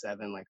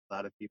 24/7 like a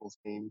lot of people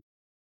seem.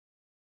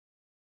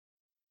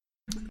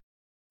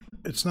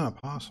 It's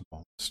not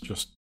possible. It's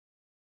just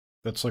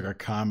that's like a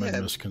common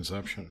Yeah,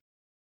 misconception.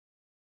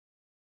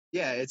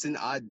 yeah, it's an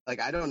odd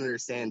like I don't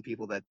understand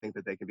people that think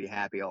that they can be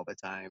happy all the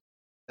time.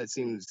 That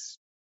seems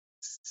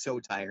so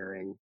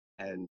tiring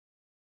and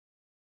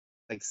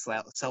like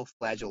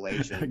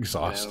self-flagellation, you know.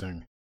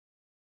 Exhausting.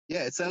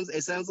 Yeah, it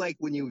sounds like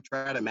when you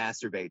try to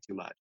masturbate too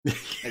much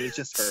and it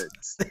just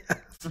hurts.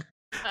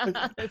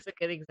 That's a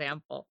good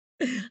example.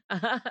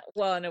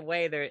 Well, in a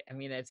way, I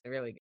mean, it's a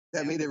really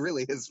I mean, good it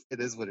really is.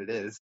 It is what it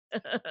is.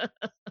 example.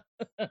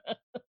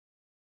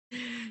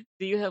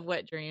 Do you have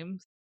wet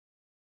dreams?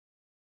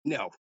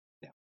 No,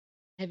 no,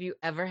 Have you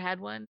ever had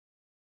one?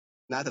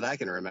 not that I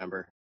can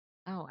remember.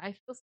 Oh, I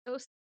feel so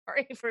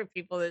sorry for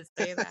people that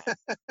say that.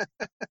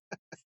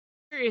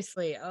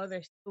 Seriously. Oh,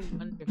 they're so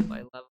wonderful.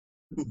 I love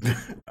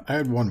them. I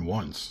had one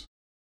once.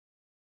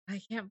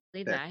 I can't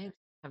believe Yeah. that. I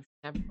have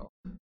several.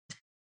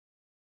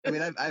 I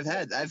mean, I've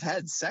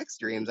had sex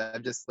dreams.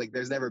 I've just like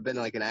there's never been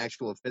like an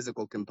actual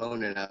physical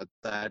component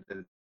outside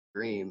the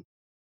dream.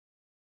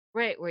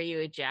 Right, where you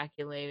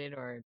ejaculated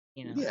or.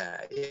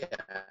 Yeah,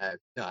 yeah.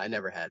 No, I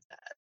never had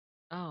that.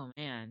 Oh,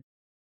 man.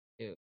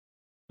 Dude.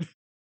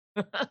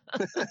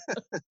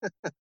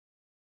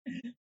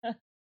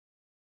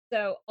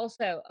 So,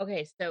 also,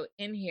 okay, so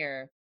in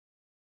here,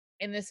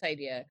 in this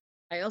idea,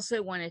 I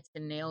also wanted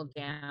to nail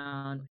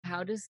down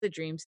how does the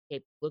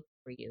dreamscape look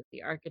for you,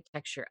 the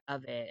architecture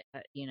of it,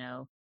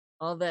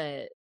 all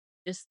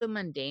just the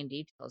mundane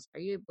details. Are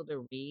you able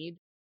to read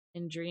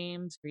in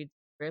dreams, read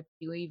script?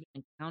 Do you even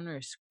encounter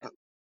a script?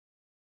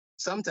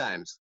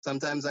 Sometimes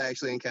I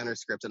actually encounter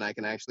script and I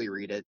can actually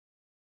read it.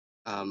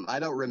 I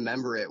don't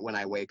remember it when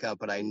I wake up,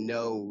 but I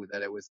know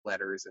that it was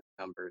letters and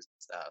numbers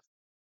and stuff.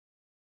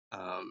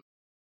 Um,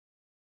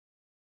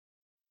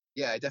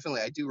 yeah,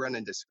 I do run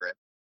into script.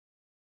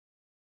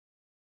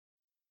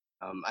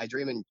 I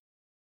dream in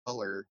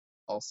color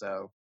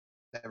also,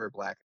 never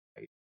black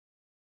and white.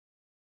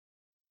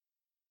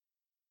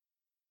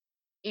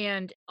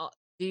 And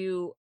do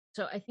you,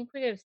 so I think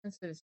we got a sense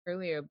of this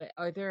earlier, but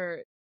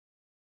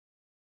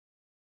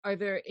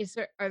is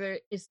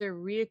there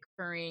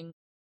reoccurring,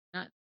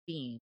 not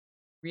theme,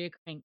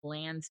 reoccurring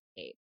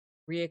landscape,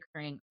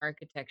 reoccurring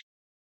architecture?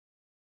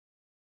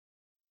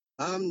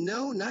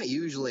 No, not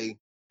usually.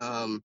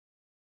 Um,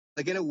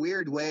 like in a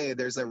weird way,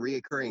 there's a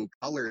reoccurring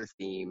color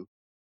theme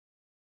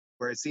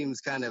where it seems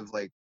kind of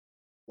like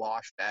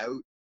washed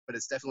out, but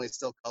it's definitely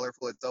still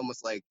colorful. It's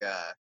almost like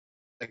a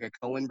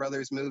Coen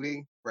Brothers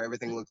movie where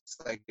everything looks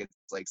like it's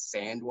like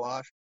sand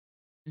washed.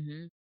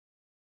 Mm-hmm.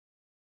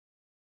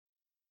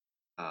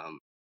 Um,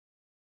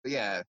 but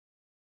yeah,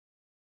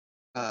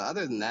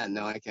 other than that,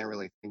 no, I can't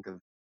really think of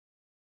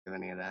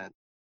any of that.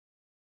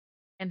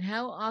 And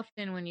how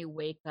often when you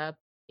wake up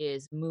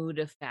is mood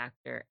a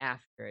factor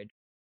after it,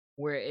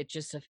 where it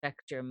just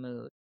affects your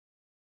mood?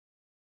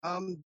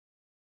 Um,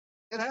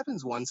 it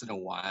happens once in a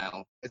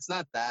while. It's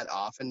not that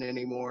often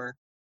anymore.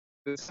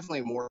 It was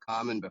definitely more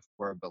common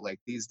before, but like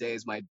these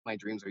days, my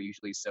dreams are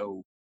usually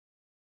so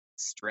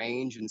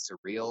strange and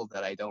surreal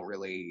that they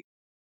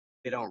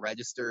don't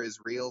register as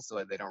real,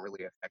 so they don't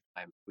really affect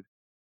my mood.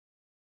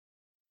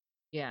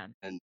 Yeah.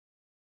 And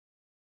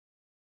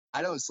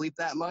I don't sleep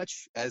that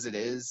much as it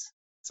is,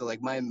 so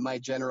like my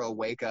general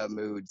wake up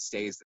mood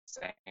stays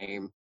the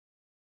same,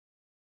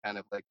 kind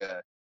of like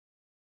a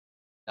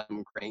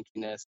dumb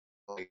crankiness,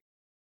 like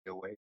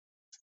awake.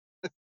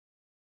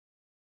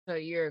 So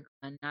you're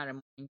not a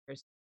morning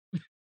person.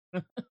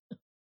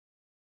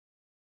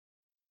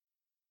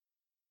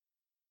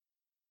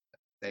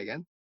 Say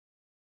again?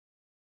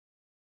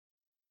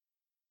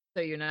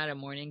 So you're not a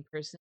morning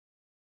person?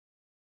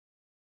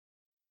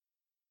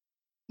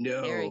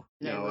 No, Eric,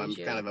 did I I'm lose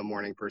kind you? of a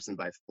morning person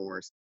by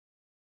force.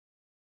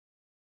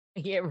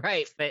 Yeah,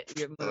 right. But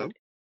your Hello? mood.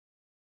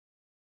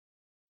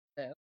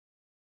 So,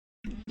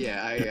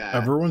 Yeah,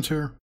 Everyone's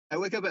here. I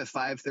wake up at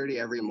 5:30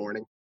 every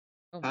morning.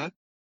 oh Huh?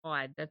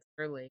 my God, that's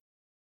early.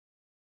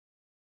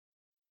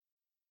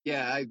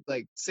 Yeah, I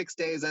like 6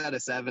 days out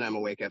of 7, I'm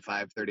awake at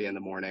 5:30 in the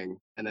morning,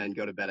 and then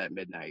go to bed at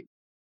midnight.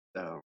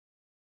 So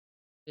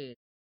Dude.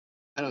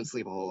 I don't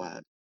sleep a whole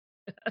lot.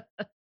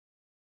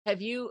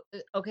 Have you,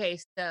 okay,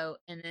 so,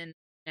 and then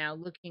now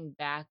looking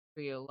back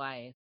through your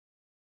life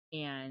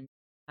and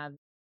have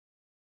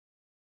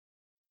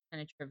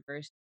kind of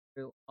traversed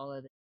through all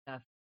of this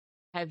stuff,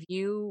 have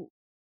you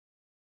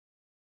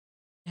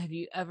have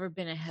you ever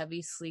been a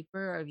heavy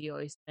sleeper, or have you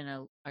always been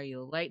are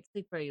you a light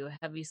sleeper? Are you a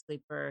heavy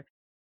sleeper?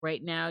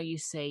 Right now, you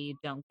say you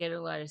don't get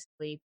a lot of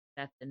sleep. Is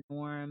that the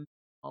norm?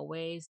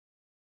 Always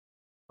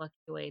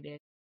fluctuated.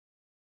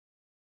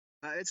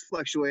 It's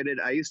fluctuated.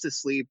 I used to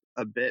sleep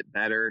a bit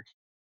better.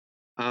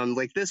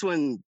 Like this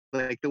one,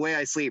 like the way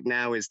I sleep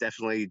now is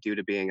definitely due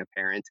to being a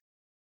parent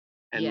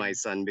and Yeah, my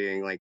son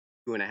being like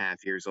 2.5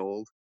 years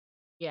old.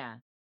 yeah,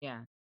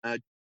 yeah. Uh,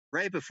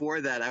 right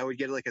before that, I would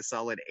get like a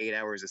solid 8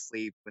 hours of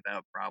sleep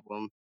without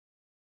problem.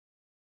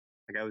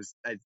 Like I was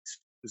a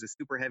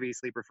super heavy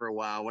sleeper for a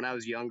while. When I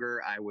was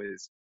younger, I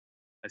was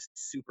a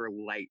super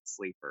light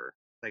sleeper.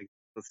 Like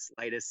the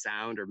slightest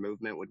sound or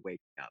movement would wake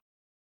me up.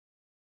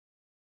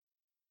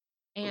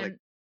 But like, And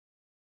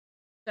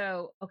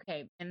so,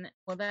 okay, and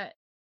well, that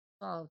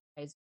all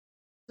ties.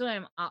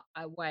 So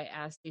why I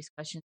ask these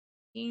questions.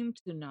 Seem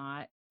to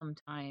not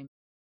sometimes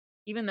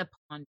even the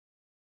pond.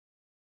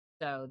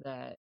 So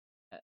the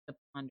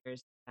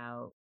ponders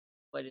about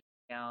what is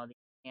reality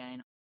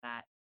and all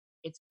that.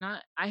 It's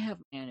not. I have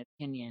my own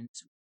opinions,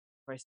 of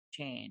course,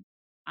 change.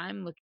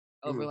 I'm looking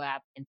for mhm,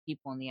 overlap in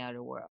people in the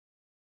outer world.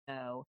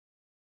 So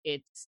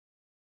it's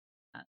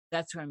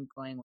that's where I'm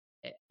going with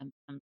it.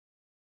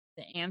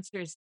 The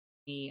answers to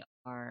me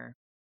are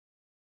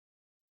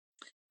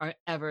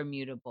ever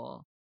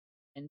mutable,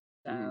 and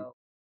mhm.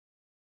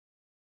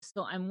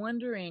 so I'm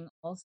wondering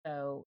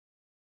also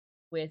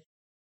with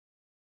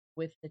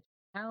the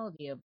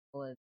totality of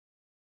all of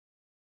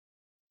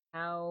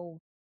how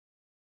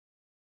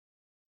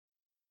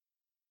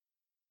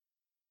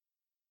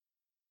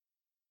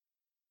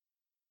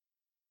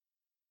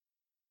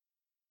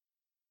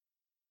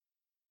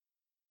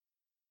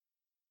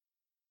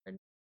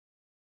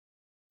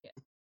yeah,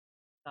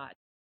 thought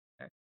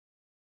or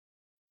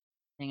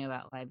thing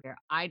about library.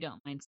 I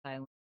don't mind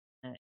silence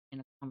in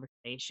a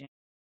conversation.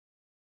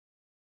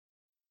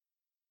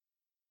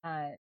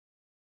 Uh,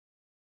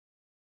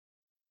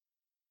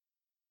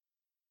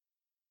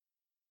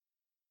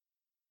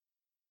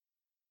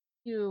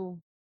 you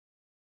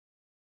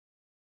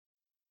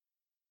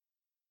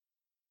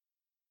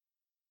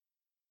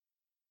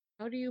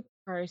how do you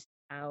parse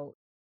out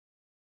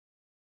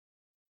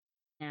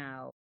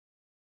now,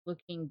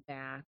 looking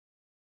back,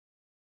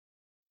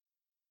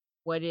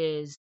 what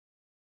is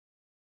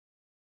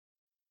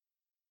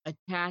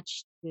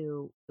attached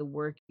to the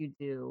work you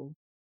do,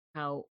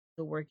 how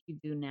the work you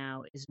do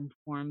now is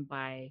informed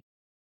by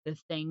the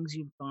things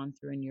you've gone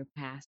through in your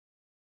past,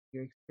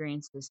 your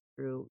experiences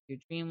through your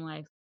dream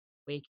life,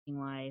 waking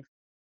life,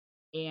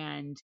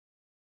 and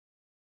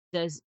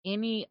does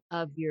any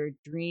of your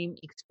dream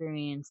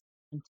experience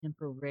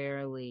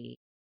contemporarily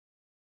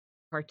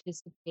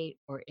participate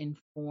or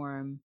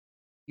inform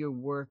your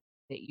work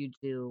that you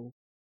do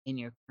in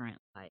your current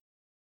life?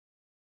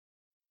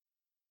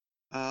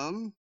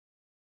 Um,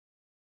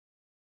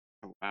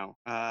 oh, wow.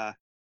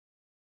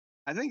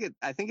 I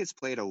think it's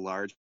played a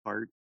large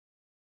part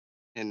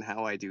in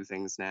how I do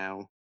things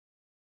now.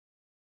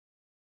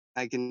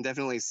 I can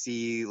definitely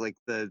see like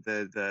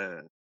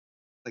the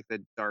like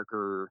the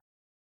darker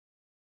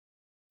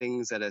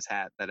things that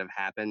have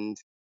happened,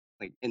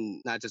 like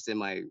in not just in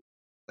my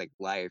like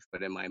life,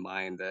 but in my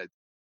mind, that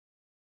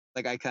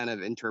like I kind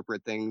of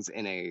interpret things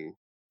in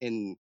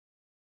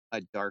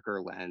a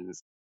darker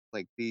lens.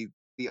 Like the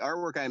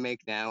artwork I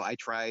make now, I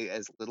try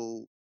as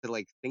little to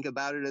like think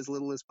about it as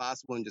little as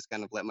possible and just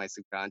kind of let my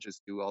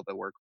subconscious do all the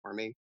work for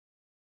me.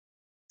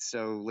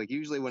 So like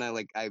usually when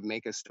I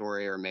make a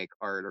story or make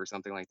art or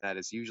something like that,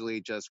 it's usually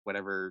just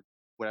whatever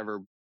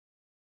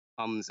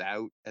comes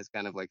out as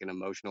kind of like an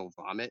emotional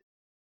vomit.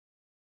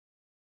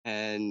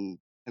 And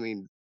I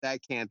mean, that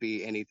can't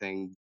be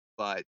anything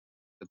but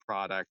the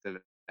product of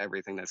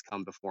everything that's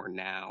come before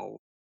now,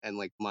 and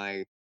like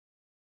my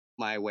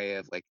way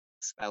of like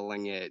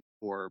spelling it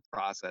or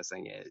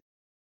processing it.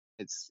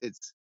 It's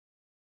it's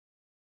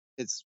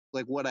it's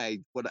like what I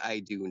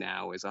do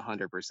now is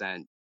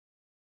 100%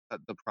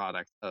 the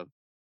product of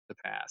the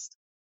past.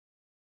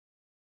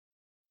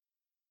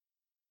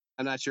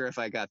 I'm not sure if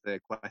I got the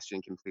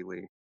question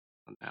completely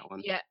on that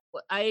one. Yeah,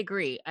 I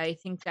agree. I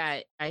think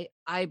that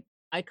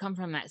I come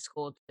from that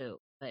school too,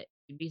 but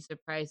you'd be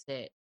surprised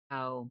at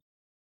how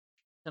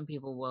some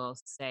people will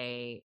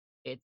say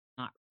it's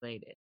not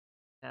related.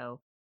 So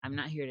I'm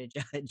not here to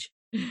judge.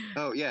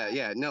 Oh yeah,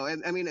 yeah. No,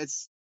 and I mean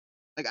it's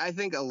like I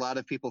think a lot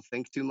of people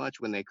think too much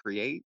when they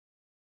create,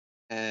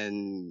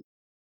 and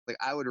like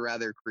I would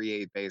rather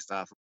create based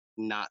off of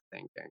not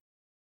thinking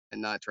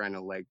and not trying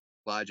to like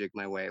logic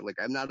my way. Like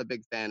I'm not a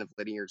big fan of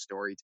linear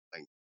storytelling,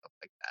 stuff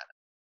like that,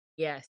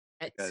 Yes.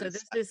 So because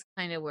this is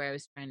kind of where I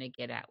was trying to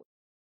get at.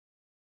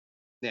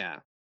 yeah,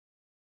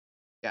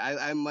 yeah,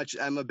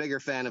 I'm a bigger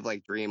fan of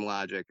like dream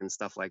logic and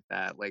stuff like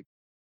that. Like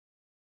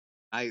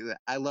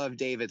I love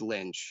David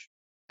Lynch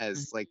Mhm.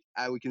 as like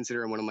I would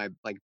consider him one of my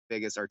like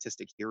biggest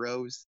artistic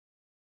heroes,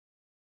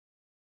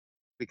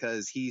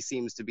 because he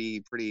seems to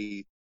be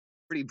pretty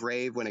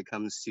brave when it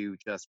comes to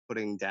just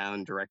putting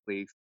down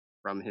directly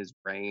from his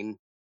brain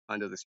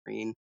onto the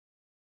screen.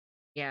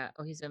 Yeah.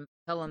 Oh, he's a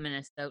fellow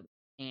Minnesota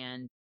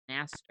and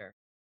master.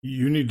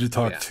 You need to Oh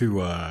talk yeah.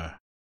 to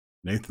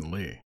Nathan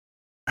Lee.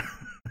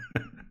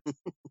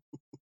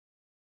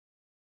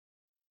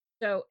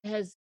 So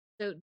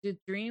do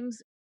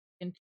dreams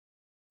and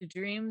do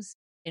dreams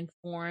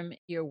inform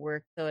your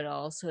work though at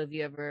all? So have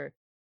you ever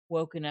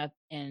woken up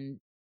and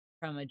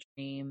from a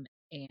dream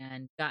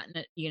and gotten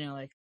it,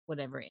 like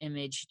whatever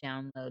image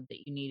download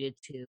that you needed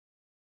to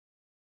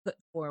put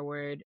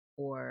forward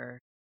or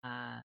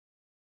uh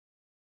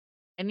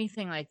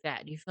anything like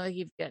that? Do you feel like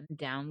you've gotten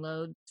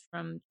downloads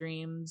from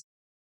dreams?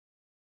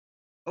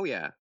 Oh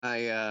yeah.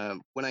 I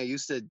when I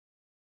used to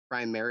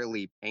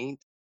primarily paint,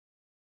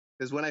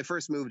 because when I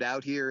first moved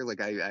out here,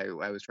 like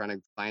I was trying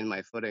to find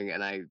my footing,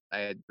 and I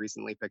had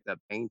recently picked up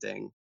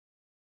painting,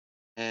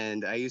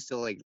 and I used to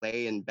like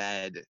lay in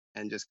bed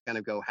and just kind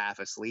of go half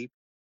asleep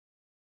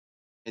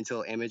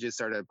until images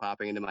started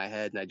popping into my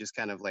head, and I just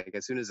kind of like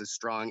as soon as a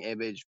strong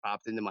image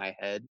popped into my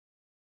head,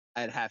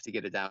 I'd have to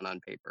get it down on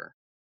paper.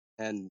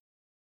 And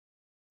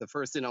the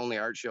first and only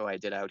art show I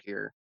did out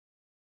here,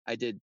 I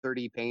did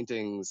 30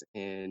 paintings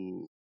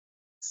in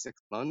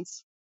 6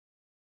 months,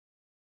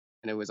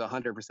 and it was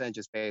 100%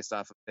 just based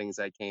off of things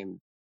I came,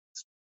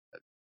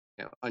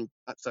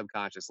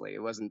 subconsciously.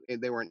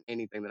 They weren't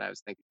anything that I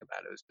was thinking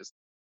about. It was just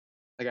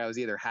like I was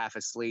either half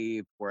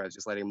asleep or I was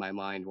just letting my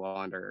mind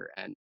wander,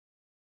 and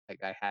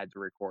like I had to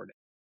record it.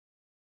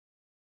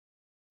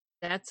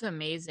 That's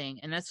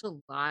amazing. And that's a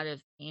lot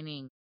of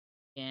painting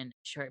in a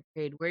short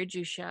period. Where'd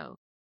you show?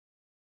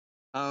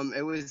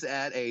 It was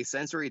at a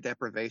sensory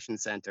deprivation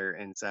center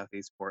in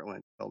Southeast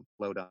Portland called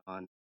Float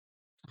On.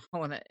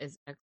 Oh, that's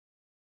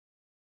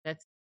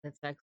that's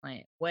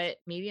excellent. What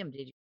medium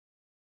did you?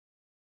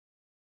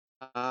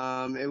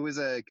 It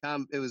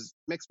was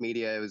mixed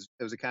media. It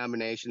was a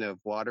combination of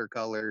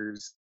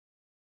watercolors,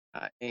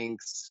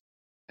 inks,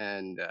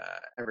 and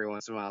every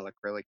once in a while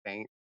acrylic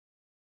paint.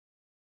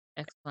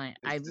 Excellent.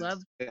 It's I just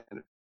love, kind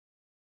of,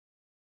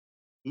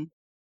 hmm?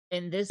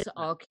 and this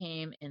all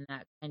came in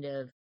that kind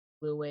of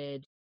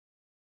fluid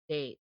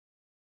state.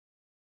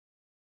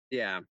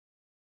 Yeah,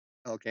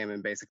 all came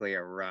in basically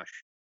a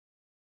rush.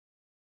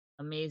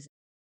 Amazing.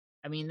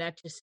 I mean, that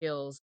just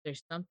feels,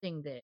 there's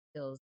something that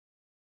feels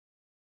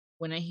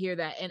when I hear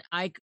that, and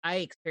I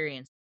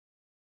experienced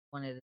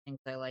one of the things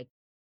I like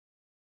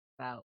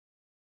about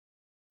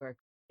work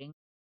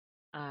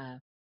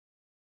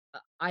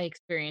I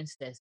experienced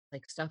this.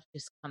 Like stuff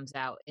just comes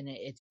out and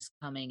it's just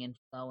coming and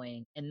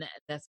flowing, and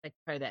that's like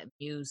part of that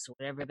muse,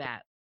 whatever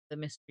that the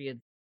mystery of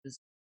the muse.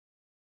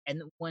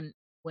 And when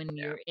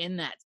Yeah. you're in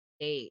that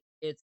state,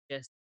 it's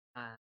just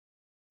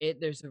it.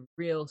 There's a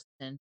real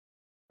sense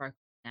of sparkling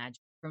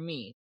magic for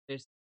me.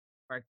 There's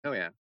spark Oh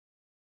yeah.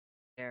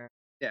 there.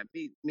 Yeah.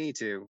 Me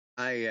too.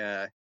 I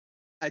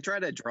try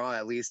to draw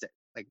at least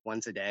like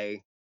once a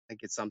day, like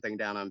get something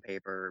down on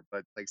paper.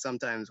 But like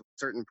sometimes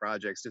certain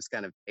projects just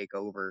kind of take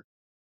over,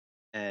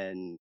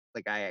 and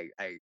like I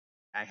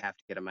have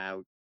to get them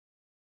out.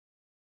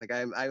 Like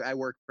I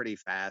work pretty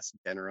fast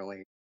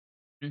generally,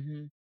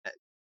 Mm-hmm.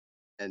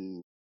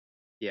 and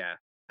yeah,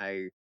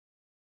 I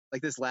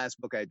like this last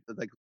book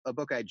like a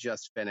book I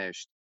just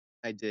finished.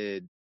 I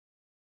did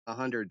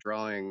 100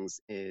 drawings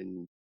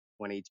in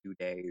 22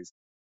 days.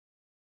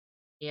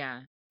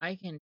 Yeah, I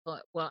can.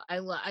 Well, I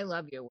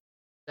love your work.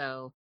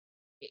 So,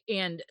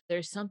 and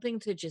there's something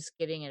to just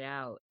getting it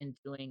out and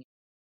doing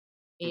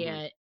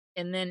it. Hmm.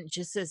 And then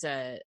just as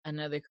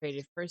another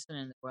creative person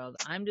in the world,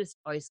 I'm just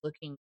always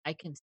looking. I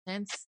can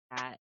sense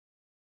that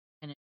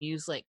kind of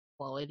muse like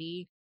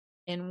quality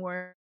in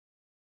work,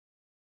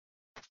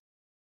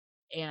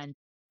 and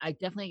I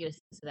definitely get a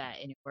sense of that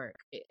in your work.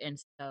 And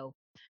so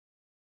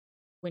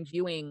when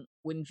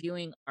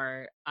viewing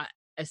art,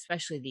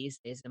 especially these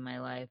days in my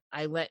life,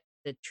 I let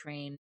the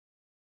trained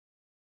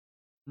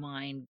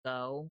mind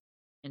go,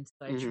 and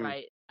so Hmm.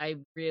 I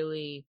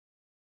really,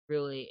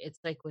 really, it's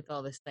like with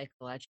all the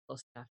psychological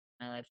stuff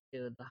in my life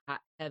too, the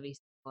hot heavy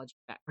psychology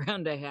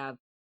background I have.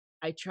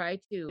 I try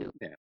Yeah.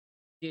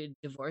 to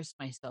divorce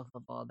myself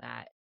of all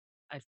that.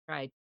 I've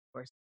tried to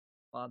divorce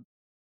myself of all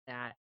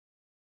that.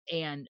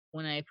 And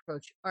when I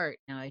approach art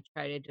now, I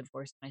try to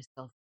divorce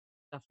myself from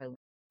stuff I learned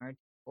in art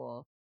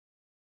school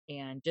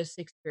and just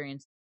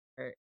experience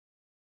art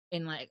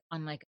in like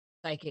on like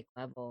a psychic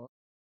level.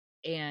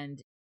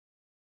 And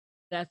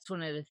that's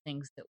one of the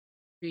things that was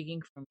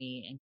intriguing for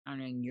me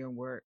encountering your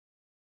work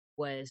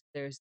was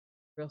there's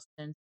a real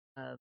sense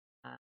of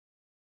uh,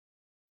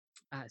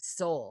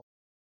 soul,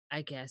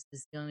 I guess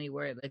is the only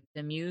word. Like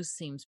the muse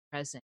seems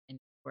present in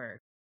your work.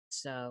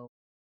 So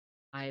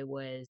I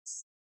was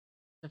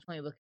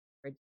definitely looking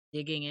forward to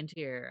digging into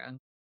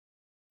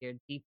your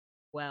deep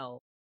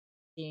well,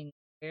 seeing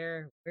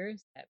where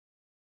is that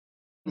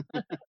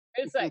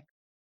where's that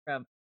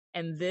from?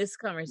 And this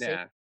conversation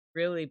Yeah.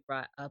 really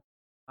brought up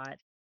a lot.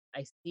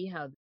 I see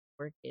how the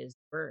work is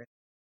birthed,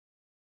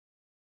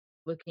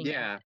 looking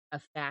Yeah. at a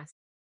fast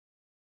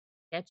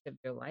sketch of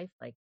your life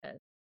like this.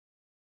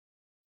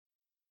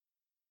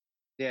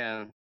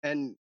 Yeah.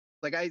 And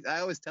like I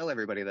always tell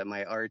everybody that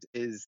my art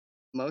is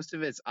most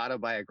of it's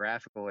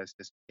autobiographical. It's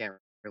just you can't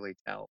really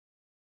tell. Like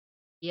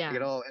Yeah.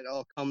 it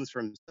all comes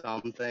from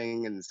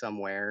something and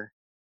somewhere.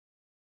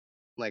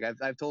 Like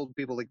I've told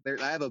people like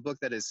I have a book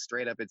that is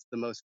straight up. It's the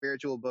most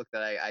spiritual book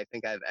that I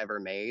think I've ever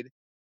made.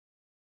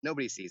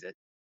 Nobody sees it.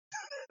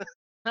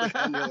 Like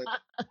I'm really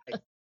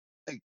like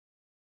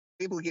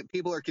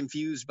people are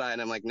confused by it.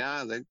 And I'm like,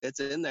 nah, it's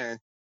in there.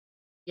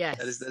 Yes.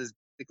 That is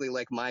basically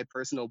like my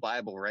personal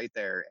Bible right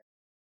there.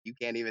 You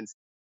can't even.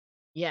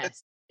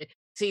 Yes.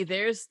 See,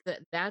 there's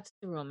that's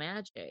the real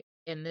magic.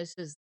 And this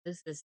is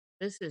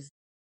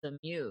the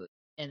mute.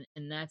 And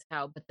that's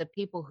how but the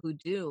people who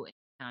do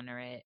encounter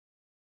it,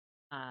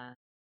 uh,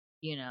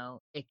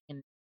 it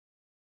can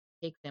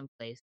take them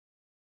place.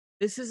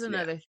 This is Yeah.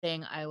 another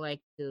thing I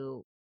like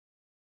to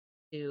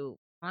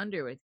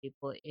ponder with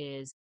people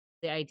is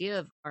the idea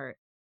of art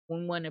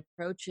when one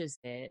approaches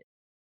it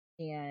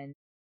and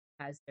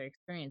has their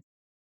experience.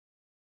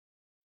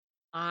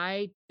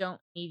 I don't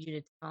need you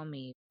to tell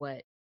me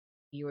what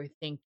you were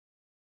thinking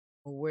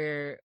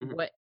or Mhm.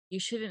 what you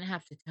shouldn't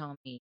have to tell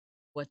me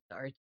what the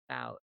art's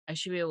about. I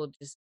should be able to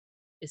just,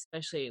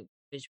 especially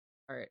visual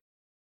art,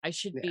 I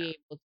should Yeah. be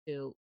able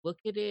to look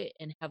at it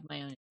and have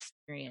my own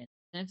experience.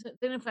 And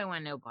then if I want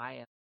to know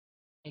bio,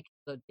 I can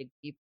go dig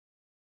deeper.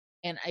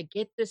 And I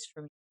get this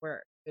from your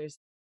work. There's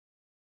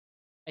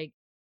like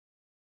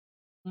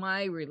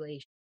my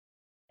relation.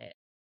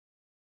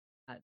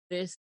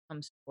 This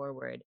comes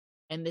forward,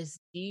 and this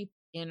deep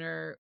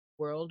inner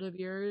world of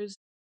yours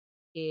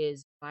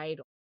is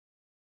vital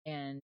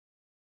and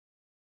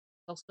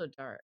also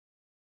dark.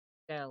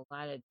 Got a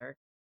lot of dark.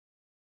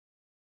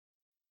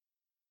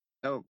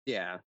 Oh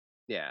yeah.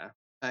 Yeah.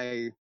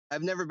 I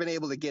I've never been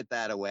able to get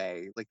that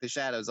away. Like the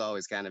shadows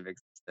always kind of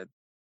existed.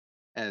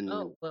 And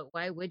Oh, but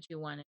why would you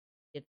want to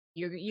get?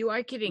 You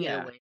are getting it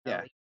yeah. away though.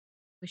 Yeah. You're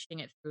pushing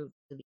it through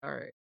to the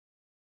art.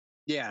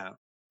 Yeah.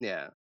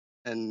 Yeah.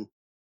 And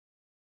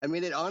I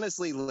mean, it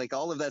honestly, like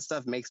all of that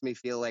stuff makes me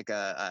feel like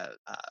I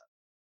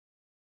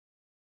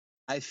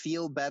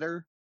feel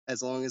better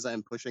as long as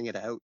I'm pushing it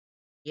out.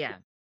 Yeah,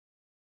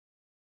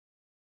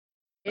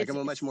 Like I'm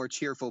a much it's more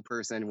cheerful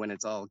person when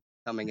it's all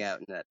coming out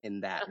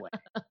in that way.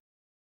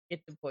 get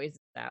the poisons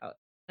out.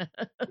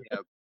 Yeah.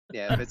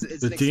 Yeah. If it's The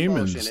an expulsion,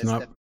 demons, it's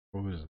not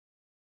what was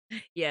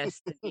it? Yes,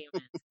 the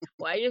demons.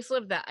 Well, I just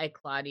love that I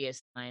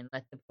Claudius line,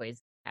 "Let the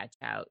poison catch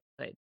out,"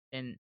 but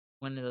then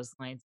one of those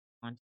lines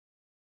on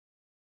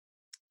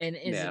and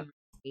is Yeah. in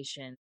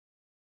rotation.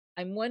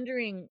 I'm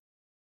wondering,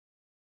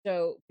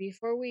 so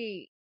before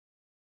we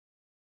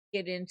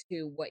get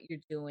into what you're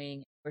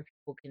doing, where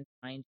people can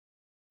find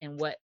you, and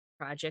what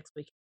projects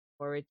we can look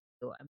forward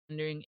to, I'm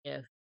wondering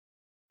if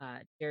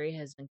Jerry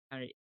has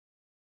encountered.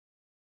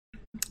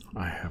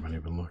 I haven't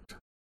even looked.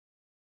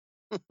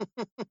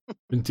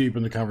 Been deep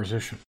in the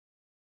conversation.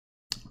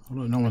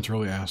 No one's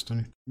really asked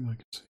anything I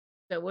can see.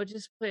 So we'll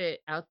just put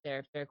it out there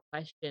if there are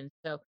questions.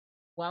 So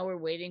while we're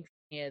waiting for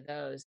any of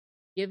those,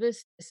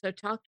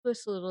 talk to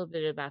us a little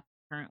bit about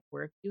the current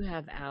work you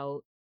have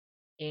out,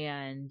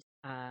 and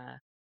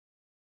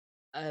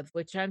of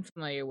which I'm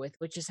familiar with,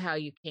 which is how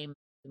you came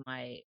to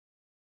my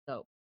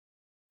scope.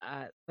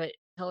 But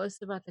tell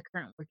us about the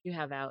current work you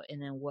have out,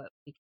 and then what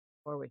we can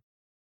look forward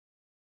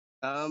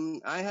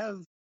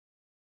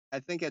I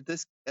think at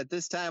this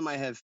time I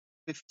have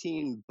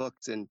 15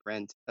 books in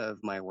print of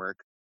my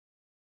work.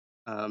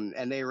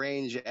 And they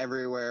range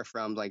everywhere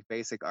from like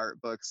basic art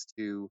books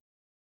to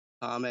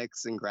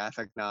comics and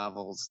graphic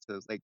novels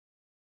to like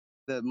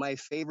my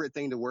favorite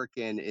thing to work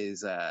in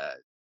is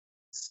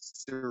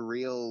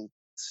surreal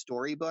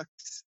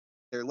storybooks.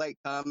 They're like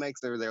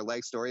comics, they're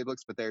like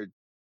storybooks, but they're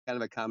kind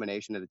of a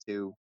combination of the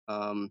two.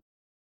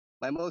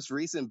 My most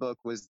recent book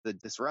was The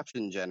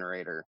Disruption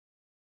Generator,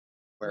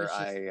 to, where which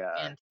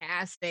is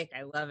fantastic.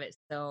 I love it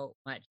so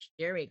much.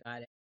 Jerry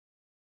got it.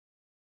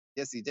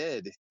 Yes, he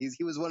did.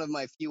 He was one of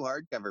my few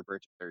hardcover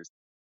purchasers.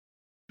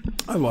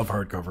 I love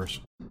hardcovers.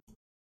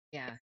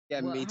 Yeah.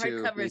 Yeah, well, me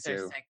too. Hardcovers Me are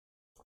too. sick.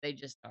 They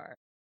just are.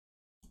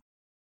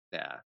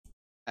 Yeah.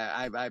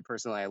 I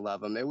personally I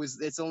love them.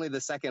 It's only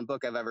the second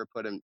book I've ever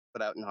put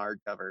out in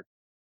hardcover.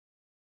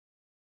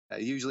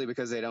 Usually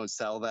because they don't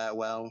sell that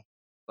well,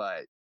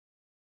 but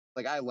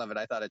like I love it.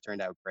 I thought it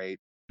turned out great,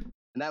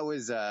 and that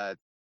was I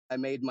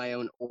made my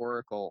own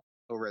oracle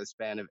over the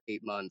span of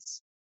 8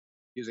 months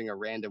using a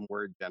random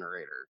word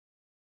generator,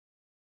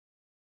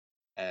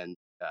 and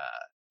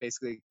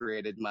basically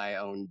created my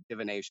own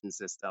divination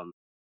system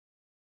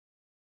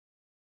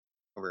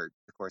over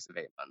the course of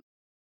 8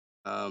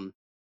 months.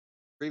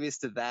 Previous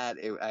to that,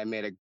 I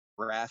made a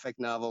graphic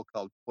novel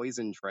called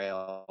Poison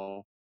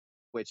Trail,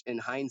 which in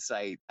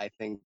hindsight, I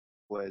think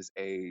was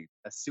a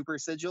super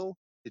sigil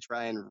to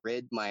try and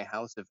rid my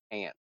house of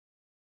ants.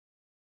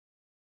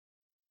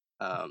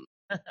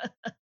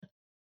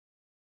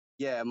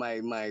 Yeah,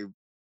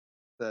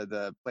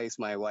 the place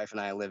my wife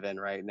and I live in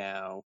right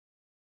now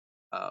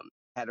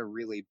had a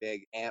really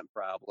big ant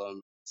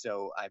problem.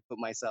 So I put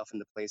myself in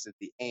the place of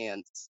the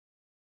ants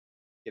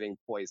getting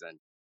poisoned.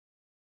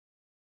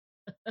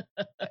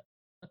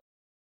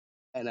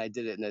 And I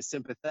did it in a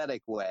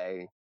sympathetic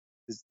way.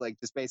 Just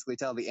basically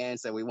tell the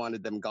ants that we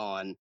wanted them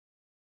gone.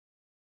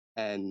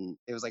 And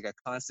it was like a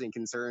constant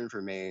concern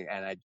for me.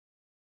 And I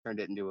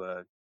turned it into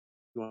a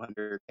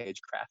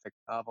 200-page graphic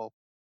novel.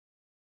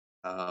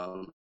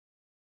 And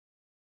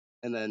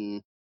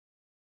then,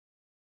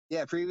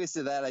 yeah, previous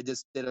to that, I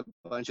just did a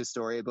bunch of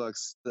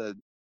storybooks.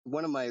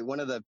 One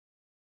of the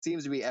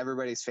seems to be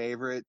everybody's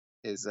favorite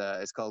is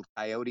it's called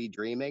Coyote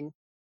Dreaming,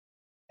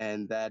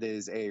 and that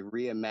is a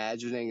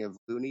reimagining of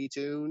Looney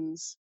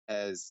Tunes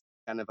as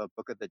kind of a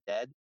Book of the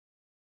Dead,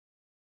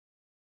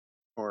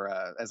 or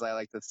as I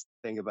like to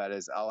think about it,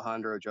 as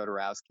Alejandro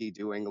Jodorowsky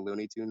doing a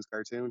Looney Tunes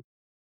cartoon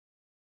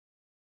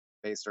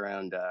based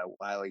around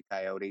Wile E.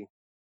 Coyote,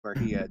 where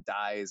he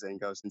dies and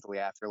goes into the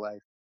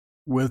afterlife.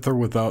 With or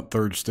without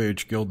third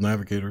stage guild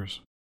navigators?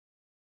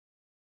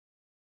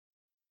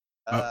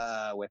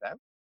 Without.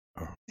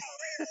 Oh.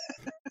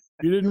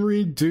 You didn't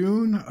read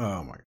Dune?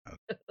 Oh my god.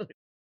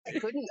 I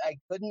couldn't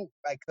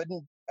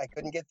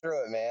get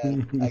through it,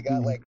 man. I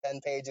got like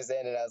 10 pages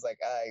in and I was like,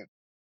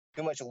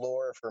 too much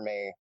lore for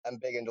me. I'm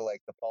big into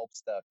like the pulp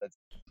stuff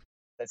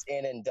that's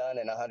in and done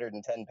in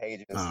 110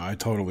 pages. I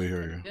totally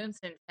hear you. Dune's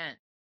intense.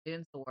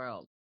 Dune's the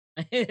world.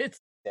 Yeah,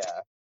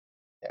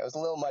 it was a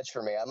little much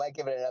for me. I might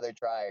give it another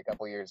try a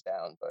couple years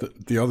down.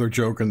 But the other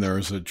joke in there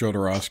is that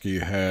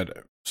Jodorowsky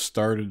had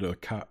started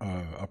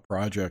a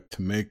project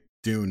to make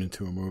Dune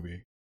into a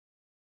movie.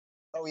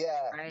 Oh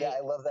yeah, right. Yeah,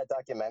 I love that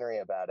documentary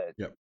about it.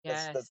 Yep.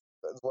 Yes. That's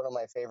one of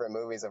my favorite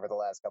movies over the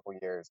last couple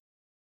years.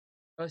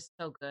 It was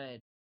so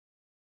good.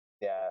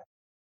 Yeah,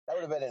 that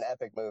would have been an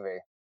epic movie.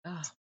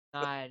 Oh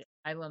God,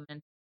 I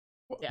lament.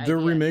 They're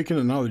remaking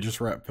it now. They just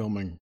wrapped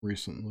filming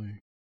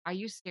recently. Are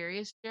you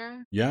serious,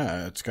 Jared?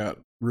 Yeah, it's got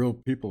real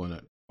people in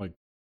it. Like,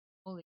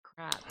 holy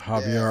crap!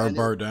 Javier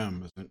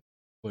Bardem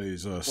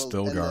plays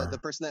Stilgar. The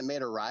person that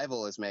made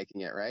Arrival is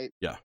making it, right?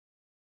 Yeah.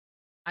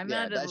 I'm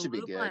out of that the should be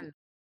loop good. on.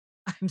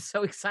 I'm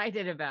so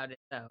excited about it,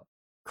 though.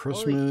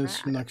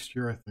 Christmas next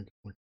year, I think.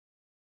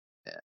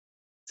 Yeah.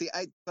 See,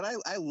 I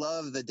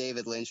love the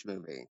David Lynch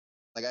movie.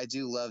 Like, I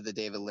do love the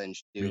David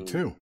Lynch Dune. Me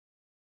too.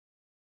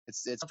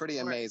 It's pretty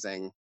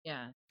amazing.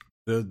 Yeah.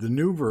 The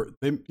new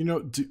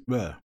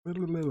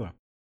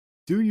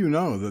do you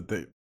know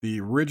that the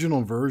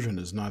original version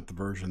is not the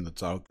version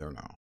that's out there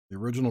now? The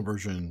original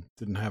version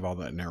didn't have all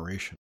that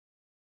narration.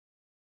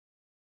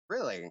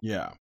 Really?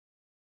 Yeah.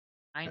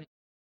 I know.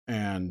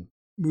 And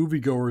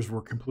moviegoers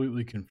were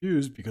completely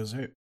confused because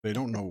they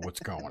don't know what's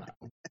going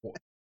on.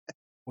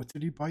 What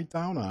did he bite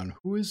down on?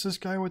 Who is this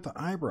guy with the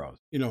eyebrows?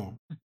 You know.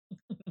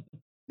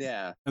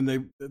 Yeah. And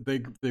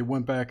they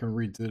went back and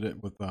redid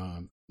it with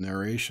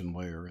narration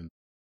layer, and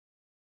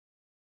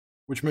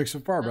which makes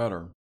it far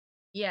better.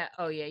 Yeah.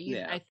 Oh yeah.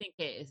 Yeah. I think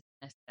it is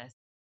necessary,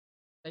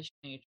 especially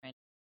when you're trying to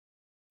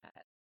do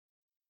that.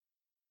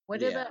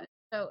 What Yeah. about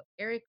so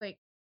Eric? Like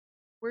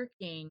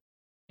working,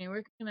 you're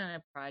working on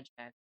a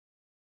project.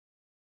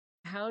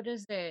 How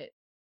does that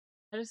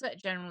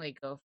generally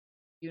go?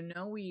 You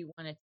know where you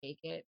want to take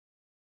it.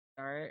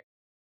 Start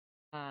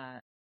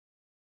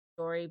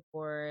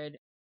storyboarding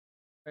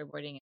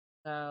it.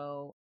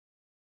 So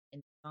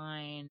and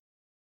design.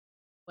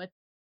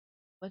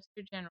 What's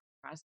your general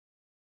process?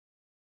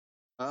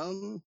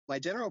 My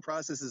general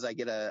process is I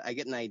get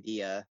an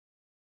idea.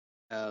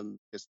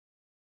 Just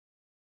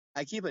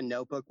I keep a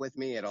notebook with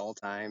me at all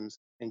times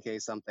in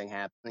case something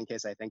happens, in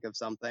case I think of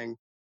something.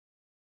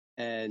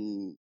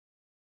 And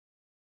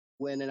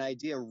when an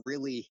idea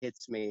really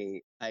hits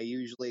me, I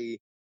usually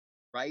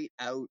write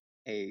out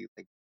a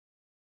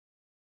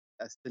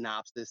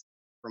synopsis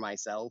for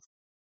myself.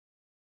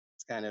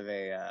 It's kind of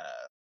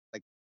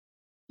like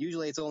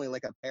usually it's only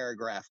like a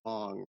paragraph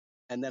long,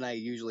 and then I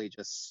usually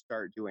just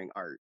start doing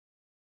art.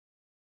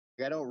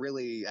 Like,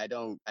 I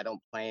don't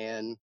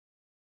plan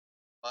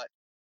much.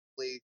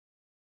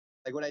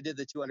 Like when I did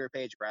the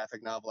 200-page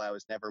graphic novel, I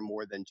was never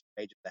more than 2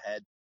 pages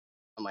ahead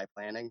on my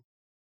planning.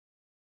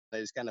 I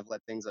just kind of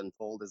let things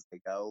unfold as they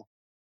go.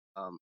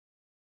 I'm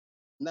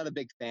not a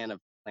big fan of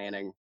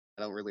planning.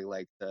 I don't really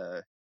like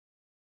to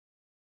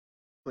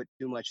put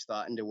too much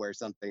thought into where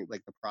something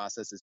like the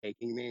process is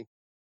taking me.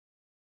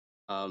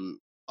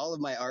 All of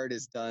my art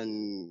is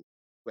done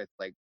with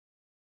like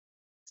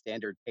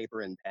standard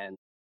paper and pen.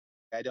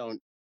 I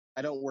don't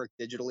work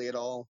digitally at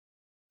all.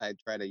 I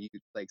try to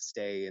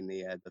stay in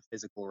the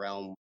physical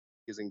realm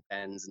using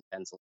pens and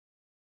pencils.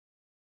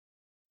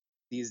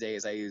 These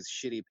days I use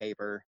shitty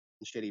paper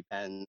and shitty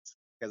pens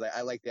because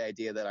I like the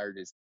idea that art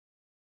is.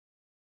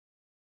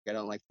 I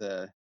don't like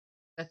the.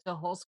 That's the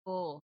whole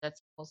school.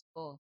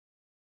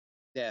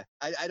 Yeah,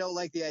 I don't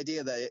like the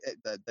idea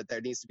that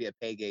there needs to be a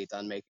pay gate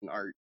on making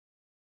art.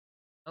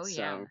 Oh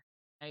So, yeah.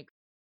 Like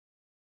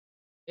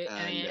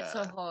I mean,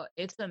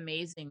 it's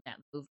amazing that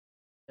movie.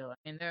 So, I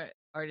mean, there are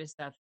artists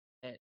out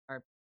that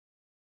are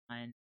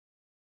on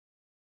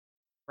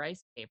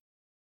rice paper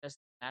just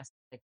the last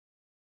like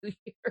 2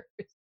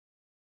 years.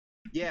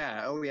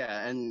 Yeah, oh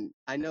yeah, and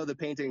I know the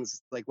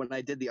paintings. Like when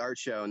I did the art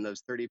show and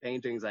those 30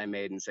 paintings I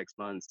made in 6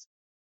 months,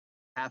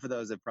 half of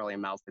those have probably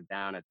melted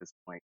down at this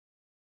point.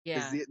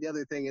 Because Yeah. the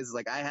other thing is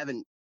like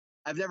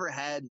I've never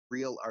had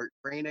real art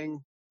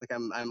training. Like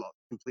I'm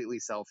completely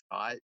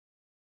self-taught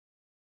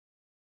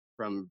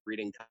from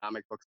reading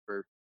comic books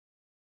for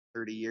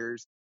 30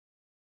 years,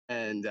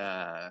 and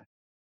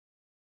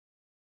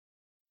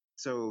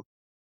so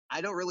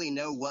I don't really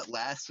know what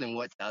lasts and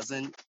what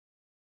doesn't.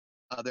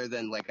 Other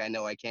than like I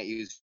know I can't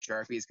use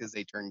Sharpies because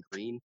they turn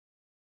green.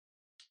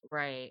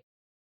 Right.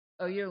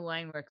 Oh, your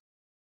line work.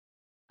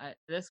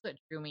 That's what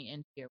drew me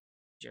into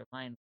your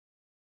line.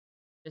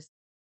 Just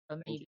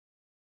immediately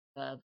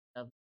of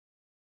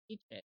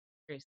teach it.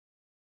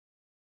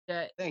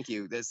 Seriously. Thank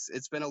you.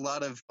 It's been a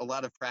lot of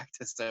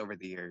practice over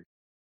the years.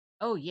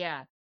 Oh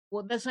yeah.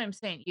 Well, that's what I'm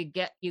saying.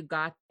 You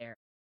got there.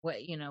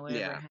 Whatever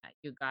Yeah.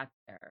 you got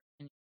there.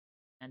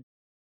 And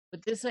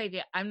with this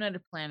idea, I'm not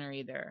a planner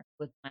either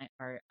with my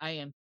art.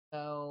 I'm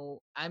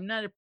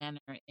not a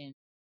planner in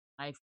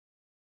life.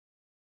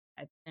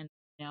 I plan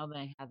now that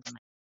I have in my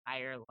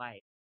entire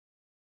life.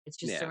 It's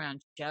just Yeah.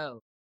 around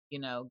shows,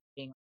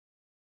 getting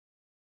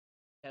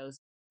shows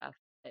and stuff.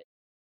 But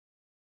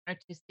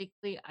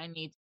artistically, I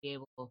need to be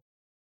able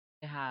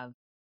to have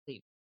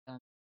complete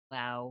freedom,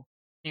 allow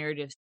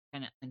narratives to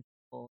kind of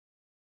unfold.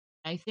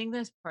 I think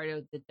that's part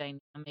of the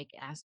dynamic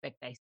aspect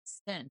I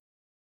sense,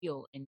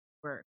 feel in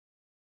work.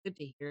 Good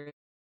to hear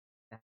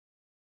that.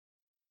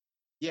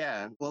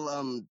 Yeah.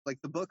 Well, like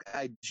the book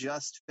I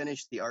just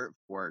finished the art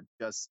for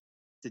just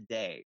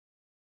today,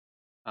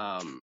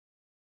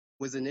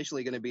 was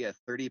initially going to be a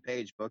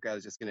 30-page book I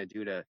was just going to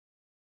do to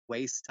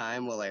waste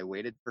time while I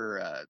waited for,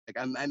 like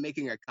I'm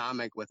making a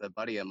comic with a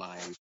buddy of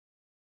mine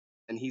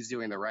and he's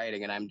doing the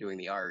writing and I'm doing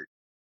the art.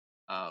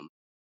 So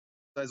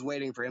I was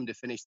waiting for him to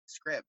finish the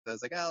script. So I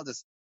was like, I'll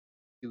just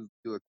do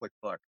a quick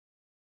book.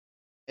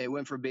 It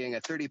went from being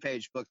a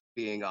 30-page book to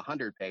being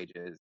 100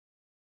 pages.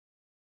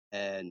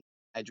 And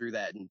I drew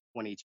that in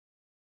 22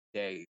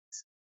 days.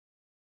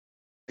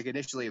 Like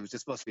initially it was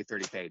just supposed to be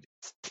 30 pages.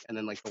 And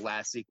then like the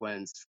last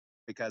sequence,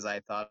 because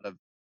I thought of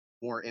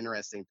more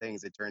interesting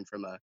things, it turned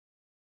from a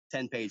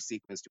 10-page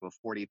sequence to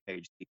a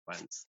 40-page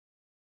sequence.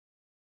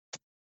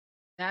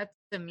 That's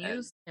the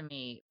muse to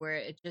me, where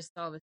it just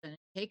all of a sudden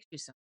takes you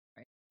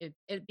somewhere.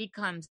 It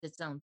becomes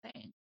its own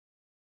thing.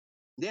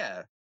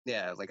 Yeah.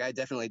 Like I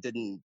definitely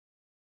didn't.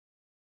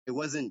 It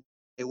wasn't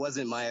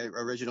my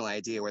original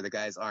idea where the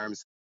guy's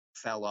arms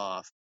fell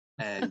off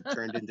and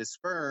turned into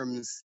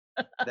sperms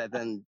that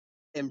then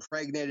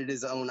impregnated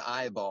his own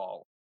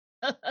eyeball.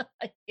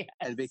 Yes.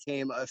 and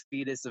became a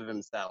fetus of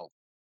himself.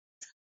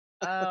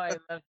 Oh, I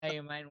love how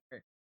your mind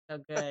works. So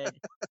good.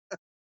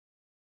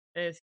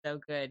 It is so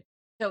good.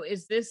 So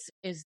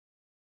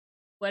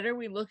what are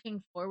we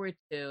looking forward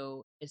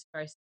to as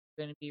far as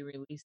going to be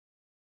released to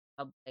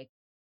the public?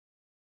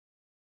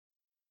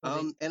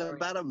 moving In forward?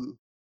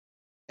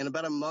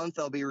 about a month,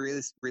 I'll be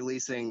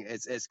releasing.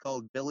 It's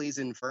called Billy's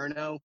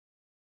Inferno,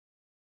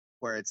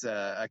 where it's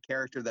a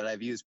character that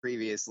I've used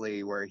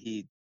previously, where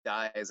he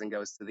dies and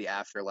goes to the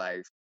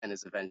afterlife and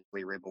is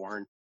eventually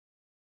reborn.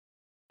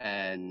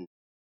 And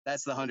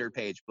that's the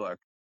 100-page book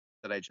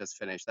that I just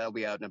finished. That'll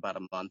be out in about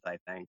a month, I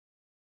think.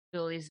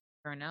 Billy's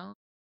Inferno.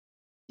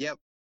 Yep.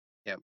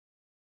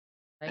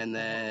 Like And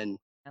then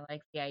I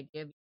like the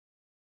idea.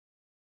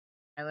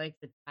 I like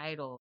the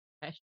title,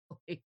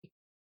 especially.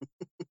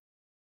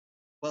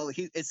 well,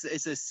 it's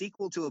a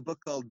sequel to a book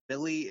called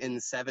Billy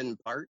in 7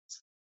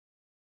 Parts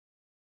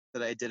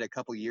that I did a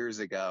couple years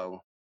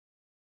ago.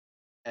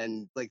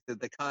 And like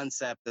the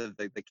concept of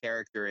the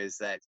character is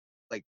that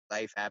like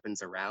life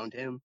happens around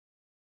him.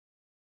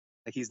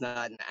 Like he's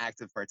not an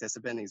active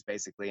participant, he's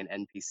basically an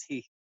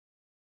NPC.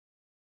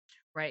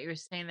 Right, you're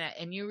saying that,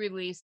 and you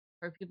released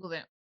for people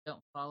that don't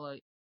follow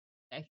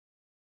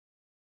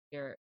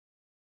your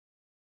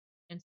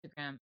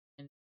Instagram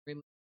and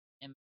release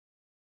them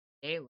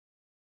daily.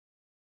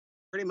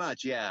 Pretty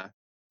much, yeah.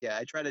 Yeah,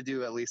 I try to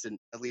do at least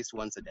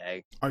once a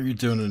day. Are you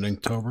doing an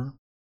Inktober?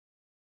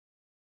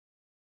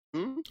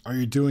 Hmm? Are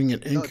you doing an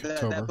No,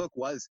 Inktober?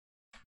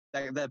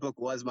 that book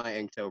was my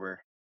Inktober.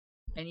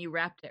 And you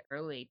wrapped it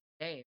early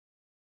today.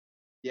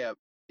 Yeah.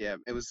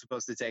 It was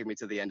supposed to take me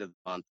to the end of the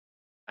month.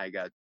 I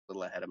got a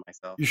little ahead of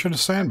myself. You should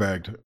have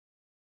sandbagged it.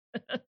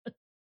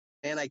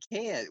 And I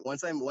can't.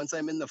 Once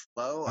I'm in the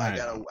flow, I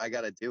I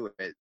gotta do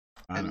it.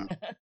 I know.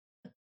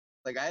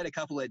 Like I had a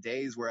couple of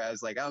days where I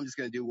was like, oh, I'm just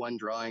gonna do one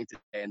drawing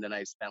today, and then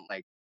I spent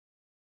like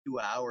 2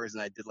 hours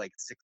and I did like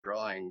 6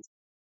 drawings.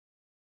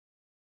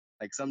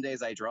 Like some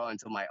days I draw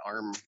until my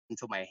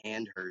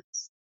hand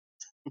hurts.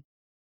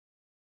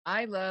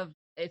 I love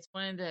it's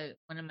one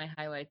of my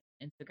highlights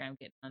on Instagram,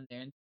 getting on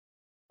there and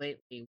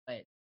lately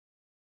what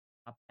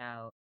popped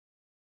out.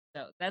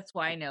 So that's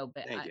why I know,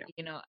 but Thank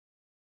you.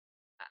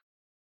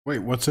 Wait,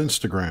 what's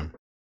Instagram?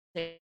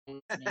 I've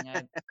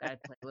got to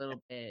play a little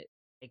bit.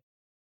 Like,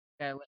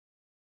 gotta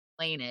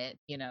explain it,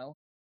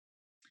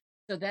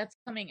 So that's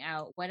coming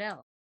out. What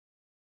else?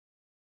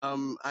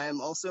 I am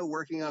also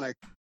working on a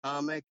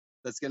comic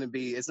that's gonna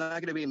be. It's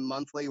not gonna be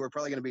monthly. We're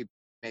probably gonna be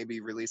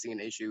maybe releasing an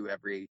issue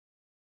every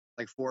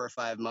like 4 or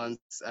 5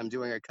 months. I'm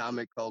doing a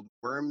comic called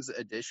Worms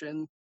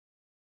Edition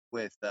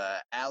with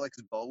Alex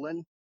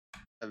Bolin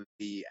of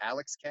the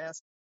Alex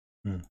Cast.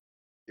 Hmm.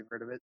 You've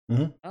heard of it?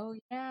 Mm-hmm. Oh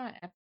yeah,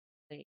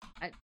 absolutely.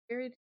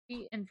 Where did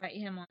we invite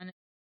him on?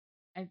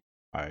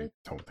 I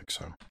don't think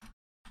so.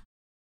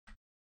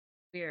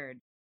 Weird.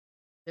 At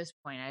this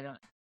point, I don't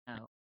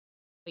know.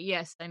 But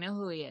yes, I know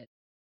who he is.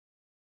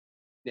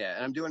 Yeah,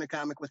 and I'm doing a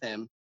comic with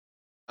him.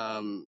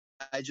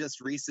 I just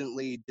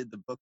recently did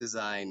the book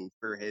design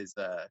for his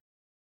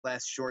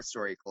last short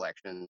story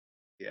collection,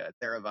 the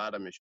Theravada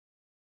Machine.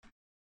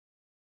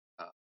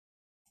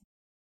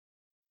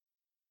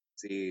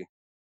 See,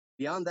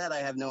 beyond that, I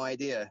have no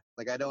idea.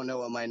 Like, I don't know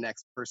what my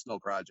next personal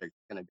project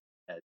is going to be.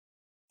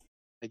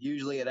 Like,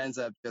 usually it ends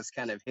up just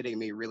kind of hitting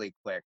me really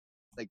quick.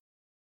 Like,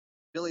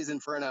 Billy's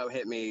Inferno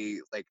hit me,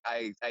 like,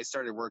 I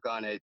started work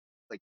on it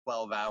like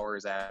 12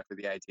 hours after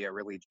the idea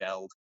really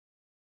gelled.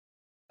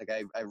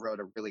 Like, I wrote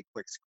a really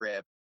quick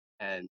script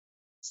and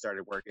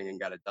started working and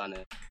got it done.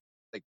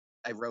 Like,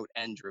 I wrote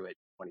and drew it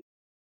 20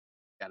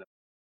 kind of.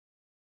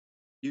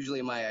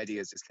 Usually my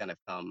ideas just kind of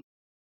come.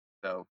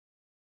 So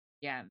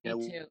Yeah,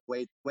 me too.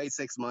 Wait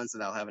 6 months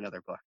and I'll have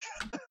another book.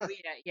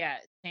 yeah,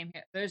 same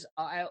here.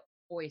 I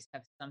always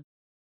have something.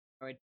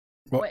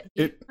 Well,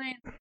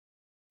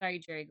 Sorry,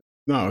 Jerry.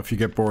 No, if you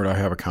get bored, I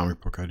have a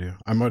comic book idea.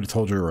 I might have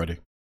told you already,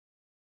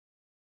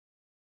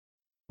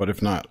 but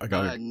if not, I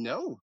got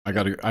no. I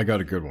got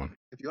a good one.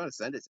 If you want to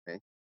send it to me.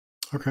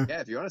 Okay.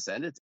 Yeah, if you want to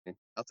send it to me,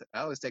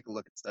 I always take a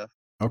look at stuff.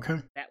 Okay.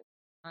 That was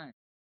fun.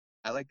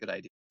 I like good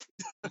ideas.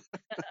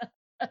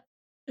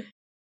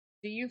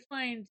 Do you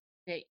find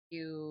that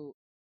do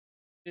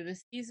the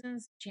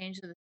seasons change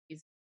of the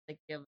seasons, like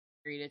you have a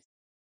period of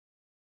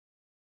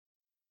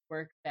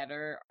work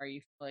better, or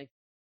you feel like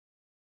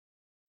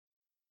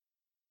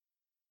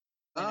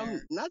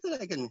not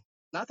that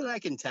I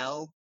can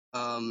tell.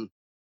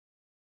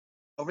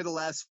 Over the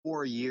last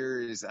 4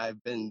 years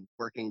I've been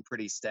working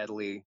pretty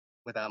steadily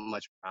without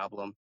much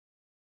problem.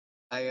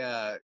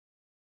 I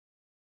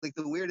like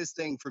the weirdest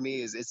thing for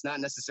me is it's not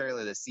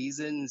necessarily the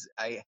seasons.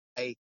 I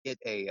get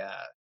a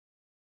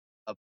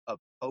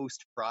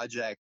post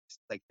project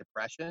like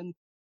depression.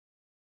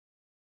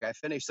 I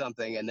finish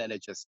something and then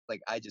it just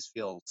like I just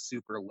feel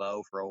super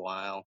low for a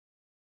while.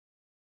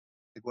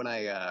 Like when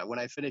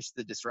I finished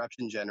the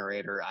Disruption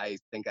Generator, I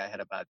think I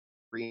had about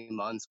 3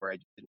 months where I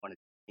just didn't want to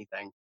do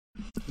anything.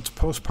 It's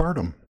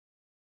postpartum.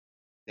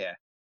 Yeah.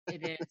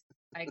 It is.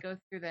 I go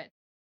through that.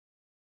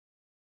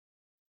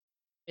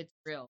 It's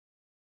real.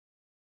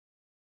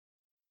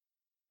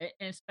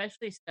 and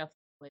especially stuff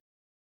with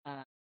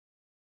uh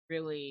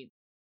really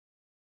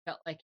felt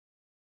like it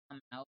come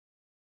out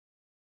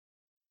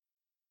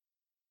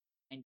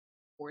and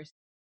forced.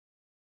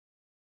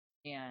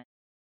 And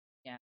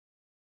yeah,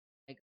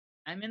 like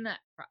I'm in that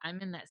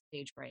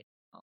stage right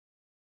now.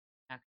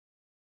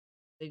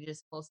 Actually,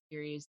 this whole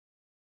series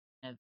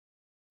of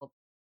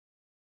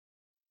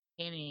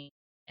painting,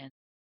 and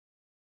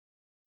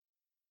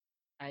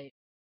I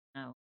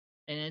know,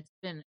 and it's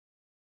been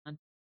um,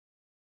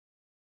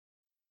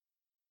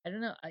 I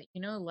don't know.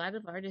 A lot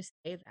of artists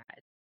say that.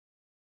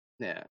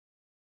 Yeah.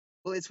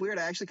 Well, it's weird.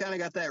 I actually kind of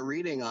got that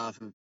reading off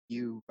of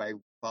you by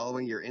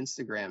following your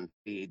Instagram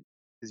feed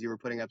because you were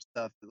putting up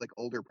stuff like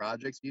older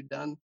projects you'd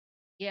done.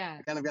 Yeah, yeah,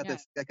 I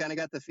kind of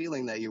got the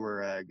feeling that you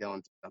were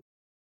going through something.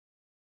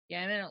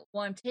 yeah. I mean,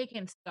 well, I'm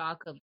taking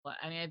stock of what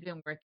I mean. I've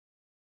been working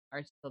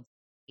arts till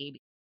the 80s,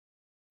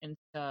 and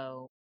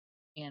so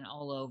and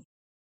all over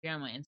here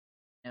on my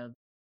Instagram,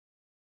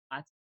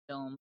 lots of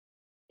film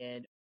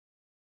did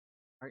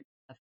art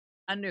stuff,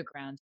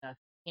 underground stuff,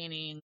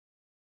 painting,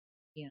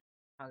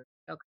 photography.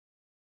 Okay.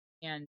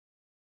 And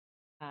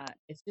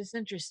it's just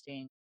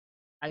interesting.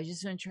 I've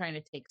just been trying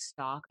to take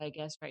stock, I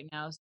guess, right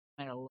now. So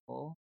I'm at a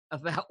lull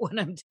about what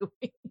I'm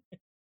doing.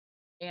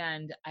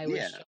 And I was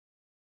Yeah. shocked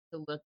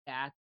to look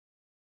back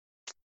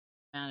the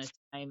amount of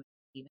time,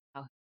 even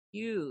how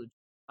huge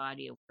the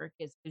body of work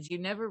is, because you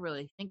never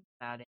really think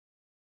about it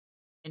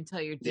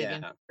until you're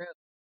digging Yeah. through.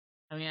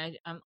 I mean,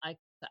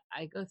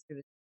 I go through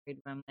this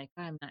period where I'm like,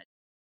 I'm not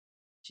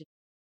shit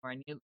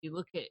anymore. And you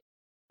look at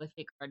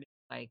prolific artists,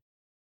 like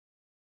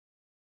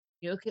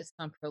you look at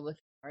some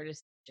prolific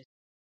artists just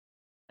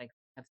like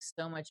have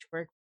so much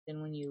work.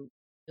 Then when you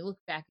look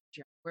back at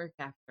your work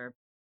after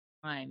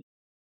a time,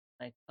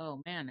 like,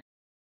 oh man, I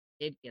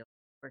did get a lot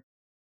of work.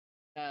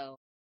 So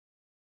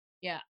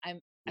yeah, I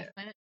Yeah.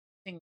 find it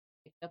interesting to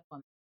pick up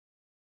on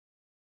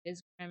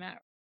is where I'm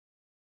at.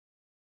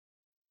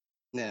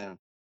 Yeah.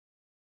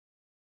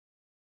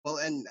 Well,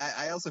 and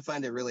I also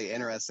find it really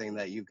interesting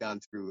that you've gone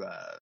through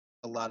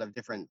a lot of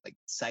different like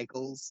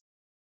cycles,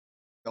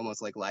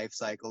 almost like life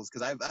cycles.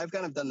 Because I've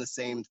kind of done the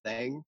same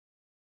thing.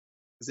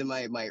 Because in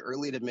my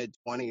early to mid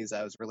 20s,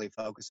 I was really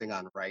focusing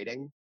on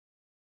writing,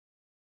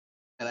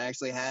 and I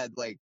actually had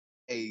like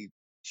a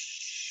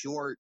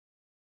short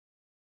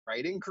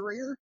writing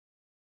career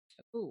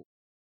Ooh,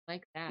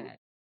 like that.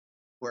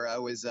 where I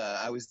was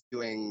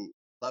doing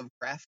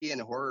Lovecraftian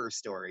horror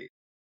story.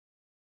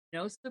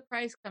 No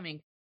surprise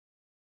coming.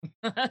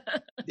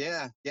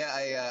 Yeah,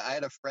 yeah. I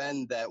had a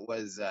friend that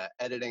was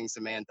editing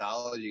some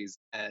anthologies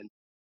and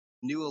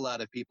knew a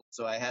lot of people,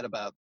 so I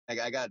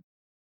got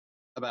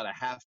about a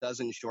half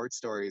dozen short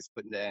stories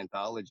put into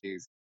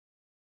anthologies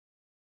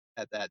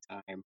at that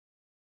time.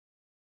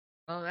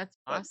 Oh, that's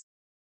But awesome.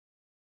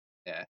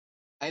 yeah,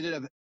 I ended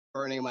up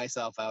burning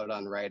myself out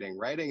on writing.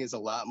 Writing is a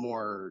lot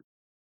more.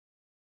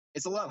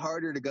 It's a lot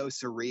harder to go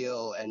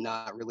surreal and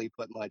not really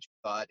put much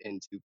thought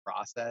into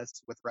process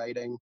with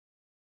writing.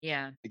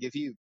 Yeah. Like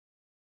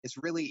it's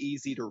really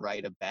easy to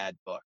write a bad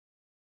book.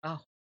 Oh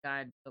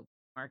God, the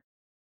Mark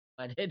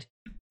flooded.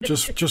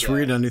 Just Yeah,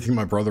 read anything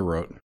my brother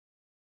wrote.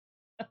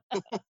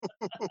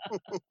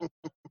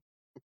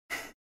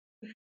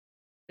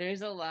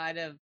 There's a lot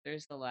of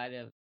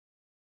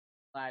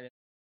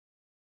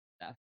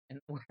stuff in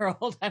the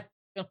world. I'm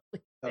gonna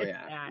leave oh it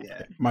yeah, at that.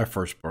 yeah, My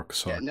first book yeah.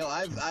 sucked. No, So.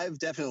 I've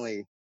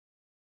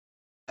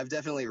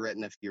definitely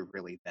written a few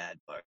really bad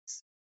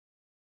books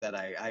that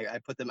I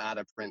put them out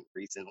of print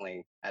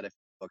recently. I had a few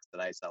books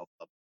that I self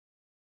published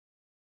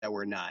that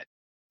were not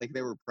like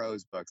they were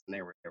prose books and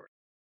they were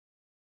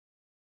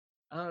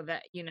Oh,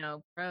 that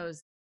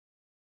pros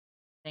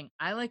thing.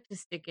 I like to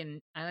stay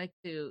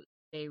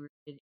rooted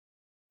in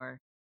more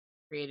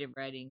creative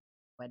writing,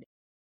 what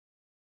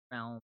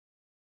realm.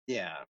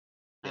 yeah,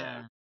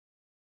 yeah,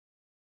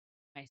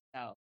 Uh,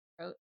 myself.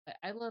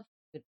 I love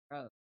good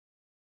prose.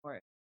 For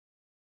it.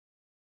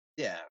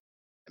 yeah.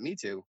 Me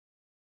too.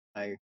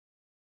 I'm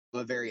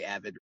a very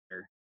avid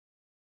reader.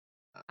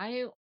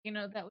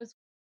 That was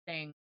one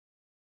thing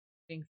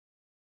being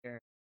here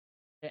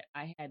that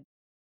I had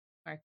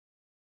Mark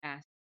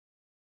asked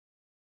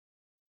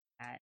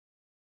that.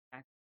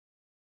 Back.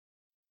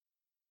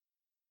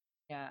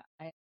 Yeah,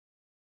 I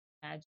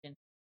imagine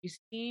you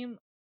seem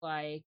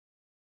like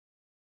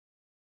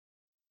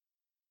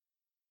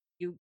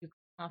you come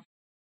off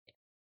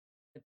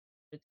the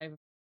type of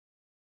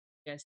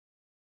just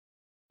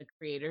the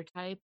creator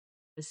type,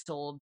 the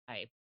soul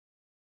type.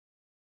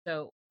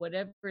 So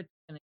whatever it's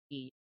gonna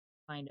be,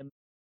 find a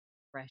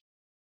fresh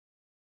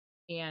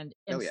and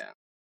Oh and yeah,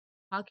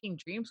 talking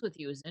dreams with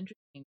you is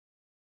interesting.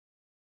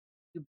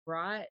 You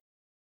brought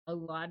a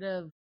lot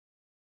of.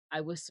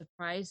 I was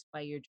surprised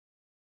by your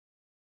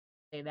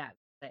say that,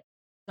 but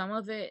some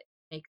of it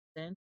makes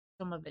sense,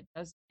 some of it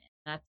doesn't. And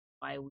that's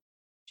why we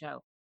show.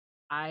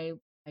 I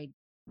I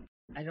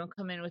I don't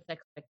come in with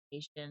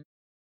expectations,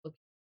 looking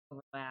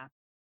to overlap,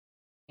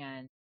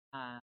 and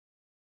uh,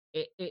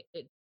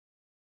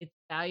 it's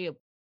valuable,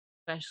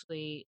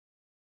 especially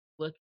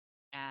looking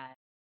at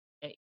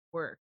your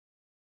work.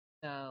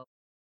 So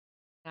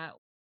that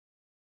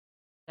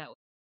that was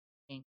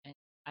interesting, and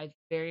I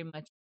very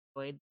much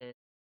enjoyed this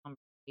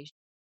conversation.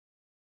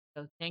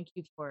 So thank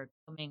you for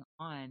coming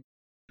on.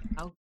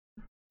 How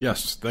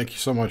Yes, thank you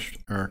so much,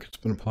 Eric. It's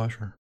been a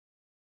pleasure.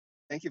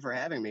 Thank you for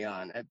having me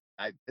on.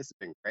 This has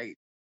been great.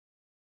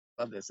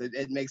 Love this.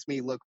 It makes me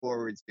look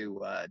forward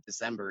to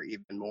December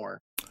even more.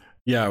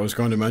 Yeah, I was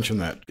going to mention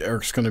that.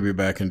 Eric's going to be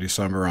back in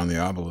December on the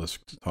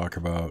Obelisk to talk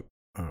about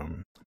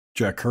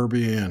Jack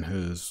Kirby and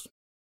his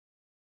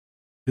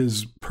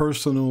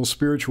personal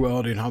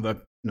spirituality and how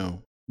that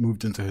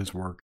moved into his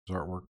work, his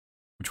artwork,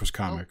 which was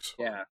comics.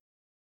 Yeah.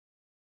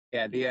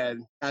 Yeah,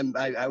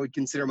 I would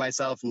consider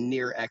myself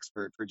near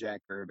expert for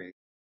Jack Kirby.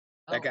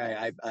 That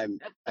guy,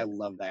 I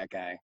love that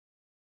guy.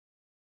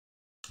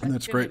 And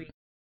that's great.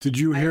 Did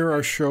you hear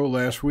our show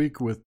last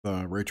week with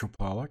Rachel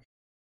Pollack?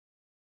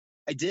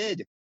 I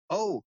did.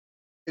 Oh,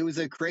 it was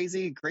a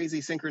crazy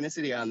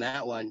synchronicity on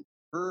that one.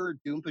 Her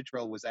Doom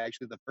Patrol was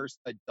actually the first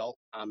adult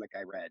comic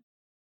I read.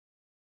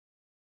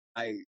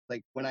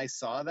 When I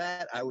saw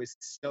that, I was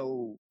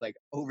so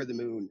over the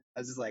moon.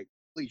 I was just like,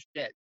 holy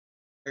shit.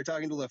 They're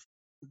talking to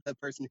the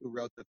person who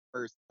wrote the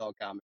first adult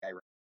comic I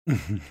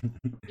read.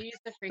 She's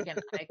a freaking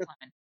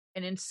icon.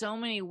 And in so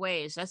many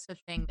ways, that's the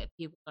thing that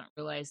people don't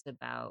realize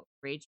about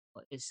Rachel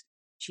is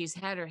she's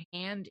had her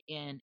hand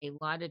in a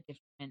lot of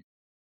different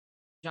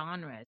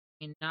genres.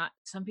 I mean, not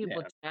some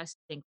people just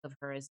think of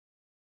her as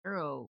a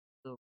hero,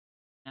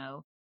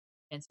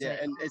 Instead,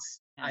 and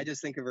I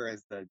just think of her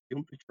as the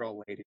Doom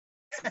Patrol lady.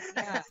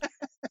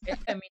 Yeah,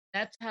 I mean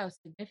that's how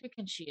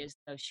significant she is,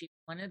 though. She's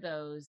one of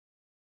those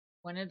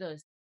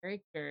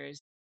characters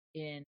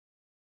in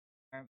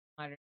our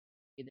modern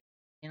history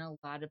that in a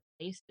lot of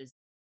places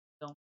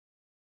don't.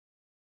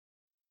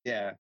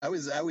 Yeah, I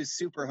was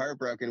super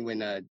heartbroken when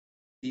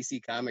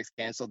DC Comics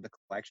canceled the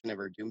collection of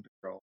her Doom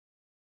Patrol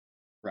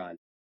run.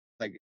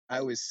 I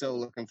was so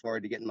looking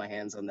forward to getting my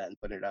hands on that and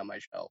putting it on my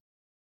shelf.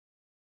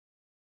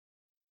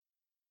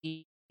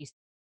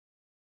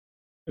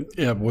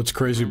 Yeah, what's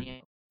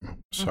crazy?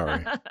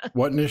 Sorry,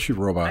 what an issue,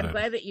 Robot. I'm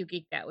glad that you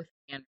geeked out with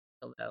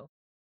Rachel, though.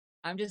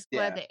 I'm just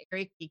glad that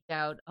Eric geeked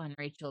out on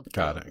Rachel.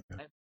 Got it.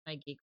 I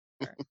geeked.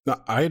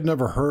 Now, I had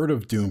never heard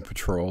of Doom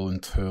Patrol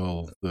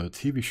until the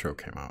TV show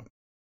came out.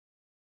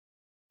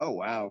 Oh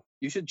wow!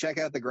 You should check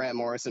out the Grant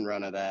Morrison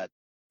run of that.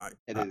 I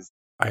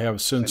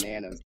have since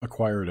bananas.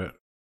 Acquired it.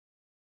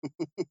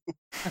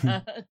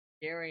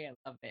 Gary, I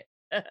love it.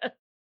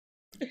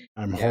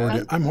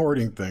 I'm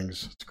hoarding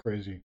things. It's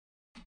crazy.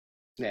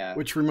 Yeah.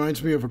 Which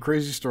reminds me of a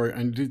crazy story.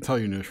 I need to tell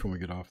you, Nish, when we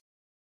get off.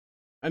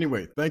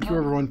 Anyway, thank you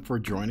everyone for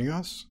joining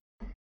us.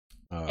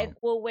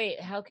 Well, wait.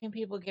 How can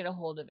people get a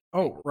hold of it?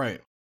 Oh,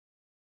 right.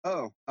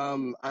 Oh,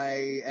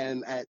 I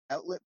am at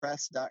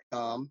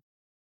outletpress.com.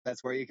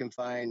 That's where you can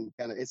find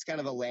it's kind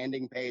of a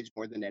landing page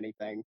more than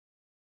anything.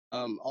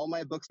 All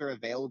my books are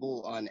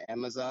available on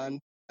Amazon.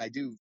 I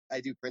do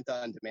print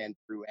on demand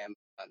through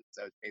Amazon.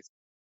 So it's basically,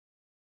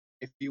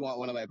 if you want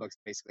one of my books,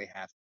 basically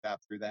have to shop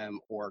through them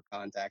or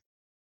contact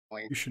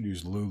me. You should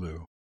use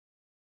Lulu.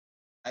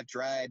 I've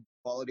tried.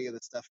 Quality of the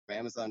stuff from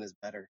Amazon is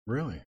better.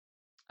 Really?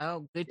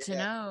 Oh, good to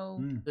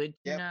know. Good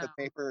to know.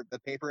 The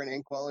paper and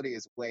ink quality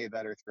is way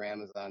better through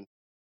Amazon,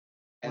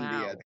 and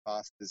the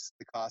cost is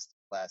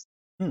less.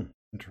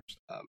 Interesting.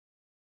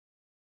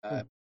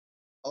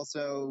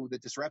 Also, the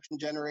Disruption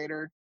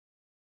Generator.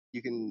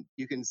 You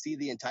can see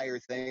the entire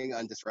thing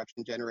on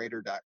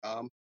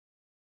disruptiongenerator.com.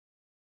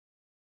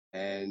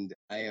 And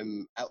I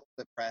am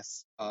Outlet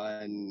Press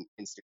on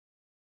Instagram.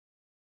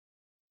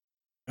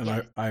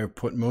 And I have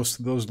put most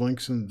of those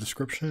links in the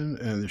description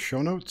and the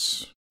show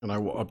notes, and I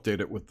will update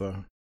it with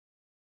the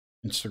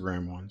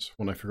Instagram ones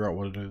when I figure out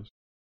what it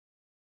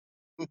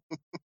is.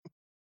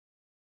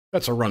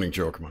 That's a running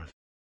joke of mine.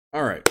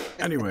 All right.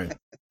 Anyway.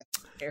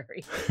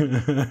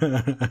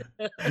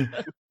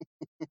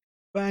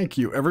 Thank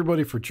you,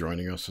 everybody, for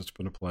joining us. It's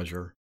been a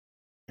pleasure.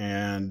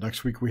 And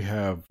next week we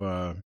have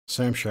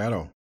Sam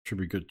Shadow. Should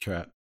be a good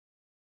chat.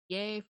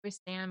 Yay for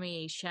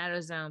Sammy.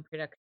 Shadow Zone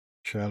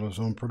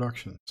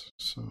Productions.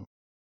 So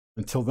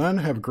until then,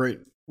 have a great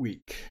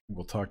week.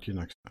 We'll talk to you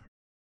next time.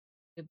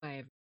 Goodbye,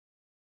 everyone.